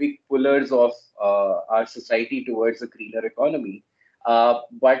big pullers of our society towards a greener economy,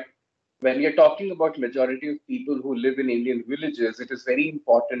 but when we are talking about majority of people who live in Indian villages, it is very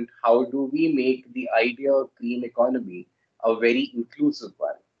important how do we make the idea of green economy a very inclusive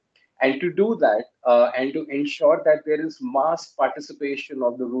one. And to do that, and to ensure that there is mass participation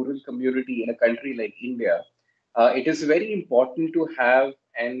of the rural community in a country like India, it is very important to have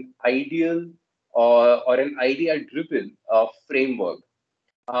an ideal or an idea-driven framework.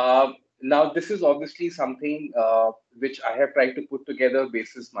 Now, this is obviously something which I have tried to put together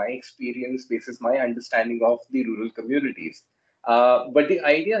basis my experience, basis my understanding of the rural communities. But the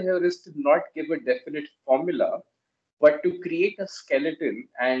idea here is to not give a definite formula, but to create a skeleton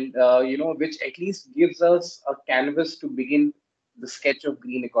and, which at least gives us a canvas to begin the sketch of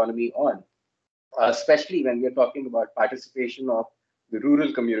green economy on, especially when we are talking about participation of the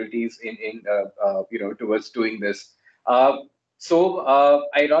rural communities towards doing this.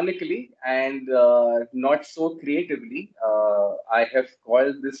 Ironically and not so creatively, I have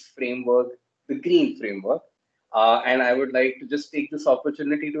called this framework the Green Framework. And I would like to just take this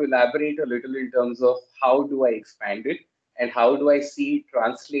opportunity to elaborate a little in terms of how do I expand it and how do I see it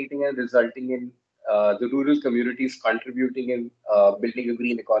translating and resulting in the rural communities contributing in building a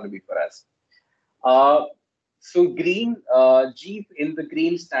green economy for us. So green, G in the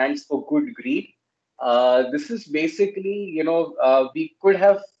green stands for good greed. This is basically, we could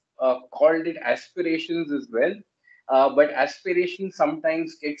have called it aspirations as well, but aspiration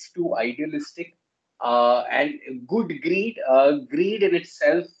sometimes gets too idealistic. And good greed, greed in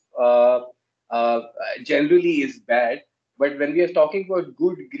itself, generally is bad. But when we are talking about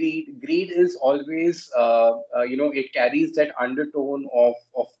good greed, greed is always, it carries that undertone of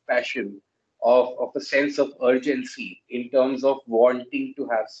passion, of a sense of urgency in terms of wanting to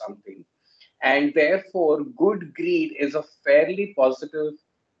have something. And therefore, good greed is a fairly positive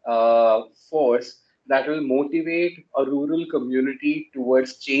force that will motivate a rural community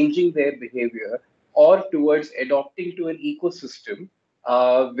towards changing their behavior or towards adopting to an ecosystem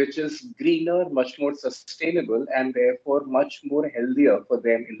which is greener, much more sustainable, and therefore much more healthier for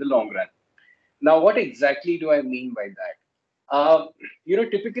them in the long run. Now, what exactly do I mean by that?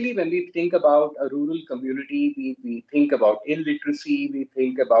 Typically when we think about a rural community, we think about illiteracy, we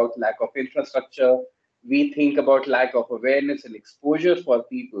think about lack of infrastructure, we think about lack of awareness and exposure for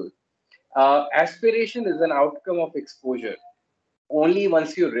people. Aspiration is an outcome of exposure. Only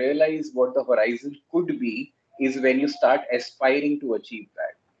once you realize what the horizon could be is when you start aspiring to achieve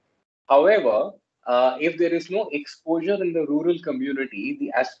that. However, if there is no exposure in the rural community,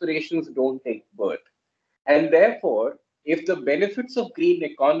 the aspirations don't take birth. And therefore, if the benefits of green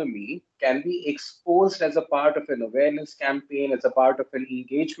economy can be exposed as a part of an awareness campaign, as a part of an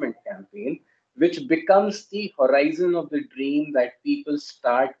engagement campaign, which becomes the horizon of the dream that people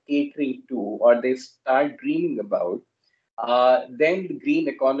start catering to or they start dreaming about, then the green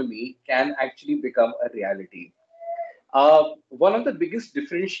economy can actually become a reality. One of the biggest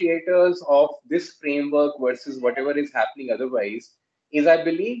differentiators of this framework versus whatever is happening otherwise is I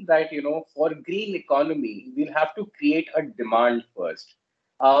believe that for green economy we'll have to create a demand first.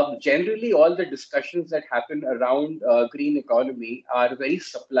 Generally, all the discussions that happen around green economy are very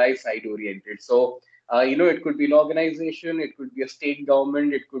supply side oriented. So it could be an organization, it could be a state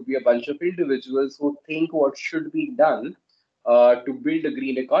government, it could be a bunch of individuals who think what should be done to build a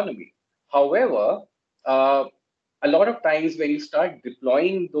green economy. However, a lot of times when you start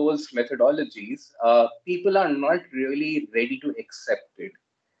deploying those methodologies, people are not really ready to accept it.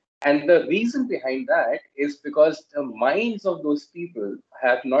 And the reason behind that is because the minds of those people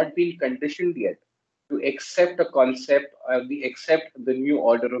have not been conditioned yet to accept a concept, accept the new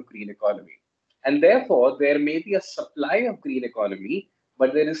order of green economy. And therefore, there may be a supply of green economy,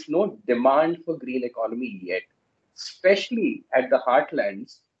 but there is no demand for green economy yet, especially at the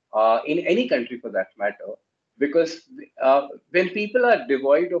heartlands, in any country for that matter. Because when people are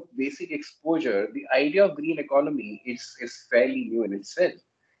devoid of basic exposure, the idea of green economy is fairly new in itself.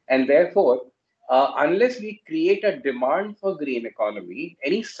 And therefore, unless we create a demand for green economy,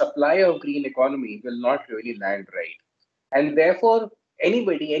 any supply of green economy will not really land right. And therefore,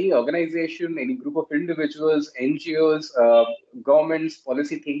 anybody, any organization, any group of individuals, NGOs, governments,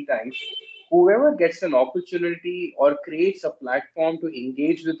 policy think tanks, whoever gets an opportunity or creates a platform to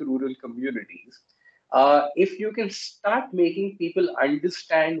engage with rural communities, if you can start making people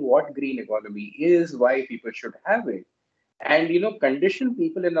understand what green economy is, why people should have it, and condition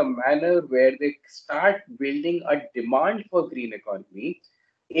people in a manner where they start building a demand for green economy,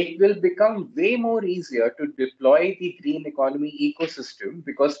 it will become way more easier to deploy the green economy ecosystem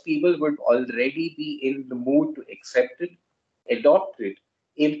because people would already be in the mood to accept it, adopt it,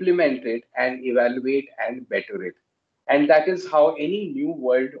 implement it, and evaluate and better it. And that is how any new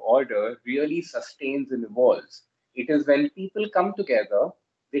world order really sustains and evolves. It is when people come together,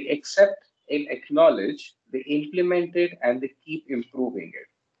 they accept and acknowledge, they implement it, and they keep improving it.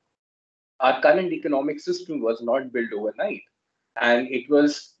 Our current economic system was not built overnight, and it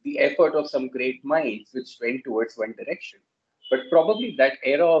was the effort of some great minds which went towards one direction. But probably that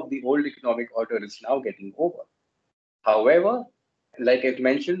era of the old economic order is now getting over. However, like I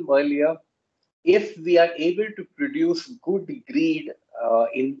mentioned earlier, if we are able to produce good greed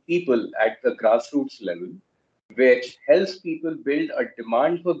in people at the grassroots level, which helps people build a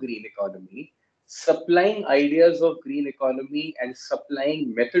demand for green economy, supplying ideas of green economy and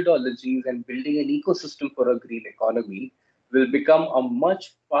supplying methodologies and building an ecosystem for a green economy will become a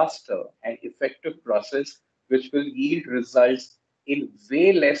much faster and effective process, which will yield results in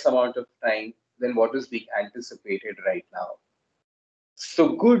way less amount of time than what is being anticipated right now.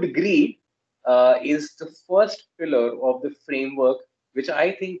 So good greed is the first pillar of the framework, which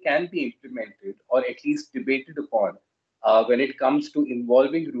I think can be implemented or at least debated upon when it comes to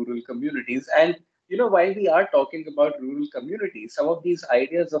involving rural communities. And while we are talking about rural communities, some of these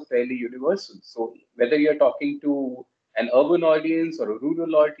ideas are fairly universal. So whether you're talking to an urban audience or a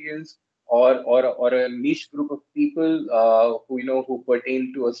rural audience or a niche group of people who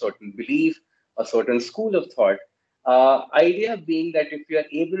pertain to a certain belief, a certain school of thought, idea being that if you are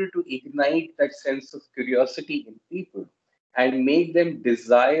able to ignite that sense of curiosity in people and make them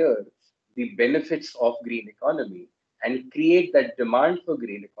desire the benefits of green economy and create that demand for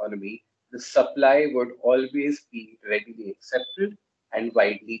green economy, the supply would always be readily accepted and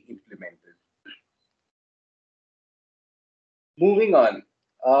widely implemented. Moving on,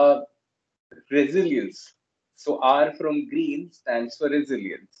 resilience. So R from green stands for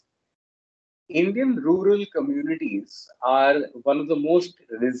resilience. Indian rural communities are one of the most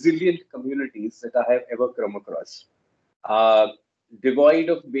resilient communities that I have ever come across. Uh, Devoid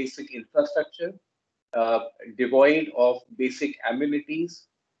of basic infrastructure, uh, devoid of basic amenities,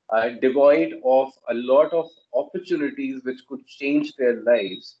 devoid of a lot of opportunities which could change their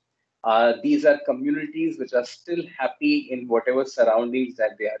lives. These are communities which are still happy in whatever surroundings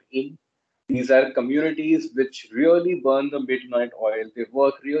that they are in. These are communities which really burn the midnight oil. They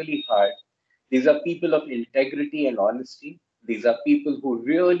work really hard. These are people of integrity and honesty. These are people who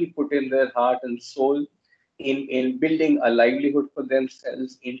really put in their heart and soul in building a livelihood for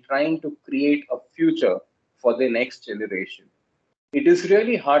themselves, in trying to create a future for the next generation. It is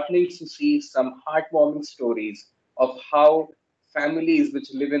really heartening to see some heartwarming stories of how families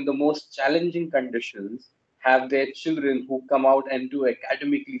which live in the most challenging conditions have their children who come out and do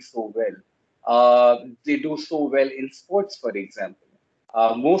academically so well. They do so well in sports, for example.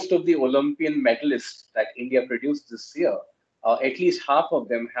 Most of the Olympian medalists that India produced this year, at least half of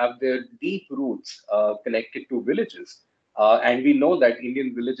them have their deep roots connected to villages. And we know that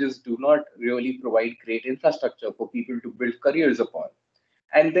Indian villages do not really provide great infrastructure for people to build careers upon.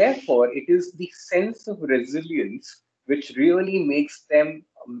 And therefore, it is the sense of resilience which really makes them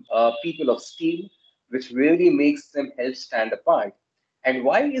people of steel, which really makes them help stand apart. And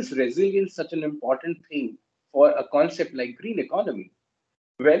why is resilience such an important thing for a concept like green economy?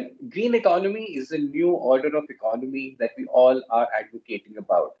 Well, green economy is a new order of economy that we all are advocating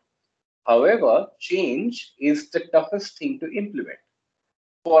about. However, change is the toughest thing to implement.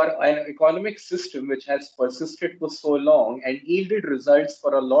 For an economic system which has persisted for so long and yielded results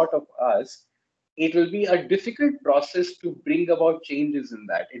for a lot of us, it will be a difficult process to bring about changes in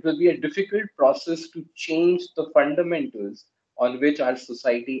that. It will be a difficult process to change the fundamentals on which our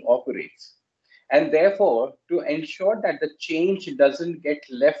society operates. And therefore, to ensure that the change doesn't get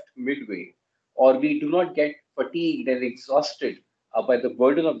left midway, or we do not get fatigued and exhausted by the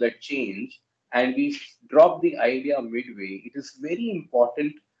burden of that change, and we drop the idea midway, it is very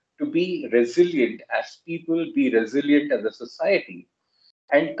important to be resilient as people, be resilient as a society,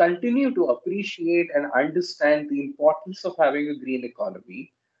 and continue to appreciate and understand the importance of having a green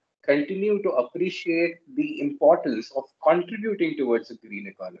economy, continue to appreciate the importance of contributing towards a green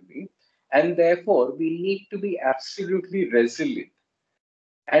economy, and therefore we need to be absolutely resilient.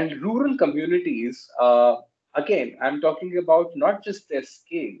 And rural communities, again, I'm talking about not just their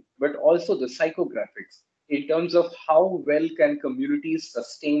scale, but also the psychographics in terms of how well can communities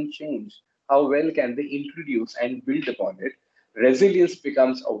sustain change, how well can they introduce and build upon it. Resilience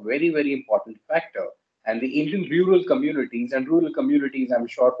becomes a very, very important factor. And the Indian rural communities, I'm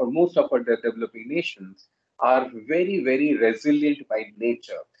sure for most of our developing nations, are very, very resilient by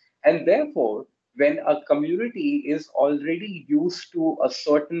nature. And therefore, when a community is already used to a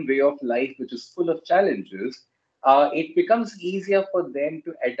certain way of life which is full of challenges, it becomes easier for them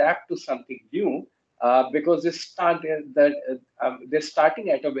to adapt to something new because they're starting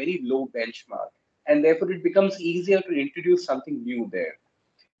at a very low benchmark, and therefore it becomes easier to introduce something new there.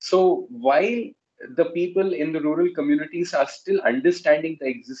 So while the people in the rural communities are still understanding the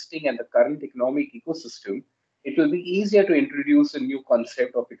existing and the current economic ecosystem, it will be easier to introduce a new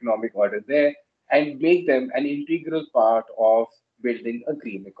concept of economic order there and make them an integral part of building a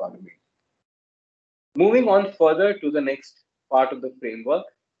green economy. Moving on further to the next part of the framework,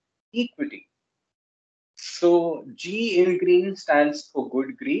 equity. So G in green stands for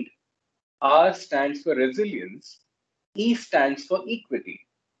good greed, R stands for resilience, E stands for equity.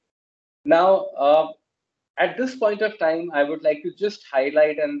 Now, at this point of time, I would like to just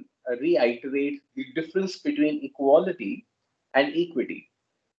highlight and reiterate the difference between equality and equity.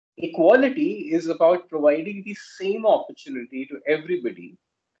 Equality is about providing the same opportunity to everybody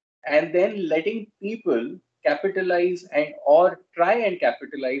and then letting people capitalize and or try and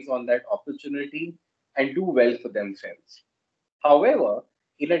capitalize on that opportunity and do well for themselves. However,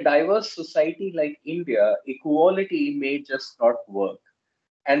 in a diverse society like India, equality may just not work.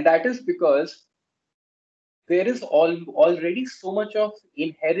 And that is because there is already so much of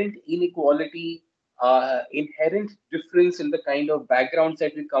inherent inequality, inherent difference in the kind of backgrounds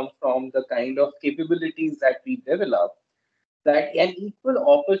that we come from, the kind of capabilities that we develop, that an equal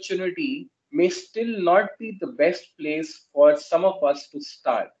opportunity may still not be the best place for some of us to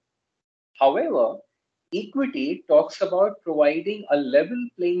start. However, equity talks about providing a level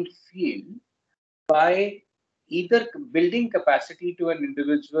playing field by either building capacity to an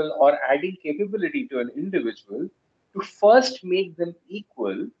individual or adding capability to an individual to first make them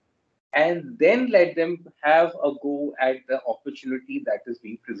equal and then let them have a go at the opportunity that is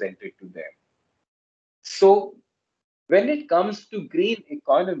being presented to them. So when it comes to green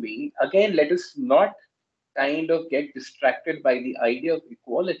economy, again, let us not kind of get distracted by the idea of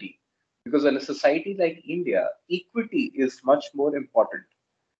equality, because in a society like India, equity is much more important.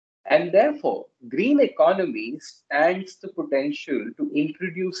 And therefore, green economy stands the potential to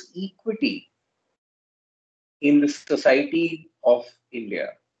introduce equity in the society of India.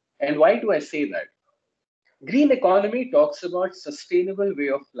 And why do I say that? Green economy talks about sustainable way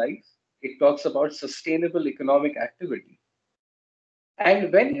of life. It talks about sustainable economic activity.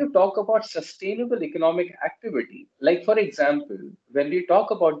 And when you talk about sustainable economic activity, like for example, when we talk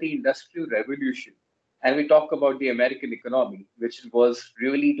about the Industrial Revolution and we talk about the American economy, which was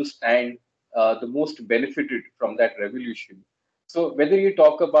really to stand the most benefited from that revolution. So whether you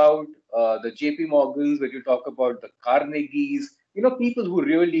talk about the JP Morgans, whether you talk about the Carnegies, people who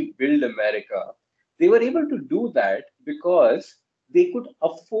really build America, they were able to do that because they could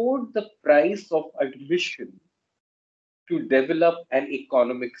afford the price of admission to develop an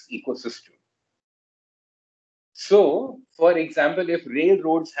economics ecosystem. So, for example, if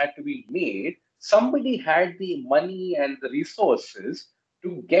railroads had to be made, somebody had the money and the resources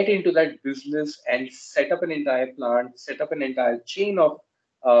to get into that business and set up an entire plant, set up an entire chain of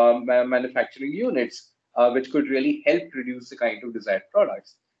manufacturing units, which could really help produce the kind of desired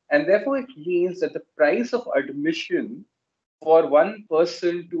products. And therefore, it means that the price of admission for one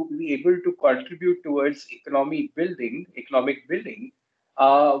person to be able to contribute towards economic building,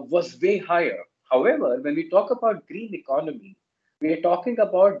 was way higher. However, when we talk about green economy, we are talking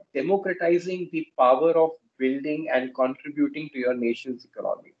about democratizing the power of building and contributing to your nation's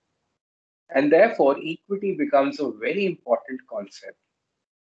economy. And therefore, equity becomes a very important concept.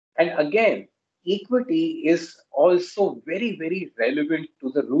 And again, equity is also very, very relevant to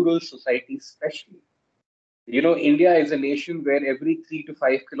the rural society, especially. India is a nation where every 3 to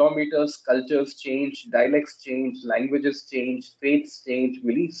 5 kilometers, cultures change, dialects change, languages change, faiths change,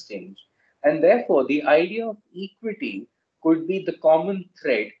 beliefs change. And therefore, the idea of equity could be the common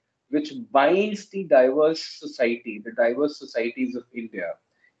thread which binds the diverse societies of India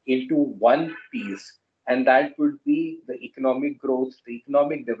into one piece. And that would be the economic growth, the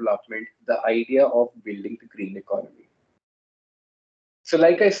economic development, the idea of building the green economy. So,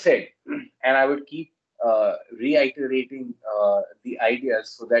 like I said, and I would keep reiterating the ideas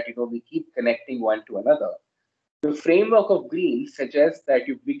so that we keep connecting one to another. The framework of green suggests that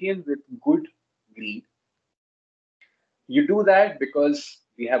you begin with good green. You do that because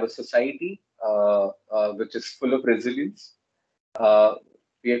we have a society which is full of resilience.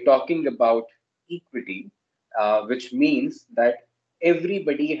 We are talking about equity, which means that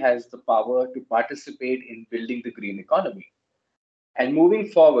everybody has the power to participate in building the green economy. And moving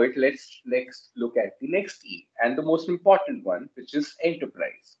forward, let's look at the next E, and the most important one, which is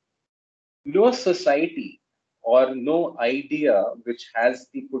enterprise. No society or no idea which has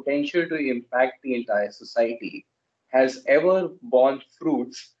the potential to impact the entire society has ever borne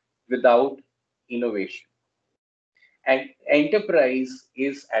fruits without innovation. And enterprise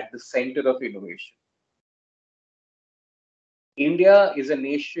is at the center of innovation. India is a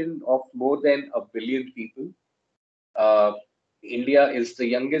nation of more than 1 billion people. India is the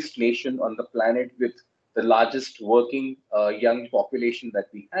youngest nation on the planet with the largest working young population that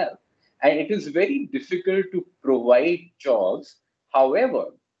we have. And it is very difficult to provide jobs. However,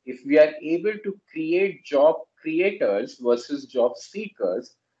 if we are able to create job creators versus job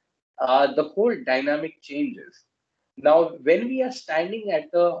seekers, the whole dynamic changes. Now, when we are standing at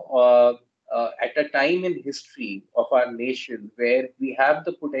a time in history of our nation where we have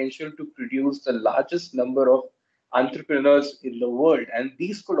the potential to produce the largest number of entrepreneurs in the world, and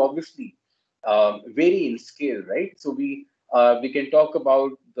these could obviously vary in scale, right? So we can talk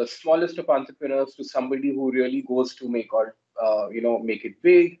about the smallest of entrepreneurs to somebody who really goes to make it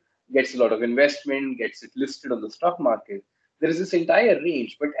big, gets a lot of investment, gets it listed on the stock market. There is this entire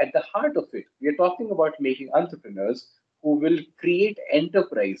range, but at the heart of it, we are talking about making entrepreneurs who will create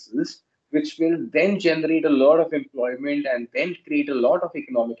enterprises which will then generate a lot of employment and then create a lot of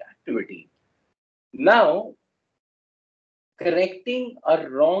economic activity. Now, correcting a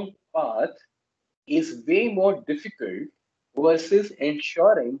wrong path is way more difficult versus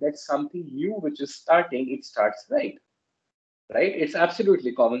ensuring that something new which is starting, it starts right. Right? It's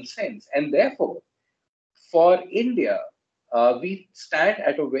absolutely common sense. And therefore, for India, we stand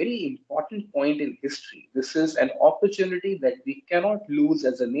at a very important point in history. This is an opportunity that we cannot lose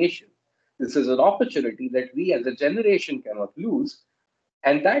as a nation. This is an opportunity that we as a generation cannot lose.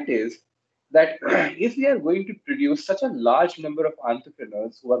 And that is that if we are going to produce such a large number of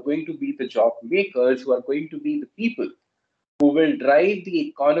entrepreneurs who are going to be the job makers, who are going to be the people who will drive the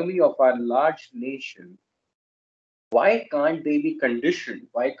economy of our large nation, why can't they be conditioned?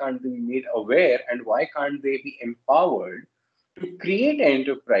 Why can't they be made aware? And why can't they be empowered to create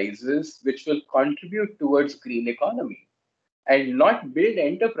enterprises which will contribute towards green economy and not build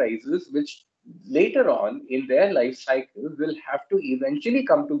enterprises which later on in their life cycle will have to eventually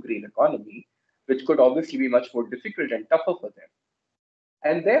come to green economy, which could obviously be much more difficult and tougher for them.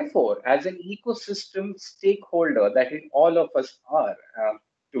 And therefore, as an ecosystem stakeholder that all of us are,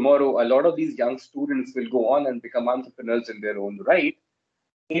 tomorrow a lot of these young students will go on and become entrepreneurs in their own right.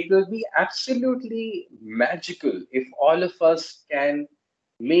 It will be absolutely magical if all of us can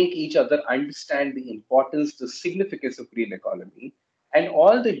make each other understand the importance, the significance of green economy, and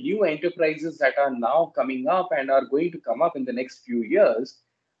all the new enterprises that are now coming up and are going to come up in the next few years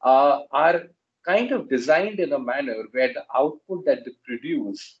are kind of designed in a manner where the output that they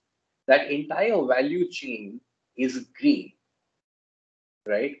produce, that entire value chain is green,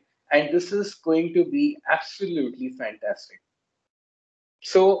 right? And this is going to be absolutely fantastic.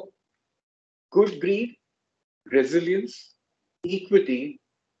 So, good greed, resilience, equity,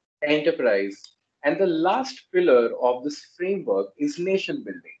 enterprise, and the last pillar of this framework is nation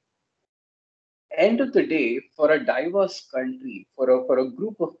building. End of the day, for a diverse country, for a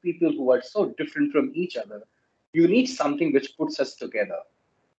group of people who are so different from each other, you need something which puts us together.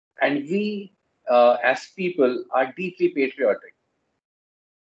 And we, as people, are deeply patriotic.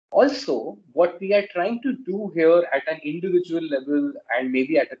 Also, what we are trying to do here at an individual level and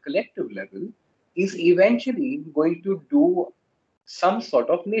maybe at a collective level is eventually going to do some sort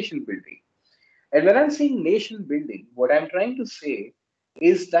of nation building. And when I'm saying nation building, what I'm trying to say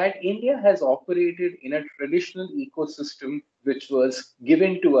is that India has operated in a traditional ecosystem which was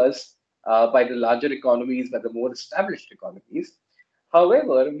given to us by the larger economies, by the more established economies.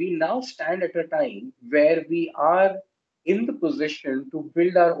 However, we now stand at a time where we are in the position to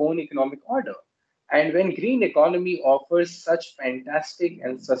build our own economic order. And when green economy offers such fantastic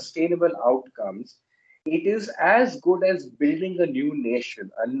and sustainable outcomes, it is as good as building a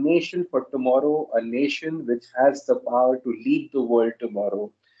nation for tomorrow, a nation which has the power to lead the world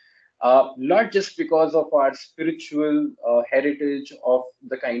tomorrow. Not just because of our spiritual heritage of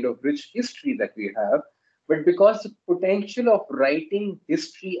the kind of rich history that we have, but because the potential of writing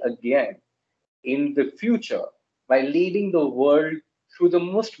history again in the future by leading the world through the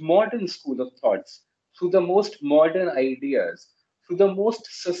most modern school of thoughts, through the most modern ideas, through the most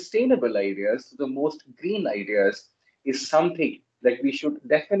sustainable ideas, through the most green ideas, is something that we should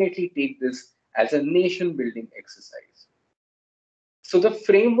definitely take this as a nation building exercise. So the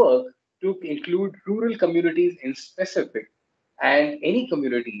framework to include rural communities in specific and any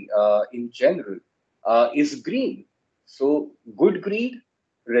community in general is green. So good greed,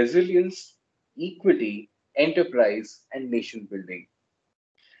 resilience, equity, enterprise, and nation building.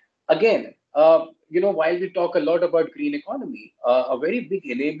 Again, while we talk a lot about green economy, a very big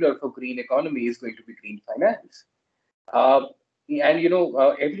enabler for green economy is going to be green finance.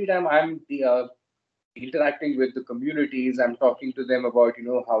 Every time I'm interacting with the communities, I'm talking to them about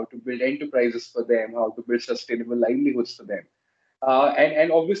how to build enterprises for them, how to build sustainable livelihoods for them.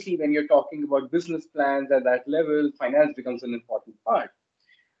 And obviously, when you're talking about business plans at that level, finance becomes an important part.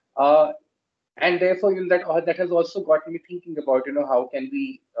 And therefore, that has also got me thinking about how can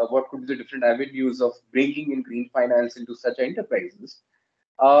we, what could be the different avenues of bringing in green finance into such enterprises.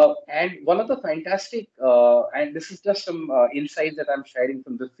 And one of the fantastic, and this is just some insights that I'm sharing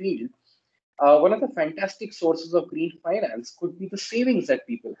from the field. One of the fantastic sources of green finance could be the savings that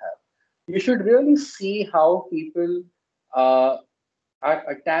people have. You should really see how people are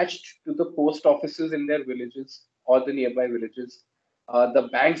attached to the post offices in their villages or the nearby villages, the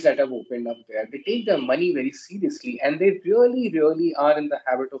banks that have opened up there. They take their money very seriously and they really, really are in the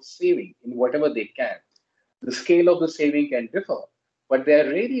habit of saving in whatever they can. The scale of the saving can differ, but they're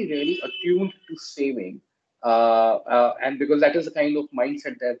really, really attuned to saving. And because that is the kind of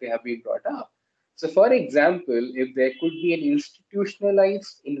mindset that they have been brought up. So, for example, if there could be an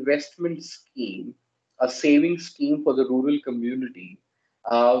institutionalized investment scheme, a saving scheme for the rural community,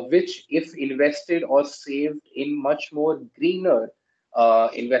 which, if invested or saved in much more greener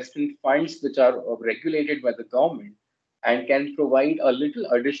investment funds, which are regulated by the government and can provide a little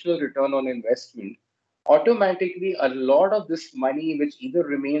additional return on investment, automatically a lot of this money, which either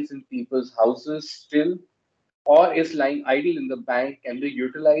remains in people's houses still or is lying idle in the bank, can be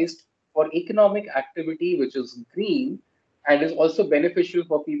utilized for economic activity which is green and is also beneficial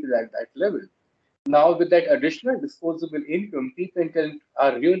for people at that level. Now, with that additional disposable income, people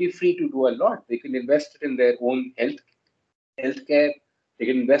are really free to do a lot. They can invest it in their own healthcare. They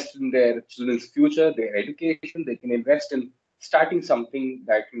can invest in their children's future, their education. They can invest in starting something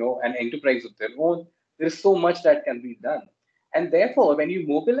that, an enterprise of their own. There is so much that can be done. And therefore, when you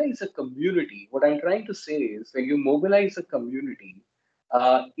mobilize a community, what I'm trying to say is when you mobilize a community,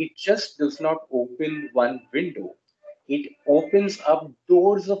 it just does not open one window. It opens up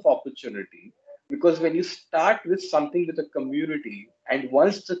doors of opportunity, because when you start with something with a community, and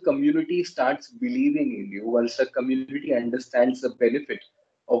once the community starts believing in you, once the community understands the benefit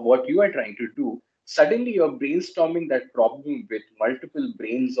of what you are trying to do, suddenly you're brainstorming that problem with multiple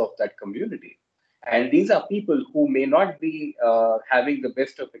brains of that community. And these are people who may not be having the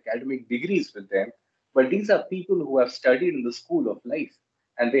best of academic degrees with them, but these are people who have studied in the school of life,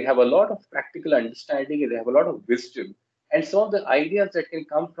 and they have a lot of practical understanding, and they have a lot of wisdom, and some of the ideas that can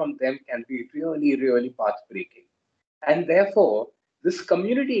come from them can be really, really path breaking. And therefore, this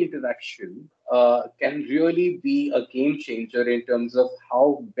community interaction can really be a game changer in terms of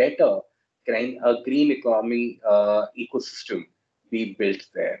how better can a green economy ecosystem be built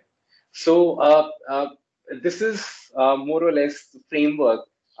there. So this is more or less the framework,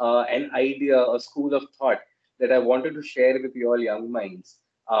 an idea, a school of thought that I wanted to share with your young minds,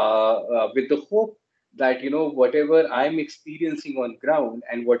 with the hope that whatever I'm experiencing on ground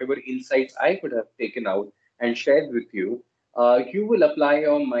and whatever insights I could have taken out and shared with you, you will apply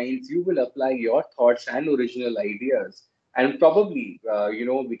your minds, you will apply your thoughts and original ideas, and probably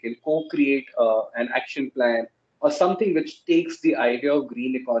we can co-create an action plan or something which takes the idea of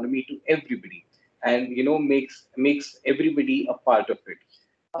green economy to everybody, and makes everybody a part of it.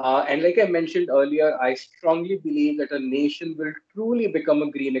 And like I mentioned earlier, I strongly believe that a nation will truly become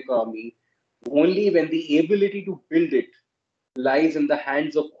a green economy only when the ability to build it lies in the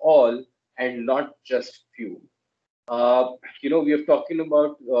hands of all and not just few. We are talking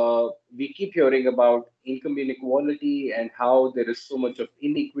about, we keep hearing about income inequality and how there is so much of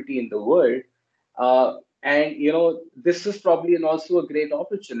inequity in the world. And this is probably also a great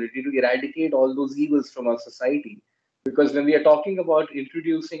opportunity to eradicate all those evils from our society. Because when we are talking about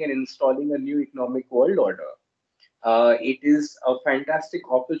introducing and installing a new economic world order, it is a fantastic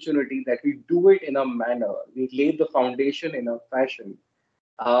opportunity that we do it in a manner, we lay the foundation in a fashion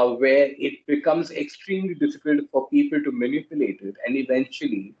where it becomes extremely difficult for people to manipulate it and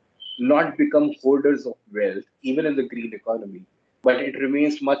eventually not become hoarders of wealth, even in the green economy. But it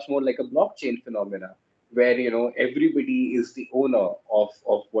remains much more like a blockchain phenomena, where everybody is the owner of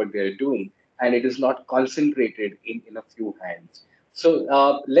what they're doing, and it is not concentrated in a few hands.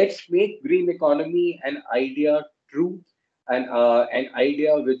 So let's make green economy an idea true, and an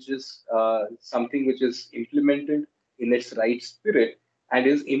idea which is something which is implemented in its right spirit and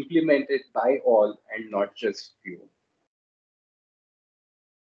is implemented by all and not just few.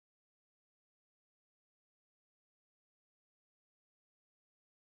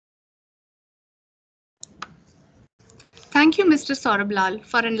 Thank you, Mr. Saurabh Lall,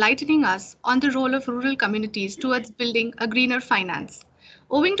 for enlightening us on the role of rural communities towards building a greener finance.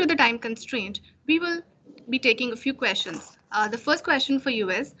 Owing to the time constraint, we will be taking a few questions. The first question for you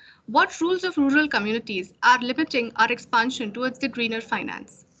is, what rules of rural communities are limiting our expansion towards the greener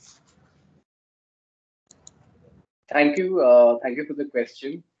finance? Thank you for the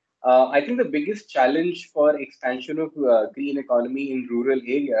question. I think the biggest challenge for expansion of green economy in rural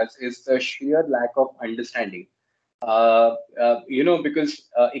areas is the sheer lack of understanding. Because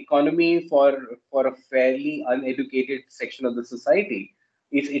economy for a fairly uneducated section of the society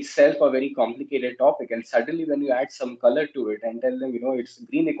is itself a very complicated topic, and suddenly when you add some color to it and tell them it's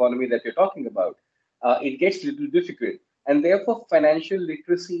green economy that you're talking about, it gets a little difficult. And therefore, financial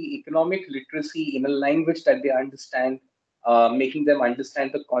literacy, economic literacy in a language that they understand, making them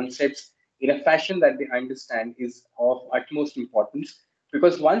understand the concepts in a fashion that they understand is of utmost importance.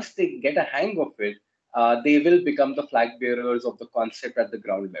 Because once they get a hang of it, they will become the flag bearers of the concept at the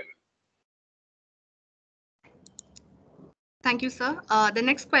ground level. Thank you, sir. The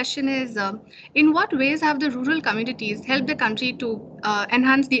next question is, in what ways have the rural communities helped the country to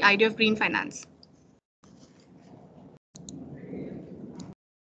enhance the idea of green finance?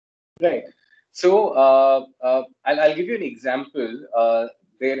 Right. So I'll give you an example.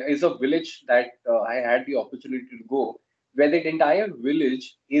 There is a village that I had the opportunity to go, where that entire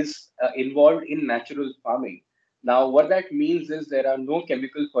village is involved in natural farming. Now, what that means is there are no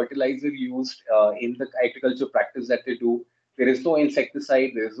chemical fertilizer used in the agriculture practice that they do. There is no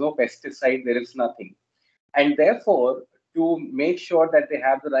insecticide, there is no pesticide, there is nothing. And therefore, to make sure that they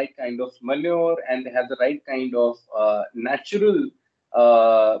have the right kind of manure and they have the right kind of natural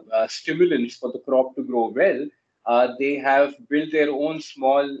stimulants for the crop to grow well. They have built their own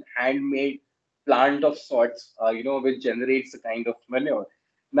small handmade plant of sorts, which generates a kind of manure.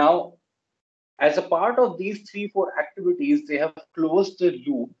 Now, as a part of these 3, 4 activities, they have closed the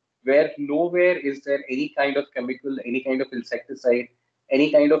loop where nowhere is there any kind of chemical, any kind of insecticide,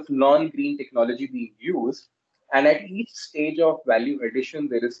 any kind of non-green technology being used. And at each stage of value addition,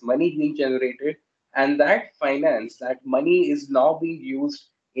 there is money being generated, and that finance, that money is now being used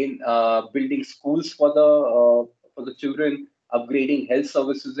in building schools for the children, upgrading health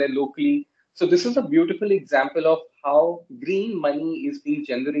services there locally. So this is a beautiful example of how green money is being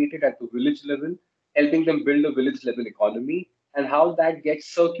generated at the village level, helping them build a village level economy, and how that gets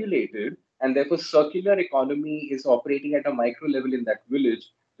circulated. And therefore, circular economy is operating at a micro level in that village,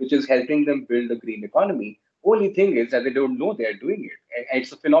 which is helping them build a green economy. Only thing is that they don't know they're doing it. And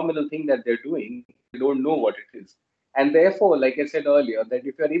it's a phenomenal thing that they're doing. They don't know what it is. And therefore, like I said earlier, that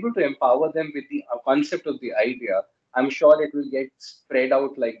if you're able to empower them with the concept of the idea, I'm sure it will get spread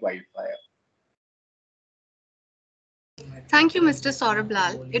out like wildfire. Thank you, Mr. Saurabh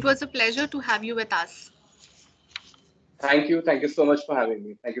Lall. It was a pleasure to have you with us. Thank you. Thank you so much for having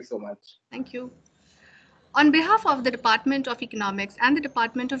me. Thank you so much. Thank you. On behalf of the Department of Economics and the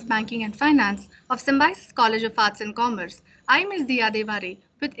Department of Banking and Finance of Symbiosis College of Arts and Commerce, I, Ms. Diya Devare,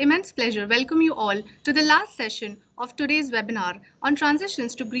 with immense pleasure welcome you all to the last session of today's webinar on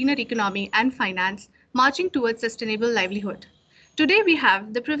transitions to greener economy and finance, marching towards sustainable livelihood. Today we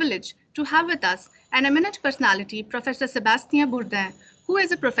have the privilege to have with us an eminent personality, Professor Sebastien Bourdin, who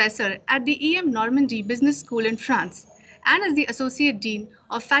is a professor at the E.M. Normandy Business School in France, and is the Associate Dean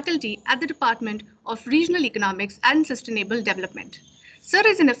of Faculty at the Department of Regional Economics and Sustainable Development. Sir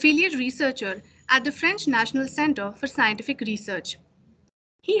is an affiliate researcher at the French National Center for Scientific Research.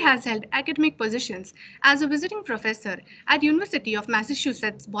 He has held academic positions as a visiting professor at University of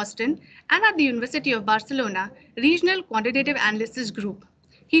Massachusetts, Boston, and at the University of Barcelona Regional Quantitative Analysis Group.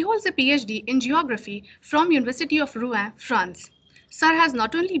 He holds a PhD in geography from University of Rouen, France. Sir has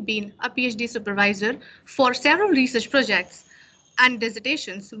not only been a PhD supervisor for several research projects and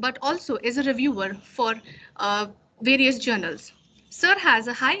dissertations, but also is a reviewer for various journals. Sir has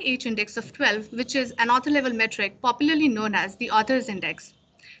a high H index of 12, which is an author level metric popularly known as the author's index.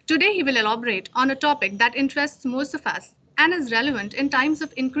 Today, he will elaborate on a topic that interests most of us and is relevant in times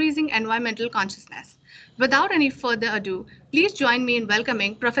of increasing environmental consciousness. Without any further ado, please join me in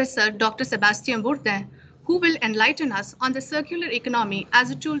welcoming Professor Dr. Sebastien Bourdin, who will enlighten us on the circular economy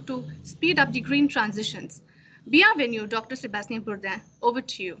as a tool to speed up the green transitions. Bienvenue, Dr. Sebastien Bourdin. Over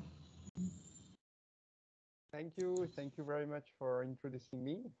to you. Thank you. Thank you very much for introducing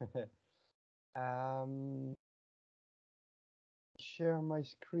me. Share my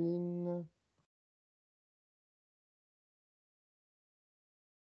screen.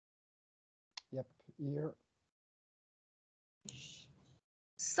 Yep, here.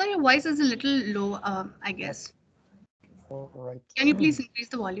 So your voice is a little low, I guess. All right. Can you please increase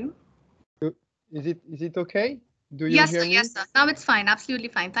the volume? Is it okay? Do you yes, hear sir, me? Yes, sir. Now it's fine. Absolutely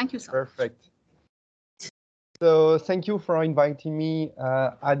fine. Thank you, sir. Perfect. So thank you for inviting me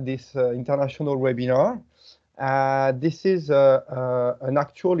at this international webinar. This is an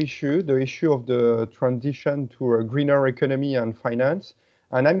actual issue, the issue of the transition to a greener economy and finance.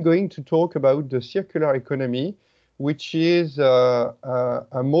 And I'm going to talk about the circular economy, which is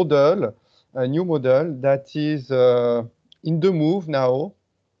a model, a new model that is in the move now.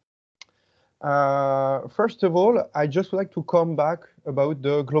 First of all, I just would like to come back about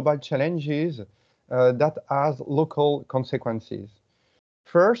the global challenges that has local consequences.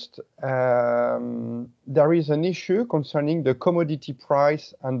 First, there is an issue concerning the commodity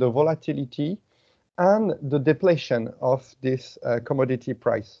price and the volatility and the depletion of this commodity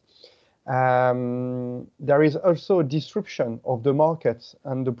price. There is also a disruption of the markets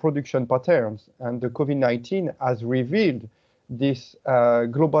and the production patterns, and the COVID-19 has revealed these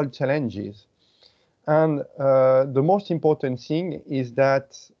global challenges. And the most important thing is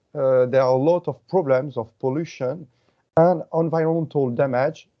that there are a lot of problems of pollution and environmental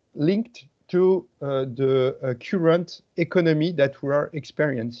damage linked to the current economy that we are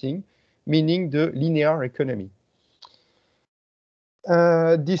experiencing, meaning the linear economy.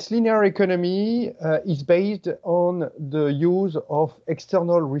 This linear economy is based on the use of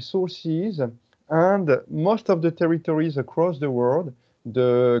external resources, and most of the territories across the world,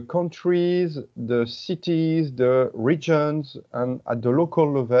 the countries, the cities, the regions, and at the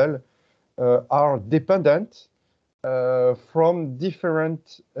local level are dependent from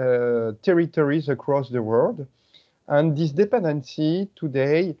different territories across the world. And this dependency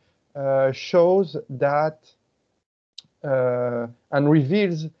today shows that and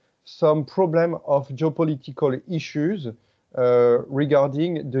reveals some problem of geopolitical issues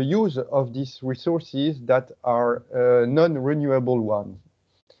regarding the use of these resources that are non-renewable ones.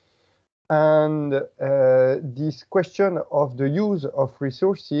 And this question of the use of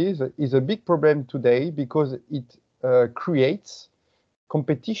resources is a big problem today because it creates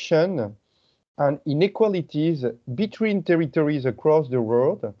competition and inequalities between territories across the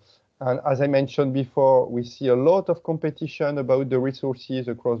world. And as I mentioned before, we see a lot of competition about the resources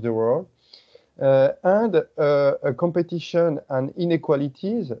across the world. And a competition and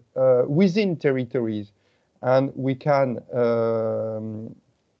inequalities within territories. And we can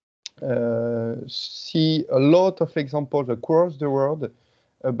see a lot of examples across the world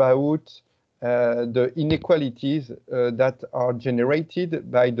about the inequalities that are generated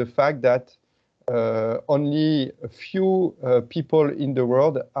by the fact that only a few people in the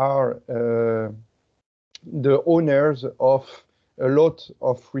world are the owners of a lot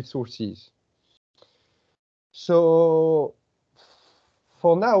of resources. So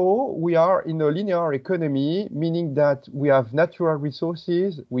for now, we are in a linear economy, meaning that we have natural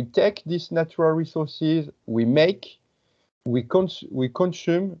resources, we take these natural resources, we make, we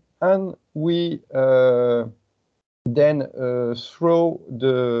consume, and we then throw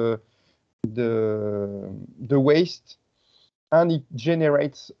the waste, and it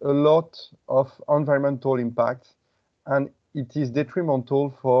generates a lot of environmental impact, and it is detrimental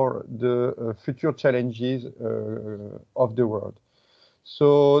for the future challenges of the world.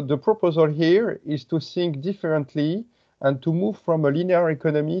 So the proposal here is to think differently and to move from a linear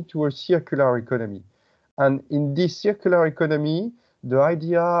economy to a circular economy. And in this circular economy, the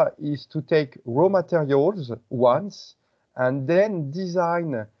idea is to take raw materials once and then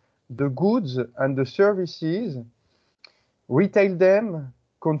design the goods and the services, retail them,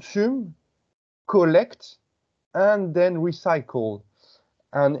 consume, collect, and then recycle.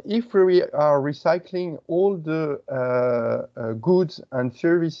 And if we are recycling all the goods and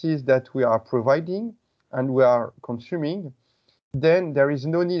services that we are providing and we are consuming, then there is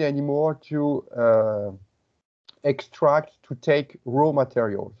no need anymore to extract, to take raw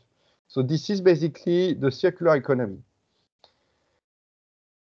materials. So this is basically the circular economy.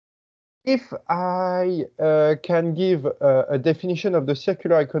 If I can give a definition of the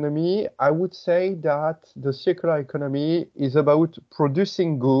circular economy, I would say that the circular economy is about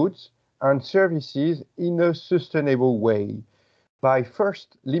producing goods and services in a sustainable way by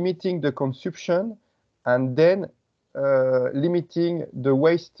first limiting the consumption and then limiting the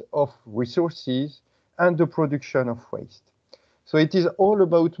waste of resources and the production of waste. So it is all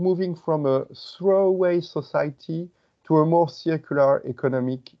about moving from a throwaway society to a more circular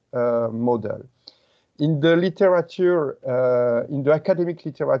economic model. In the literature, in the academic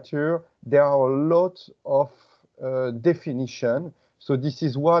literature, there are a lot of definitions. So this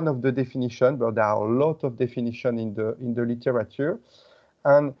is one of the definitions, but there are a lot of definitions in the literature.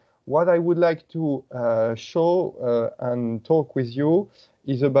 And what I would like to show and talk with you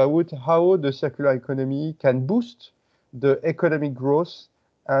is about how the circular economy can boost the economic growth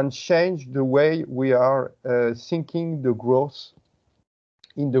and change the way we are thinking the growth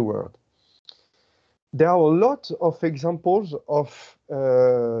in the world. There are a lot of examples of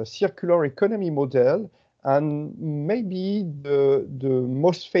circular economy model, and maybe the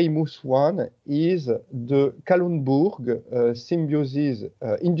most famous one is the Kalundborg symbiosis,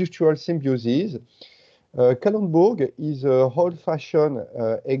 industrial symbiosis. Kalundborg is an old-fashioned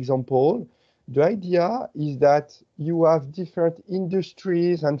example. The idea is that you have different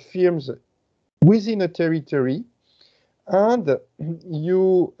industries and firms within a territory, and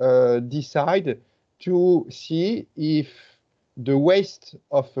you decide to see if the waste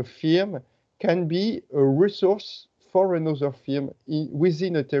of a firm can be a resource for another firm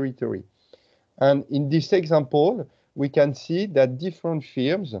within a territory. And in this example, we can see that different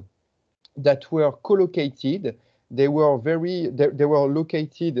firms that were co-located, they were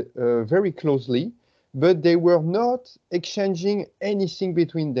located very closely, but they were not exchanging anything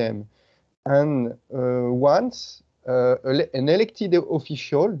between them. And once an elected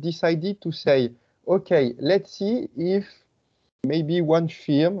official decided to say, okay, let's see if maybe one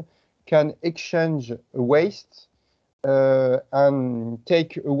firm can exchange waste and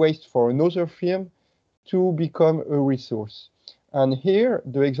take a waste for another firm to become a resource. And here,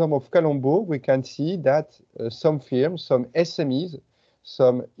 the example of Kalundborg, we can see that some firms, some SMEs,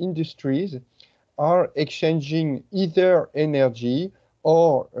 some industries are exchanging either energy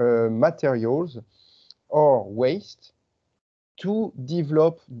or materials or waste to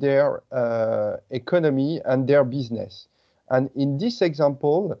develop their economy and their business. And in this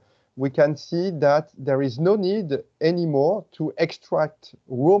example, we can see that there is no need anymore to extract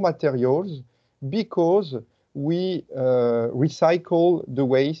raw materials because we recycle the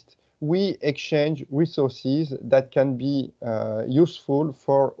waste, we exchange resources that can be useful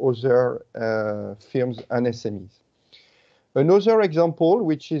for other firms and SMEs. Another example,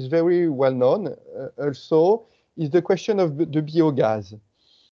 which is very well known also, is the question of the biogas.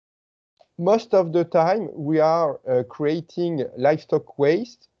 Most of the time, we are creating livestock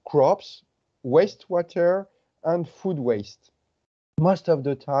waste, crops, wastewater, and food waste. Most of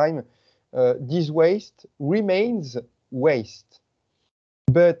the time, this waste remains waste.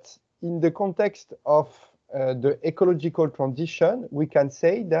 But in the context of the ecological transition, we can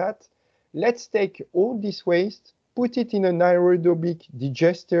say that let's take all this waste, put it in an anaerobic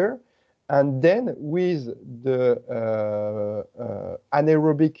digester, and then with the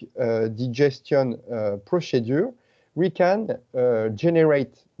anaerobic digestion procedure, we can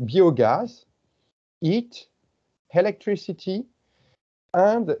generate biogas, heat, electricity,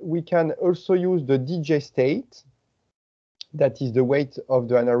 and we can also use the digestate, that is the weight of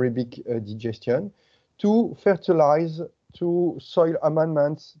the anaerobic digestion, to fertilize, to soil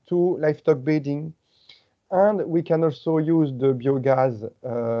amendments, to livestock bedding. And we can also use the biogas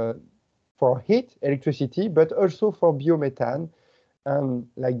for heat, electricity, but also for biomethane. And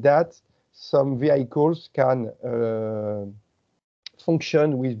like that, some vehicles can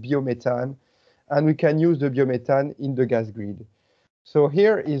function with biomethane, and we can use the biomethane in the gas grid. So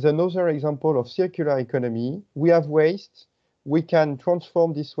here is another example of circular economy. We have waste. We can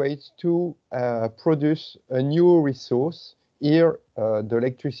transform this waste to produce a new resource, here the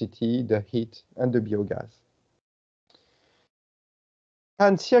electricity, the heat, and the biogas.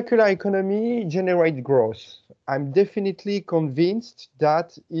 And circular economy generates growth. I'm definitely convinced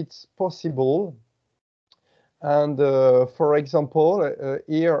that it's possible. And for example,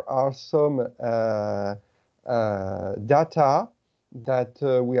 here are some data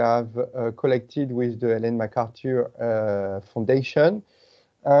that we have collected with the Ellen MacArthur Foundation.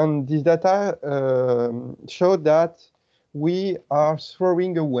 And this data show that we are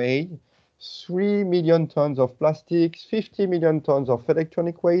throwing away 3 million tons of plastics, 50 million tons of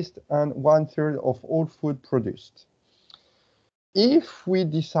electronic waste, and 1/3 of all food produced. If we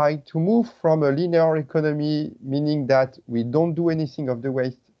decide to move from a linear economy, meaning that we don't do anything of the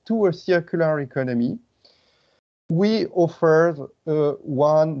waste, to a circular economy, we offer a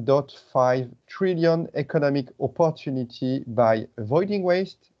 1.5 trillion economic opportunity by avoiding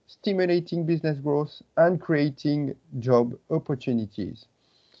waste, stimulating business growth, and creating job opportunities.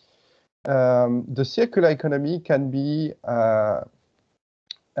 The circular economy can be a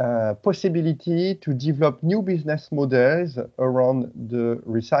possibility to develop new business models around the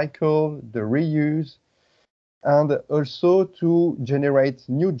recycle, the reuse, and also to generate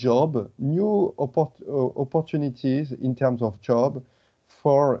new job, new opportunities in terms of job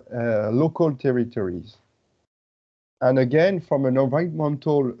for local territories. And again, from an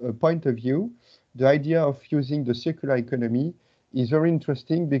environmental point of view, the idea of using the circular economy is very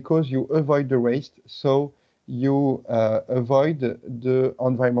interesting because you avoid the waste, so you avoid the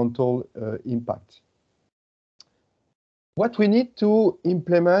environmental impact. What we need to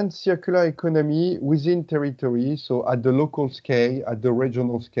implement circular economy within territories, so at the local scale, at the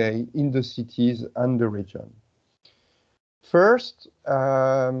regional scale, in the cities and the region. First,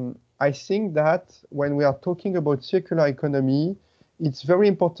 I think that when we are talking about circular economy, it's very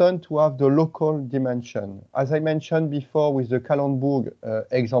important to have the local dimension. As I mentioned before with the Kalundborg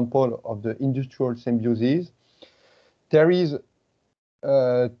example of the industrial symbiosis, there is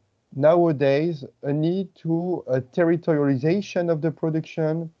nowadays a need to a territorialization of the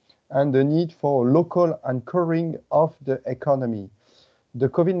production and the need for local anchoring of the economy. The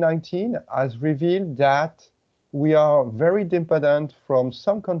COVID-19 has revealed that we are very dependent from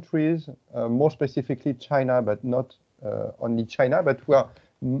some countries, more specifically China, but not only China, but we are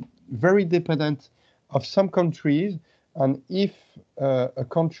very dependent of some countries. And if a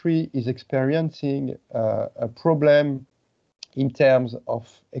country is experiencing a problem in terms of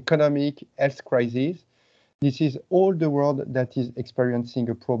economic health crisis, this is all the world that is experiencing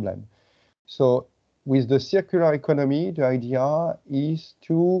a problem. So with the circular economy, the idea is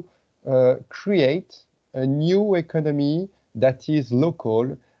to create a new economy that is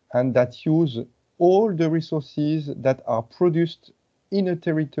local and that use all the resources that are produced in a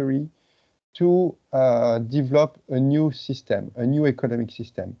territory to develop a new system, a new economic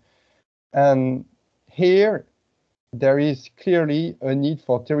system. And here, there is clearly a need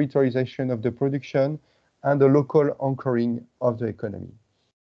for territorialization of the production and a local anchoring of the economy.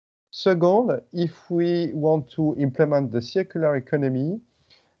 Second, if we want to implement the circular economy,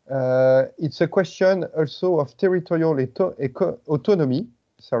 it's a question also of territorial autonomy,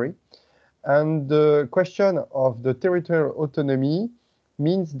 and the question of the territorial autonomy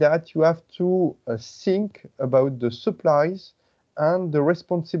means that you have to think about the supplies and the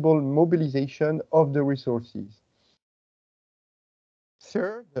responsible mobilization of the resources.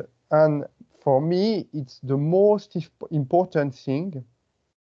 Third, and for me, it's the most important thing,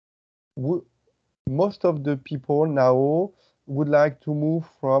 most of the people now would like to move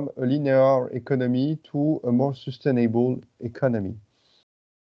from a linear economy to a more sustainable economy.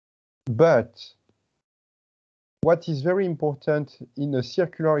 But what is very important in a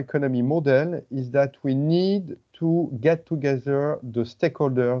circular economy model is that we need to get together the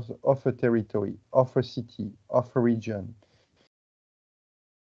stakeholders of a territory, of a city, of a region.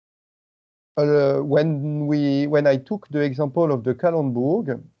 When I took the example of the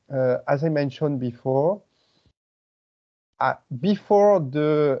Kalundborg, as I mentioned before, before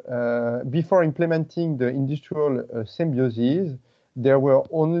implementing the industrial symbiosis, there were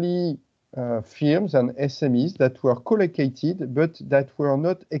only firms and SMEs that were co-located, but that were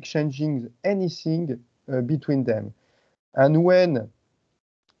not exchanging anything between them. And when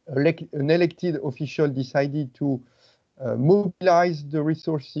an elected official decided to mobilize the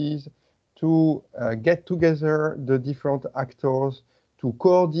resources, to get together the different actors, to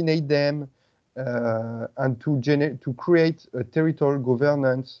coordinate them, and to create a territorial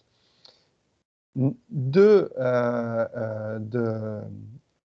governance, the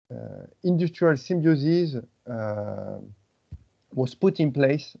industrial symbiosis was put in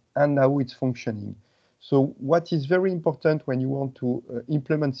place, and now it's functioning. So what is very important when you want to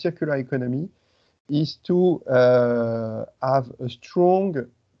implement circular economy is to have a strong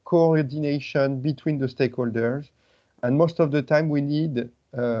coordination between the stakeholders, and most of the time we need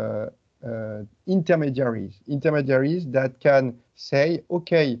intermediaries that can say,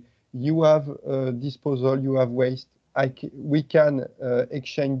 okay, you have disposal, you have waste, we can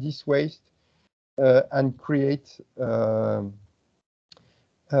exchange this waste and create a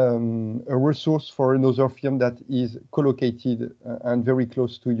resource for another firm that is co-located and very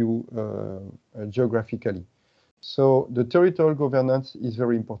close to you geographically. So the territorial governance is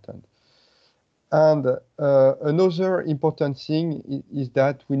very important. And another important thing is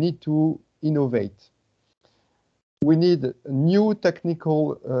that we need to innovate. We need new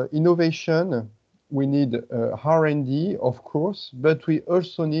technical innovation. We need R&D, of course, but we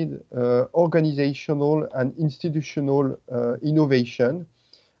also need organizational and institutional innovation.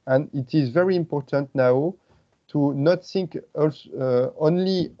 And it is very important now to not think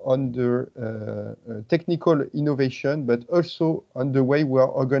only on the technical innovation, but also on the way we are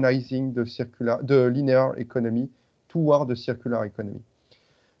organizing the linear economy toward the circular economy.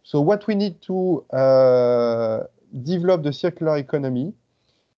 So what we need to develop the circular economy,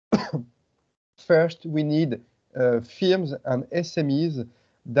 first we need firms and SMEs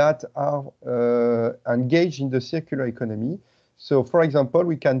that are engaged in the circular economy. So, for example,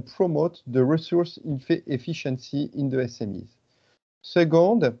 we can promote the resource efficiency in the SMEs.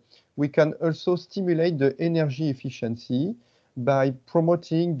 Second, we can also stimulate the energy efficiency by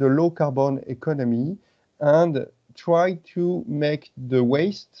promoting the low carbon economy and try to make the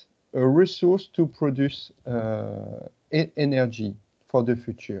waste a resource to produce energy for the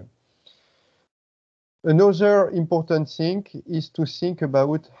future. Another important thing is to think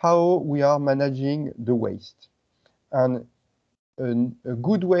about how we are managing the waste. And a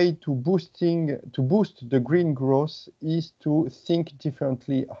good way to boost the green growth is to think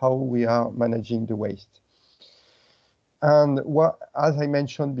differently how we are managing the waste. And as I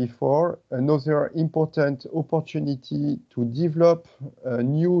mentioned before, another important opportunity to develop a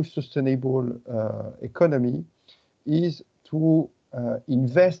new sustainable economy is to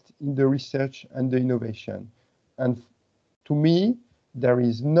invest in the research and the innovation. And to me, there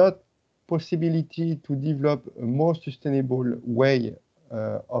is not possibility to develop a more sustainable way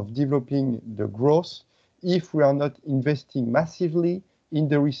of developing the growth if we are not investing massively in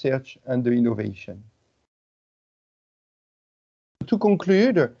the research and the innovation. To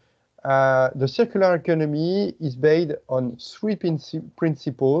conclude, the circular economy is based on three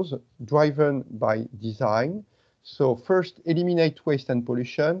principles driven by design. So first, eliminate waste and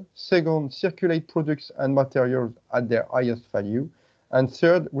pollution. Second, circulate products and materials at their highest value. And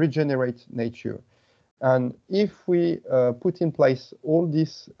third, regenerate nature. And if we put in place all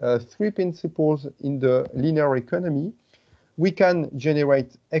these three principles in the linear economy, we can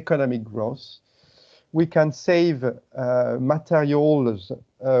generate economic growth. We can save materials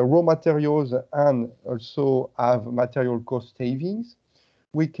raw materials and also have material cost savings.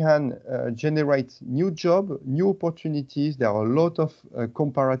 We can generate new jobs, new opportunities. There are a lot of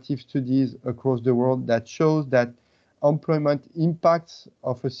comparative studies across the world that shows that employment impacts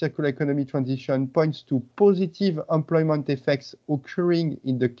of a circular economy transition points to positive employment effects occurring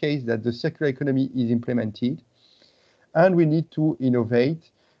in the case that the circular economy is implemented. And we need to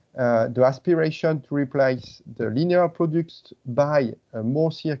innovate. The aspiration to replace the linear products by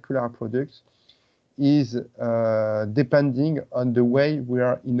more circular products is depending on the way we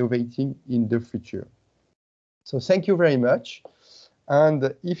are innovating in the future. So thank you very much.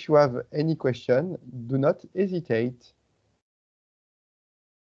 And if you have any question, do not hesitate.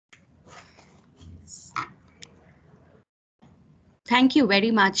 Thank you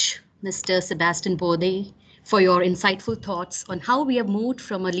very much, Mr. Sebastien Bourdin, for your insightful thoughts on how we have moved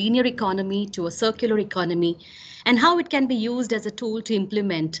from a linear economy to a circular economy and how it can be used as a tool to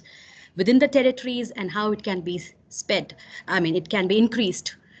implement within the territories and how it can be it can be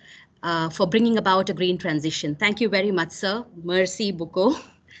increased for bringing about a green transition. Thank you very much, sir. Merci beaucoup.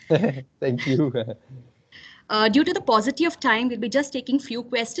 Thank you. Due to the paucity of time, we'll be just taking few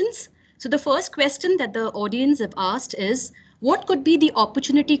questions. So the first question that the audience have asked is, what could be the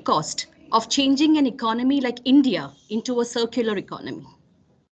opportunity cost of changing an economy like India into a circular economy?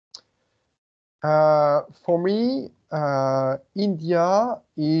 For me, India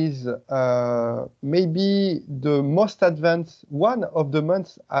is maybe the most advanced, one of the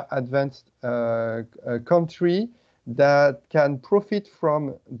most advanced country that can profit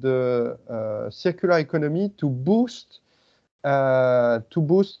from the circular economy to boost the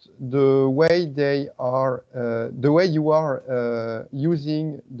way they are, the way you are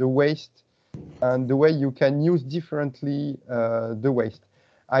using the waste and the way you can use differently the waste.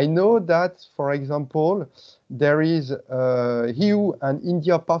 I know that, for example, there is EU and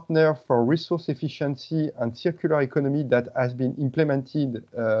India partner for resource efficiency and circular economy that has been implemented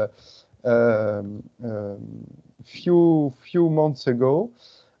few months ago,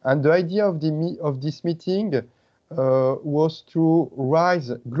 and the idea of this meeting was to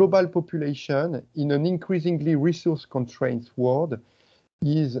raise global population in an increasingly resource constrained world.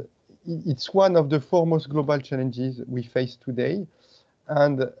 It's one of the foremost global challenges we face today.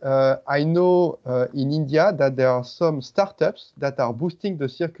 And I know in India that there are some startups that are boosting the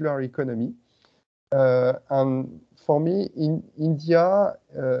circular economy. And for me, in India,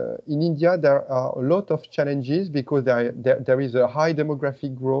 there are a lot of challenges because there is a high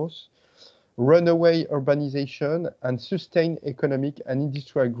demographic growth, runaway urbanization, and sustained economic and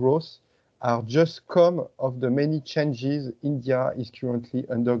industrial growth are just some of the many changes India is currently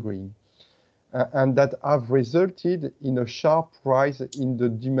undergoing. And that have resulted in a sharp rise in the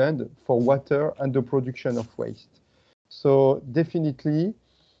demand for water and the production of waste. So definitely,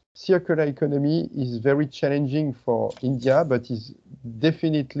 circular economy is very challenging for India, but is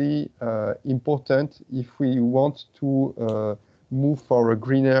definitely important if we want to move for a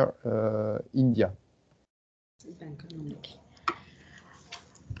greener India.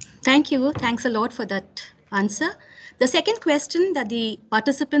 Thank you. Thanks a lot for that answer. The second question that the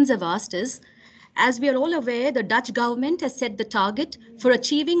participants have asked is, as we are all aware, the Dutch government has set the target for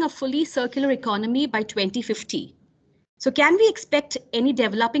achieving a fully circular economy by 2050. So can we expect any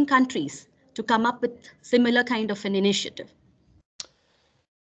developing countries to come up with similar kind of an initiative?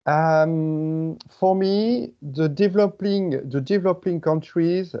 For me, the developing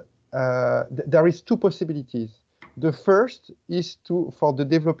countries, there is two possibilities. The first is for the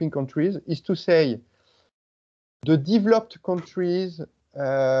developing countries is to say the developed countries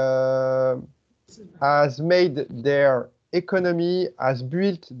has made their economy, has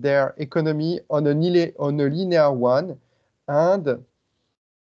built their economy on a linear one, and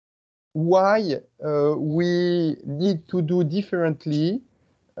why we need to do differently.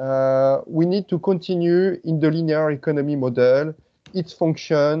 We need to continue in the linear economy model. It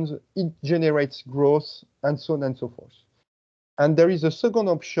functions, it generates growth, and so on and so forth. And there is a second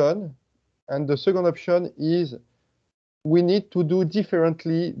option, and the second option is we need to do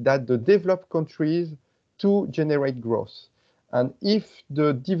differently than the developed countries to generate growth. And if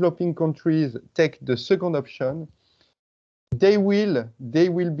the developing countries take the second option, they will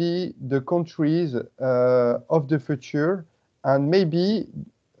be the countries of the future, and maybe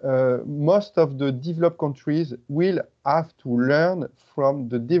most of the developed countries will have to learn from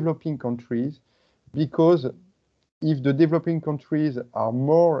the developing countries, because if the developing countries are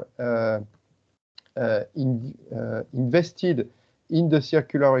more invested in the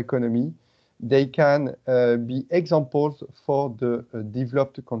circular economy, they can be examples for the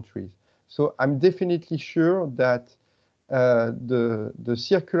developed countries. So I'm definitely sure that the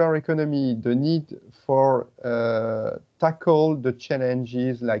circular economy, the need for tackle the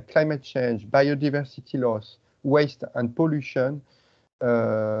challenges like climate change, biodiversity loss, waste and pollution,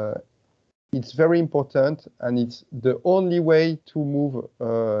 it's very important, and it's the only way to move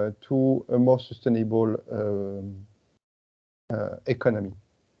to a more sustainable economy.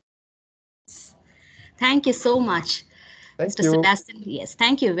 Thank you so much, Thank Mr. you. Sebastien. Yes,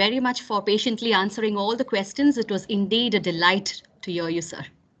 thank you very much for patiently answering all the questions. It was indeed a delight to hear you, sir.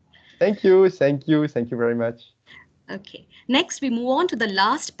 Thank you. Thank you. Thank you very much. Okay, next we move on to the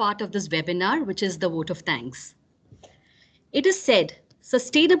last part of this webinar, which is the vote of thanks. It is said,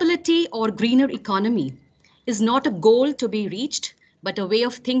 sustainability or greener economy is not a goal to be reached, but a way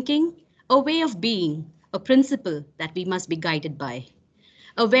of thinking, a way of being, a principle that we must be guided by.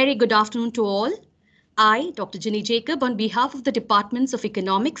 A very good afternoon to all. I, Dr. Ginny Jacob, on behalf of the Departments of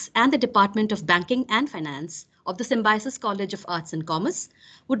Economics and the Department of Banking and Finance of the Symbiosis College of Arts and Commerce,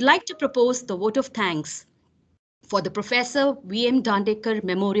 would like to propose the vote of thanks for the Professor E.M. Dandekar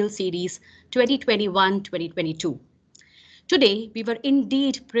Memorial Series 2021-2022. Today, we were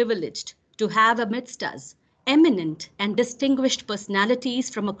indeed privileged to have amidst us eminent and distinguished personalities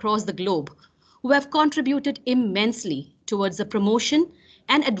from across the globe who have contributed immensely towards the promotion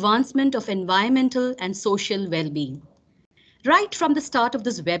and advancement of environmental and social well-being. Right from the start of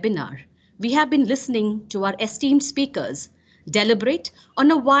this webinar, we have been listening to our esteemed speakers deliberate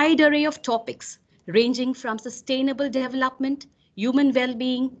on a wide array of topics ranging from sustainable development, human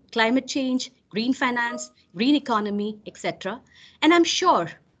well-being, climate change, green finance, green economy, etc. And I'm sure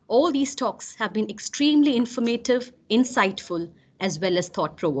all these talks have been extremely informative, insightful, as well as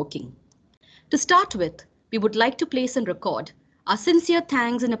thought-provoking. To start with, we would like to place and record our sincere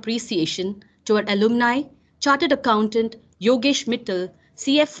thanks and appreciation to our alumni, Chartered Accountant Yogesh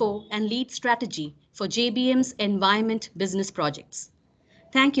Mittal-CFO and Lead Strategy for JBM's Environment Business Projects.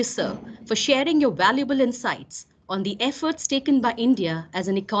 Thank you, sir, for sharing your valuable insights on the efforts taken by India as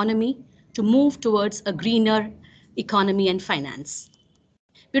an economy to move towards a greener economy and finance.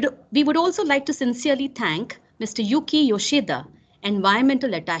 We would also like to sincerely thank Mr. Yuki Yoshida,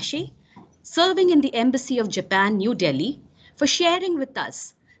 Environmental Attache, serving in the Embassy of Japan, New Delhi, for sharing with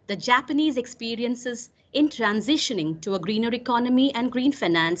us the Japanese experiences in transitioning to a greener economy and green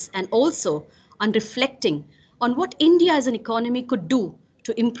finance, and also on reflecting on what India as an economy could do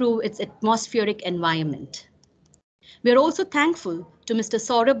to improve its atmospheric environment. We are also thankful to Mr.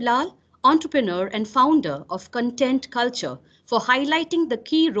 Saurabh Lall, entrepreneur and founder of Content Culture, for highlighting the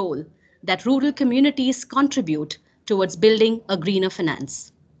key role that rural communities contribute towards building a greener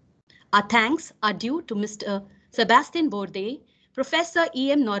finance. Our thanks are due to Mr. Sebastien Bourdin, Professor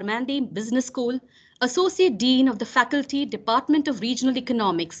E.M. Normandy Business School, Associate Dean of the Faculty, Department of Regional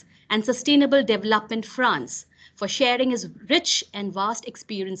Economics and Sustainable Development, France, for sharing his rich and vast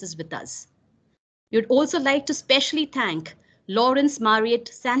experiences with us. We would also like to specially thank Lawrence Mariette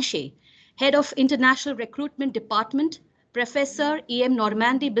Sanchez, Head of International Recruitment Department, Professor E.M.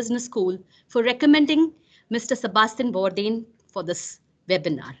 Normandy Business School, for recommending Mr. Sebastien Bourdin for this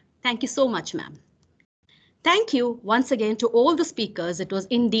webinar. Thank you so much, ma'am. Thank you once again to all the speakers. It was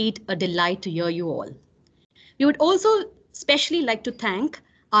indeed a delight to hear you all. We would also especially like to thank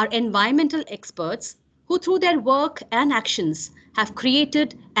our environmental experts who through their work and actions have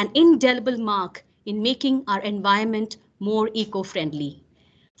created an indelible mark in making our environment more eco-friendly.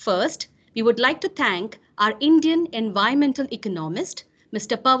 First, we would like to thank our Indian environmental economist,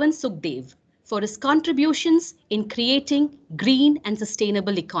 Mr. Pawan Sukhdev, for his contributions in creating green and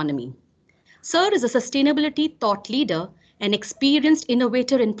sustainable economy. Sir is a sustainability thought leader, an experienced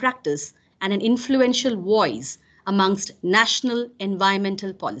innovator in practice, and an influential voice amongst national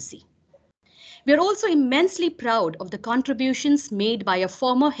environmental policy. We are also immensely proud of the contributions made by a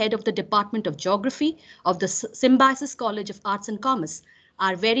former head of the Department of Geography of the Symbiosis College of Arts and Commerce,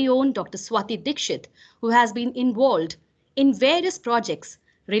 our very own Dr. Swati Dikshit, who has been involved in various projects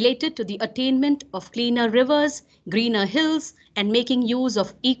related to the attainment of cleaner rivers, greener hills, and making use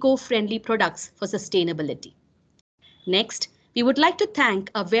of eco-friendly products for sustainability. Next, we would like to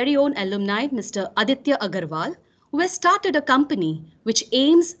thank our very own alumni, Mr. Aditya Agarwal, who has started a company which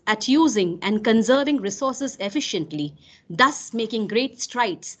aims at using and conserving resources efficiently, thus making great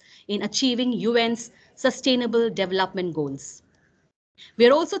strides in achieving UN's Sustainable Development Goals. We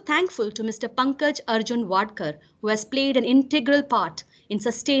are also thankful to Mr. Pankaj Arjun Wadkar, who has played an integral part in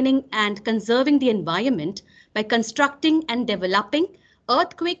sustaining and conserving the environment by constructing and developing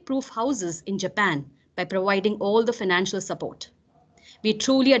earthquake-proof houses in Japan by providing all the financial support. We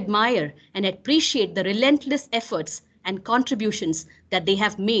truly admire and appreciate the relentless efforts and contributions that they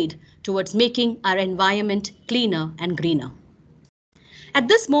have made towards making our environment cleaner and greener. At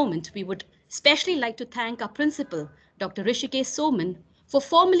this moment, we would especially like to thank our principal, Dr. Rishikesh Soman, for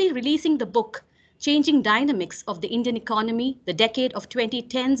formally releasing the book, Changing Dynamics of the Indian Economy, the Decade of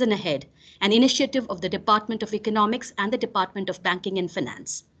 2010s and Ahead, an initiative of the Department of Economics and the Department of Banking and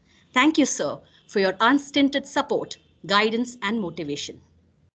Finance. Thank you, sir, for your unstinted support, guidance, and motivation.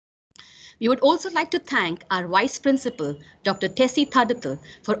 We would also like to thank our Vice Principal, Dr. Tessie Thadatal,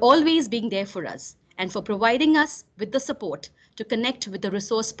 for always being there for us and for providing us with the support to connect with the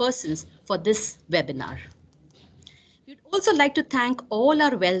resource persons for this webinar. We'd also like to thank all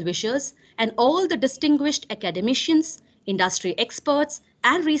our well-wishers and all the distinguished academicians, industry experts,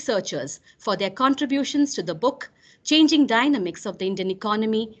 and researchers for their contributions to the book, Changing Dynamics of the Indian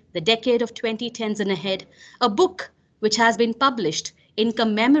Economy, the Decade of 2010s and Ahead, a book which has been published in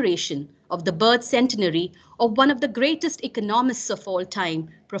commemoration of the birth centenary of one of the greatest economists of all time,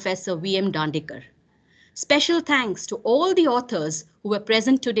 Professor E.M. Dandekar. Special thanks to all the authors who were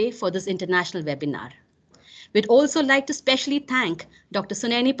present today for this international webinar. We'd also like to specially thank Dr.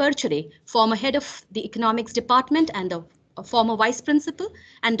 Suneni Parchere, former head of the economics department and a former vice principal,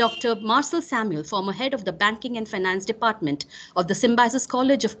 and Dr. Marcel Samuel, former head of the banking and finance department of the Symbiosis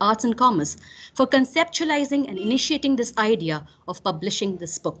College of Arts and Commerce, for conceptualizing and initiating this idea of publishing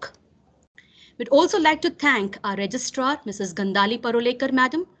this book. We'd also like to thank our registrar, Mrs. Gandali Parolekar,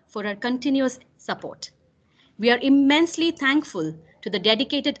 Madam, for her continuous support. We are immensely thankful to the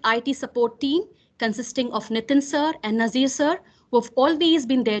dedicated IT support team consisting of Nitin sir and Nazir sir, who have always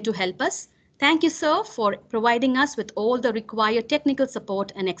been there to help us. Thank you, sir, for providing us with all the required technical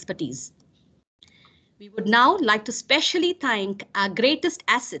support and expertise. We would now like to specially thank our greatest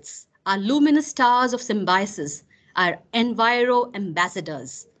assets, our luminous stars of Symbiosis, our Enviro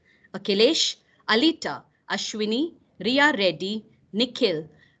ambassadors, Akhilesh, Alita, Ashwini, Ria Reddy, Nikhil,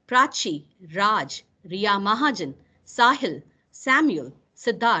 Prachi, Raj, Ria Mahajan, Sahil, Samuel,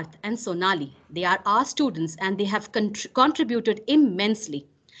 Siddharth, and Sonali. They are our students and they have contributed immensely,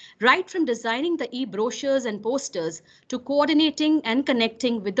 right from designing the e-brochures and posters to coordinating and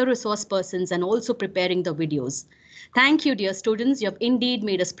connecting with the resource persons and also preparing the videos. Thank you, dear students. You have indeed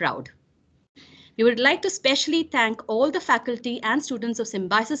made us proud. We would like to specially thank all the faculty and students of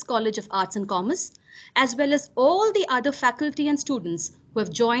Symbiosis College of Arts and Commerce, as well as all the other faculty and students who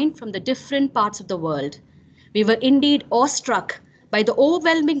have joined from the different parts of the world. We were indeed awestruck by the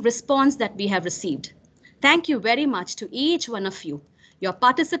overwhelming response that we have received. Thank you very much to each one of you. Your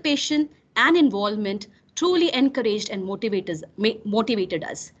participation and involvement truly encouraged and motivated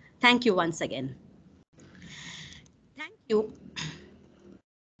us. Thank you once again. Thank you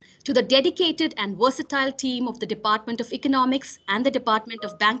to the dedicated and versatile team of the Department of Economics and the Department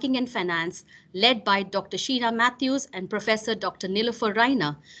of Banking and Finance, led by Dr. Sheena Matthews and Professor Dr. Nilofer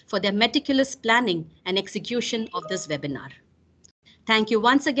Raina, for their meticulous planning and execution of this webinar. Thank you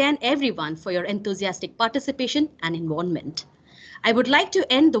once again, everyone, for your enthusiastic participation and involvement. I would like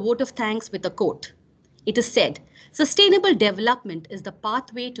to end the vote of thanks with a quote. It is said, "Sustainable development is the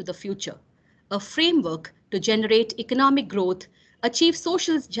pathway to the future, a framework to generate economic growth, achieve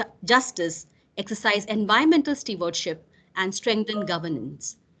social justice, exercise environmental stewardship, and strengthen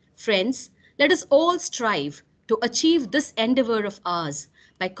governance." Friends, let us all strive to achieve this endeavor of ours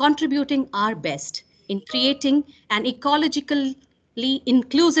by contributing our best in creating an ecologically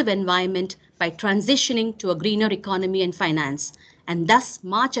inclusive environment by transitioning to a greener economy and finance, and thus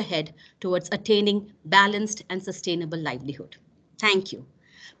march ahead towards attaining balanced and sustainable livelihood. Thank you.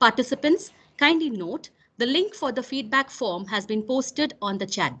 Participants, kindly note the link for the feedback form has been posted on the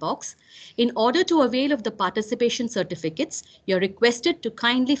chat box. In order to avail of the participation certificates, you're requested to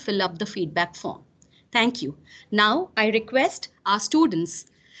kindly fill up the feedback form. Thank you. Now I request our students,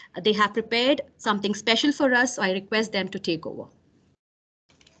 they have prepared something special for us, so I request them to take over.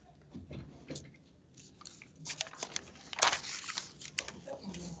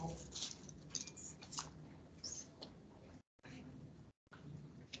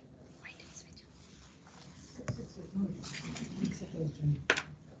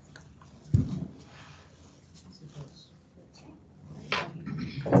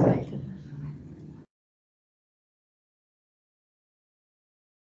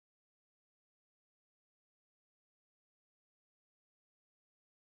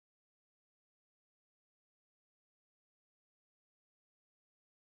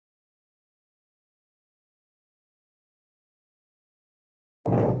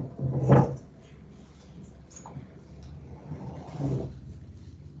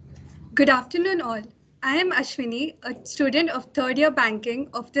 Good afternoon all. I am Ashwini, a student of third year banking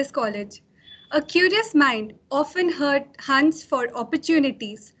of this college. A curious mind often hunts for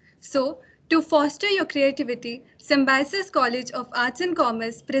opportunities. So, to foster your creativity, Symbiosis College of Arts and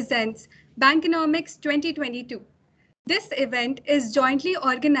Commerce presents Bankonomics 2022. This event is jointly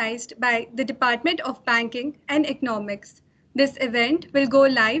organized by the Department of Banking and Economics. This event will go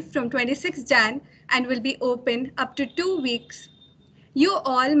live from 26 Jan and will be open up to 2 weeks. You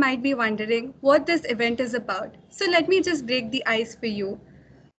all might be wondering what this event is about. So let me just break the ice for you.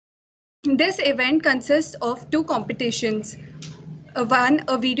 This event consists of two competitions. One,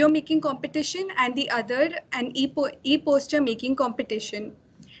 a video making competition, and the other, an e-poster making competition.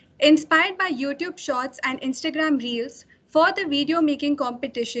 Inspired by YouTube Shorts and Instagram Reels, for the video making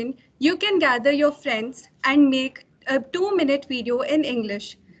competition, you can gather your friends and make a 2-minute video in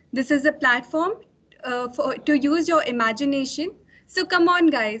English. This is a platform to use your imagination. So come on,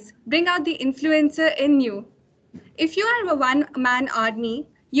 guys, bring out the influencer in you. If you are a one-man army,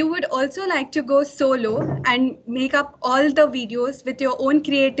 you would also like to go solo and make up all the videos with your own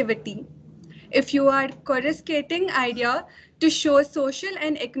creativity. If you are coruscating idea to show social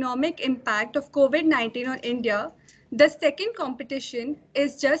and economic impact of COVID-19 on India, the second competition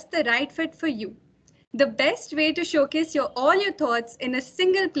is just the right fit for you. The best way to showcase all your thoughts in a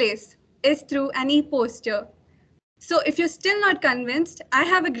single place is through an e-poster. So if you're still not convinced, I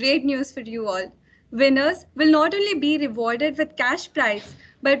have a great news for you all. Winners will not only be rewarded with cash prize,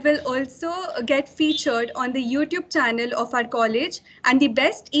 but will also get featured on the YouTube channel of our college, and the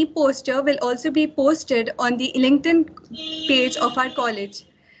best e-poster will also be posted on the LinkedIn page of our college.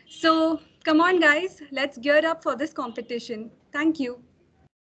 So come on guys, let's gear up for this competition. Thank you.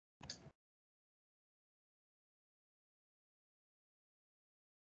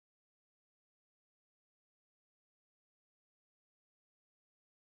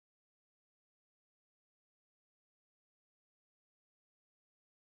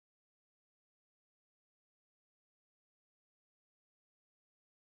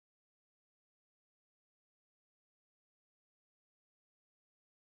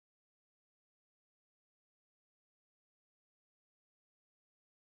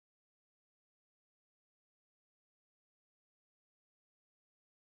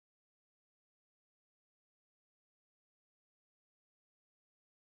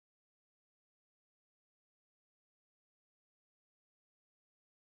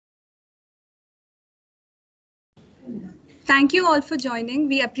 Thank you all for joining.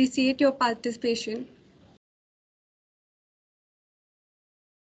 We appreciate your participation.